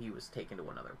like he was taken to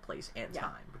another place and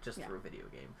time, but just through a video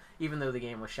game. Even though the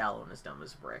game was shallow and as dumb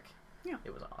as a brick. Yeah.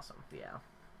 It was awesome. Yeah.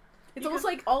 It's almost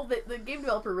like all the game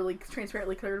developer really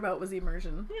transparently cared about was the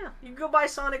immersion. Yeah. You can go buy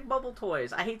Sonic Bubble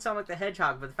Toys. I hate Sonic the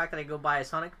Hedgehog, but the fact that I go buy a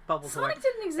Sonic Bubble Toy... Sonic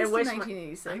didn't exist in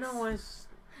 1986. I know it was...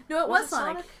 No, it was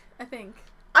Sonic, I think.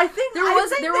 I think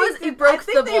it broke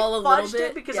the ball a little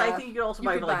bit because I think you could also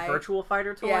buy Virtual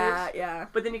Fighter toys. Yeah.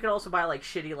 But then you could also buy like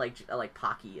shitty like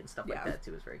Pocky and stuff like that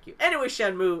too. It's very cute. Anyway,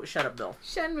 Shenmue, shut up, Bill.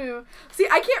 Shenmue. See,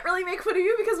 I can't really make fun of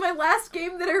you because my last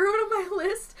game that I wrote on my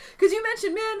list, because you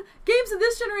mentioned, man, games of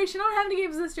this generation. I don't have any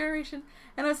games of this generation,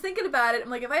 and I was thinking about it. I'm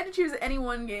like, if I had to choose any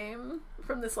one game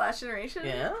from this last generation,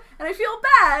 and I feel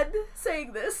bad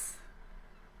saying this,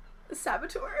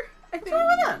 Saboteur. I think. What's wrong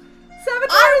with that? Saboteur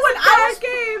is a bad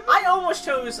game. I almost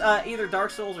chose either Dark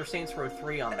Souls or Saints Row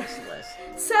 3 on this list.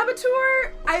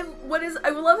 Saboteur, what I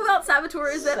love about Saboteur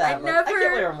is that I never... I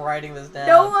can't believe I'm writing this down.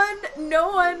 No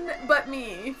one but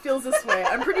me feels this way.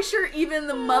 I'm pretty sure even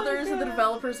the mothers of the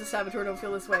developers of Saboteur don't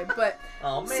feel this way. But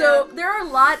oh, man. So there are a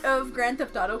lot of Grand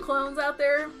Theft Auto clones out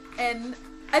there, and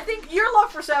I think your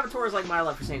love for Saboteur is like my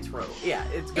love for Saints Row. Yeah,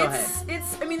 go ahead.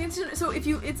 It's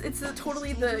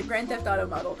totally the Grand Theft Auto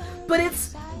model, but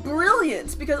it's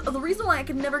brilliant because the reason why I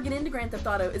could never get into Grand Theft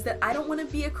Auto is that I don't want to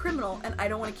be a criminal and I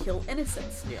don't want to kill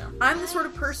innocents. Yeah. I'm the sort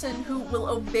of person who will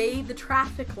obey the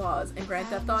traffic laws in Grand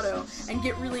Theft Auto and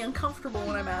get really uncomfortable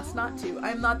when I'm asked not to.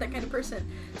 I'm not that kind of person.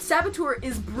 Saboteur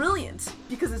is brilliant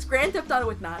because it's Grand Theft Auto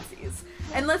with Nazis.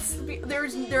 And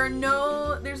there's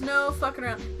no fucking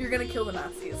around. You're gonna kill the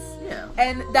Nazis. Yeah.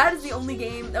 And that is the only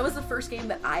game, that was the first game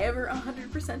that I ever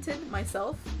 100%ed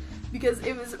myself. Because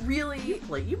it was really...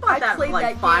 You bought that for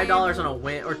like $5 on a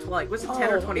win, or was it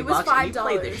 10 or $20? It was $5. And you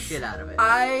played the shit out of it.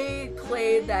 I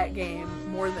played that game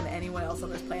more than anyone else on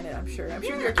this planet, I'm sure. I'm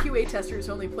sure there are QA testers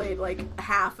who only played like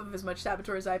half of as much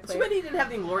Saboteur as I played. Too bad you didn't have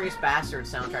the Inglorious Bastard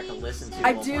soundtrack to listen to.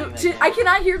 I do. I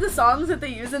cannot hear the songs that they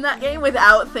use in that game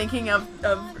without thinking of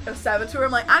Saboteur.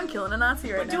 I'm like, I'm killing a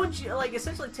Nazi right now. But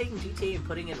essentially taking GTA and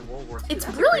putting it in World War II. It's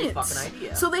that's brilliant. A great fucking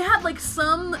idea. So they had like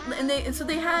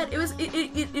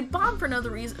it bombed for number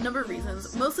of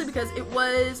reasons, mostly because it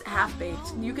was half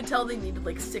baked. You could tell they needed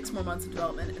like 6 more months of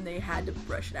development, and they had to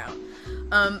brush it out.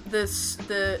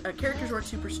 The characters weren't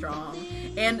super strong,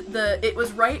 and it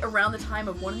was right around the time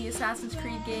of one of the Assassin's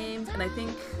Creed games, and I think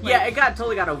it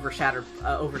totally got overshadowed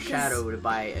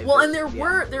by. And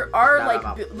there are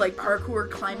like parkour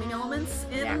climbing elements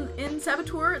in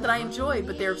Saboteur that I enjoy,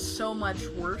 but they're so much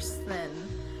worse than.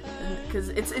 Because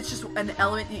it's just an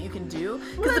element that you can do.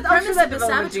 Because the premise of the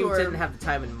Saboteur didn't have the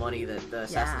time and money that the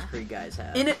Assassin's Creed guys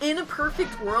have. In a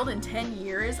perfect world, in 10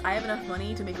 years, I have enough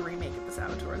money to make a remake of the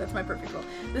Saboteur. That's my perfect world.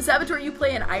 The Saboteur, you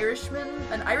play an Irish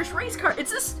race car.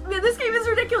 This game is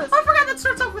ridiculous. Oh, I forgot that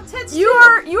starts off with tits. You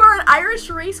are an Irish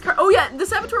race car. Oh yeah, the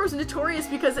Saboteur was notorious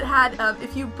because it had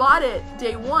if you bought it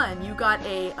day one, you got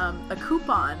a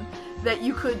coupon that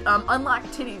you could unlock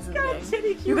titties in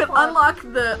the game. You could unlock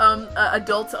the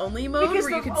adults only mode where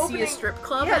you could see a strip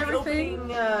club and everything.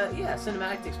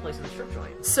 Cinematic takes place in the strip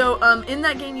joint. So in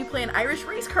that game you play an Irish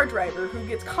race car driver who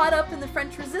gets caught up in the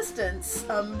French Resistance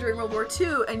during World War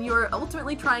II, and you're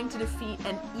ultimately trying to defeat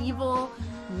an evil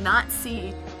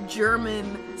Nazi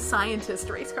German scientist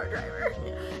race car driver.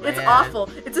 It's awful.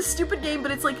 It's a stupid game, but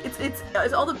it's like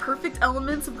it's all the perfect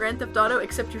elements of Grand Theft Auto,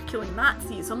 except you're killing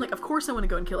Nazis. So I'm like, of course I want to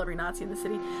go and kill every Nazi in the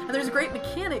city. And there's a great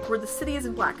mechanic where the city is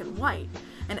in black and white,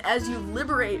 and as you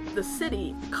liberate the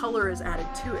city, color is added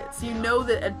to it. So you know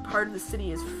that a part of the city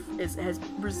has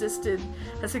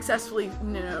successfully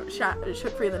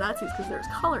shook free of the Nazis because there's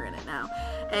color in it now.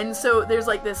 And so there's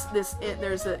like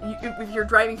if you're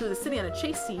driving through the city on a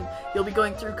chase scene, you'll be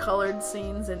going through colored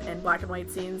scenes and black and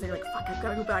white scenes, and you're like, fuck, I've got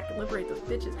to go back and liberate those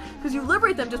bitches. Because you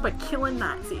liberate them just by killing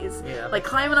Nazis. Yeah. Like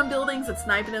climbing on buildings and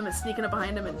sniping them and sneaking up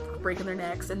behind them and breaking their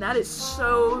necks. And that is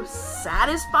so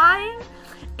satisfying.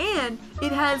 And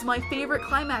it has my favorite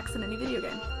climax in any video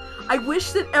game. I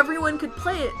wish that everyone could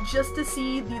play it just to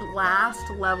see the last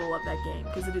level of that game,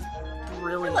 because it is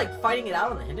brilliant. You're like fighting it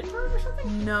out on the Hindenburg or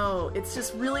something? No, it's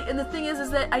just really, and the thing is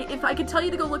that if I could tell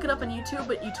you to go look it up on YouTube,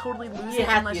 but you totally lose it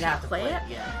unless you play it.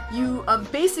 Yeah. You,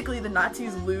 basically the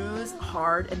Nazis lose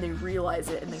hard and they realize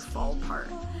it and they fall apart.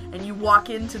 And you walk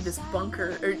into this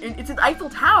bunker, it's an Eiffel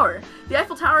Tower. The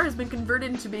Eiffel Tower has been converted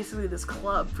into basically this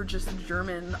club for just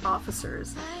German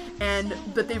officers.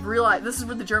 But they've realized, this is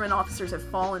where the German officers have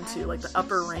fallen to, like the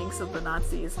upper ranks of the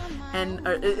Nazis, and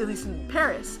at least in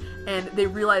Paris. And they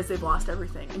realize they've lost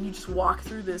everything. And you just walk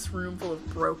through this room full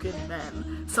of broken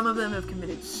men. Some of them have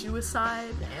committed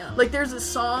suicide. Damn. Like there's a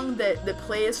song that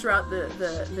plays throughout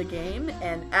the game,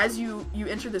 and as you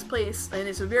enter this place, and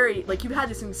it's a very, like, you've had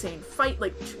this insane fight,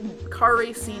 like car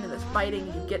race scene and this fighting,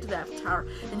 and you get to the Eiffel Tower,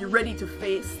 and you're ready to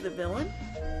face the villain.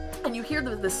 And you hear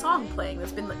the song playing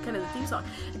that's been like kind of the theme song,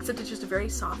 except it's just a very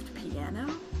soft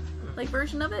piano like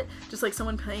version of it, just like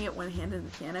someone playing it one-handed on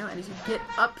the piano. And as you get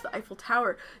up the Eiffel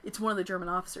Tower, it's one of the German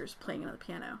officers playing it on the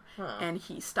piano, and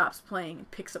he stops playing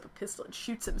and picks up a pistol and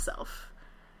shoots himself.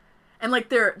 And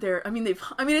like I can't.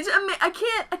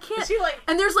 Is he like?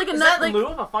 And there's like a is nut, that like Lou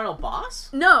of a final boss?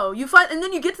 No, you find, and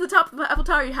then you get to the top of the Eiffel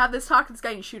Tower. You have this talk with this guy,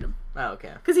 and you shoot him. Oh,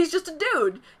 okay. Because he's just a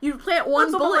dude. You plant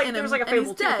one bullet in him, like a and he's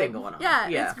Fable 2 dead. thing going on. Yeah,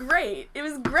 it's great. It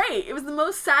was great. It was the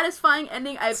most satisfying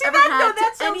ending I've ever had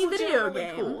to any video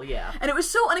game. Cool, yeah. And it was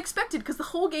so unexpected because the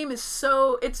whole game is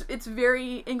so it's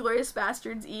very Inglourious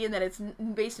Bastards-y in that it's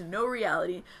based in no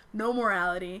reality, no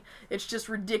morality. It's just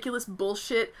ridiculous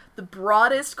bullshit. The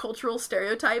broadest cultural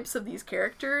stereotypes of these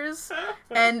characters,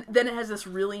 and then it has this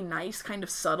really nice kind of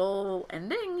subtle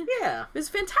ending. Yeah, it was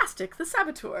fantastic. The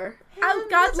Saboteur. Yeah,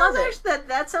 God love it.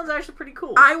 That sounds actually pretty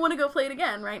cool. I want to go play it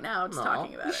again right now. Just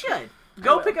talking about it. You should.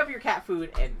 Go pick up your cat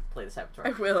food and play the Saboteur.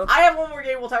 I will. I have one more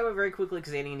game we'll talk about very quickly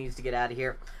because Annie needs to get out of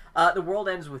here. The World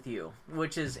Ends With You,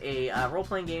 which is a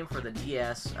role-playing game for the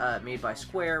DS made by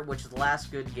Square, which is the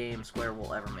last good game Square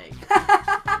will ever make.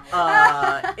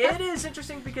 It is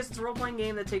interesting because it's a role-playing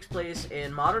game that takes place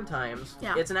in modern times.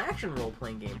 Yeah. It's an action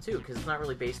role-playing game, too, because it's not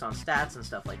really based on stats and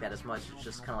stuff like that as much. It's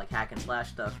just kind of like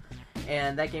hack-and-slash stuff.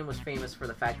 And that game was famous for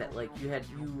the fact that like you had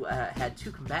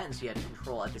two combatants you had to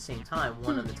control at the same time,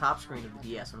 one on the top screen of the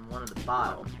DS and one on the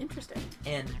bottom. Oh, interesting.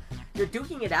 And you're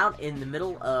duking it out in the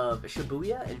middle of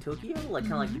Shibuya in Tokyo, like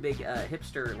kind of like the big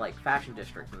hipster like fashion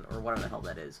district or whatever the hell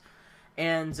that is.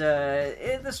 And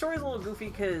the story's a little goofy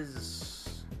because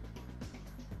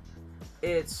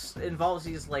it involves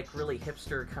these like really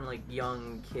hipster kind of like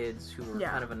young kids who are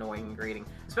kind of annoying and grating.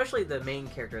 Especially the main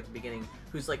character at the beginning,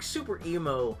 who's like super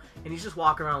emo, and he's just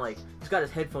walking around like he's got his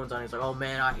headphones on. He's like, "Oh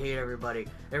man, I hate everybody.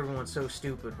 Everyone's so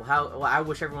stupid. I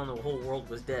wish everyone in the whole world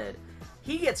was dead."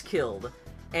 He gets killed.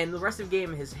 And the rest of the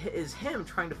game is him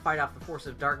trying to fight off the force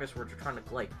of darkness, where they're trying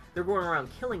to like they're going around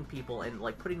killing people and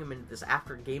like putting them into this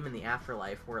game in the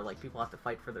afterlife where like people have to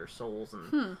fight for their souls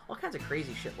and all kinds of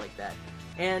crazy shit like that.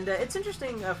 And it's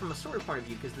interesting from a story point of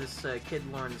view because this kid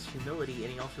learns humility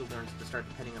and he also learns to start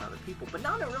depending on other people, but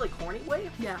not in a really corny way.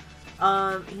 Yeah.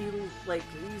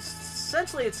 He's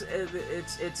essentially it's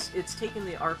taking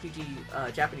the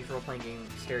RPG Japanese role playing game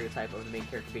stereotype of the main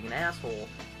character being an asshole.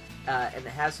 And it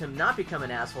has him not become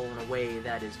an asshole in a way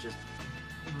that is just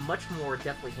much more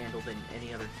deftly handled than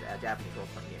any other Japanese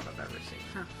role-playing game I've ever seen.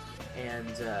 Huh. And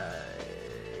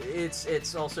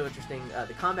it's also interesting.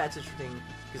 The combat's interesting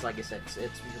because, like I said,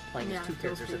 you're playing as two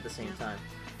characters at the same time,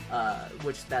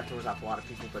 which that throws off a lot of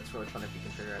people, but it's really fun if you can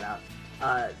figure it out.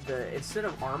 Instead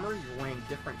of armor, you're wearing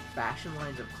different fashion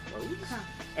lines of clothes,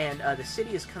 and the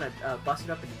city is kind of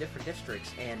busted up into different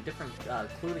districts, and different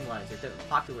clothing lines are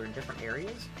popular in different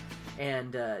areas,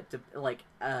 and the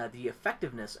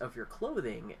effectiveness of your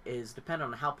clothing is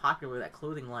dependent on how popular that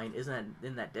clothing line is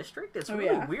in that district. It's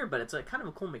really weird, but it's kind of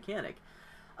a cool mechanic.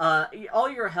 All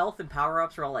your health and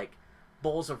power-ups are all like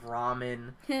bowls of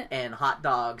ramen and hot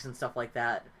dogs and stuff like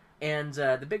that, and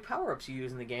the big power-ups you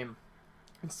use in the game,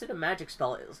 instead of magic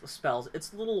spells,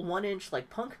 it's little 1-inch like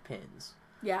punk pins.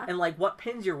 Yeah. And like what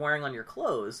pins you're wearing on your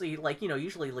clothes. So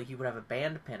usually like you would have a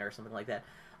band pin or something like that.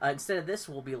 Instead of this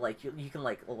will be like you can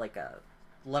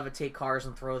levitate cars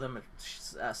and throw them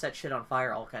and set shit on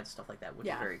fire, all kinds of stuff like that, which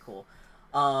is very cool.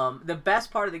 The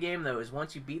best part of the game though is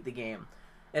once you beat the game,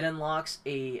 it unlocks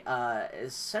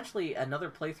essentially another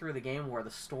playthrough of the game where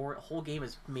the whole game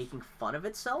is making fun of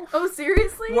itself. Oh,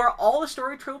 seriously? Where all the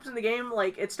story tropes in the game,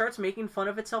 like, it starts making fun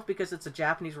of itself because it's a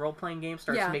Japanese role-playing game,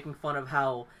 starts making fun of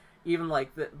how even,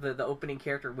 like, the opening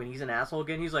character, when he's an asshole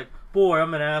again, he's like, "Boy,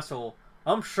 I'm an asshole.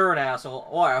 I'm sure an asshole.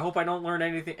 Boy, I hope I don't learn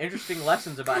anything interesting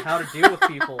lessons about how to deal with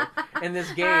people in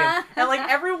this game. And like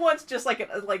everyone's just like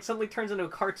suddenly turns into a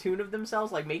cartoon of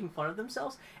themselves, like making fun of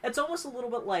themselves. It's almost a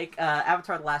little bit like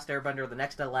Avatar: The Last Airbender, the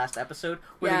next to last episode,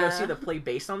 where they go see the play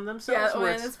based on themselves.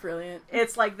 Yeah, that's brilliant.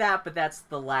 It's like that, but that's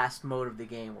the last mode of the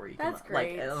game where you can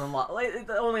great. It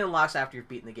only unlocks after you've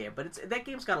beaten the game. But that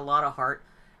game's got a lot of heart.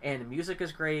 And the music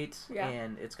is great,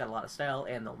 and it's got a lot of style,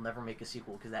 and they'll never make a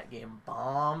sequel because that game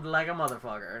bombed like a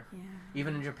motherfucker,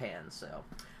 even in Japan. So,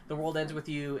 The World Ends With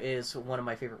You is one of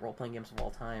my favorite role-playing games of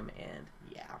all time, and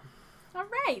All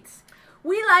right.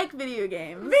 We like video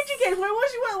games. Video games. What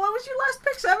was your last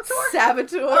pick? Saboteur?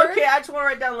 Saboteur. Okay, I just want to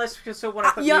write down a list so when I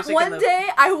put music one day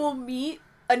I will meet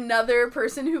another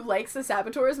person who likes the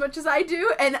Saboteur as much as I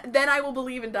do, and then I will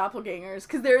believe in doppelgangers,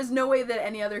 because there is no way that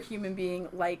any other human being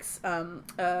likes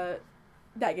that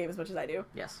game as much as I do.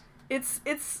 Yes. It's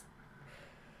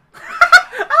I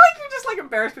like you're just like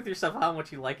embarrassed with yourself how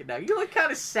much you like it now. You look kind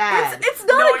of sad. It's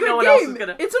not a good game.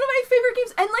 Gonna... It's one of my favorite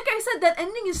games, and like I said, that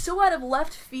ending is so out of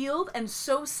left field and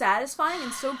so satisfying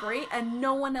and so great, and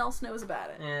no one else knows about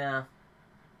it. Yeah.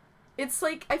 It's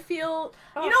like, I feel...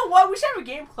 You know what? We should have a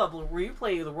game club where you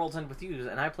play The World's End With You,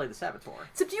 and I play the Saboteur.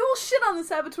 Except you will shit on the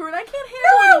Saboteur, and I can't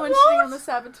handle anyone shitting on the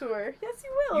Saboteur. Yes, you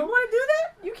will. You want to do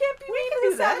that? You can't be mean to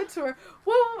the Saboteur.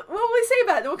 What will we say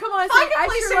about it? Then we'll come on and say, I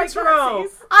sure like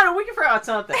Nazis. I don't know, we can figure out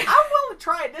something. I'm willing to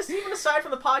try it. This is even aside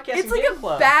from the podcast it's like game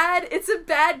club. It's a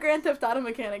bad Grand Theft Auto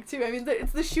mechanic, too. I mean,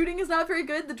 the shooting is not very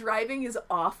good, the driving is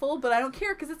awful, but I don't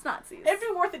care, because it's Nazis. It'd be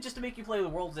worth it just to make you play The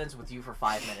World's Ends With You for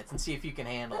 5 minutes and see if you can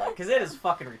handle it, because it is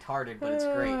fucking retarded, but it's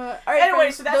great. All right, anyway,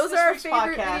 friends, so that's those this are our week's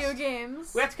favorite podcast. video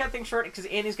games. We have to cut things short because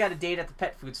Annie's got a date at the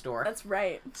pet food store. That's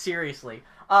right. Seriously.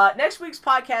 Next week's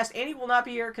podcast, Annie will not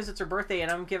be here because it's her birthday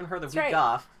and I'm giving her the week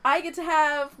off. I get to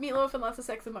have meatloaf and lots of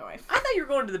sex with my wife. I thought you were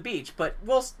going to the beach, but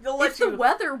they'll let you... If the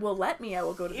weather will let me, I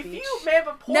will go to the beach. If you may have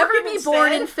a pork Never be instead...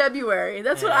 born in February.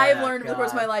 That's what I have learned over the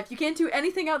course of my life. You can't do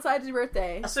anything outside your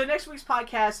birthday. So next week's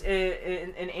podcast,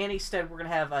 in Annie's stead, we're going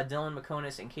to have Dylan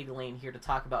McConis and Katie Lane here to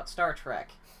talk about Star Trek.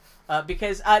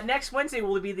 Because next Wednesday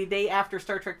will be the day after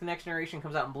Star Trek The Next Generation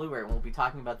comes out in Blu-ray. We'll be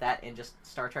talking about that and just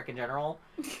Star Trek in general.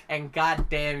 And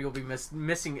goddamn, you'll be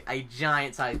missing a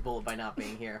giant-sized bullet by not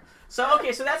being here. So,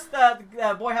 okay, so that's the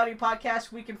Boy Howdy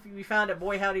podcast. We can be found at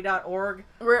boyhowdy.org.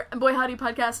 We're Boy Howdy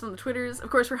Podcast on the Twitters. Of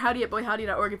course, we're howdy at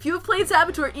boyhowdy.org. If you have played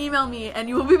Saboteur, email me, and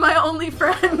you will be my only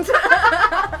friend.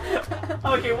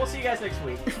 Okay, we'll see you guys next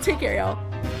week. Take care,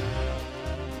 y'all.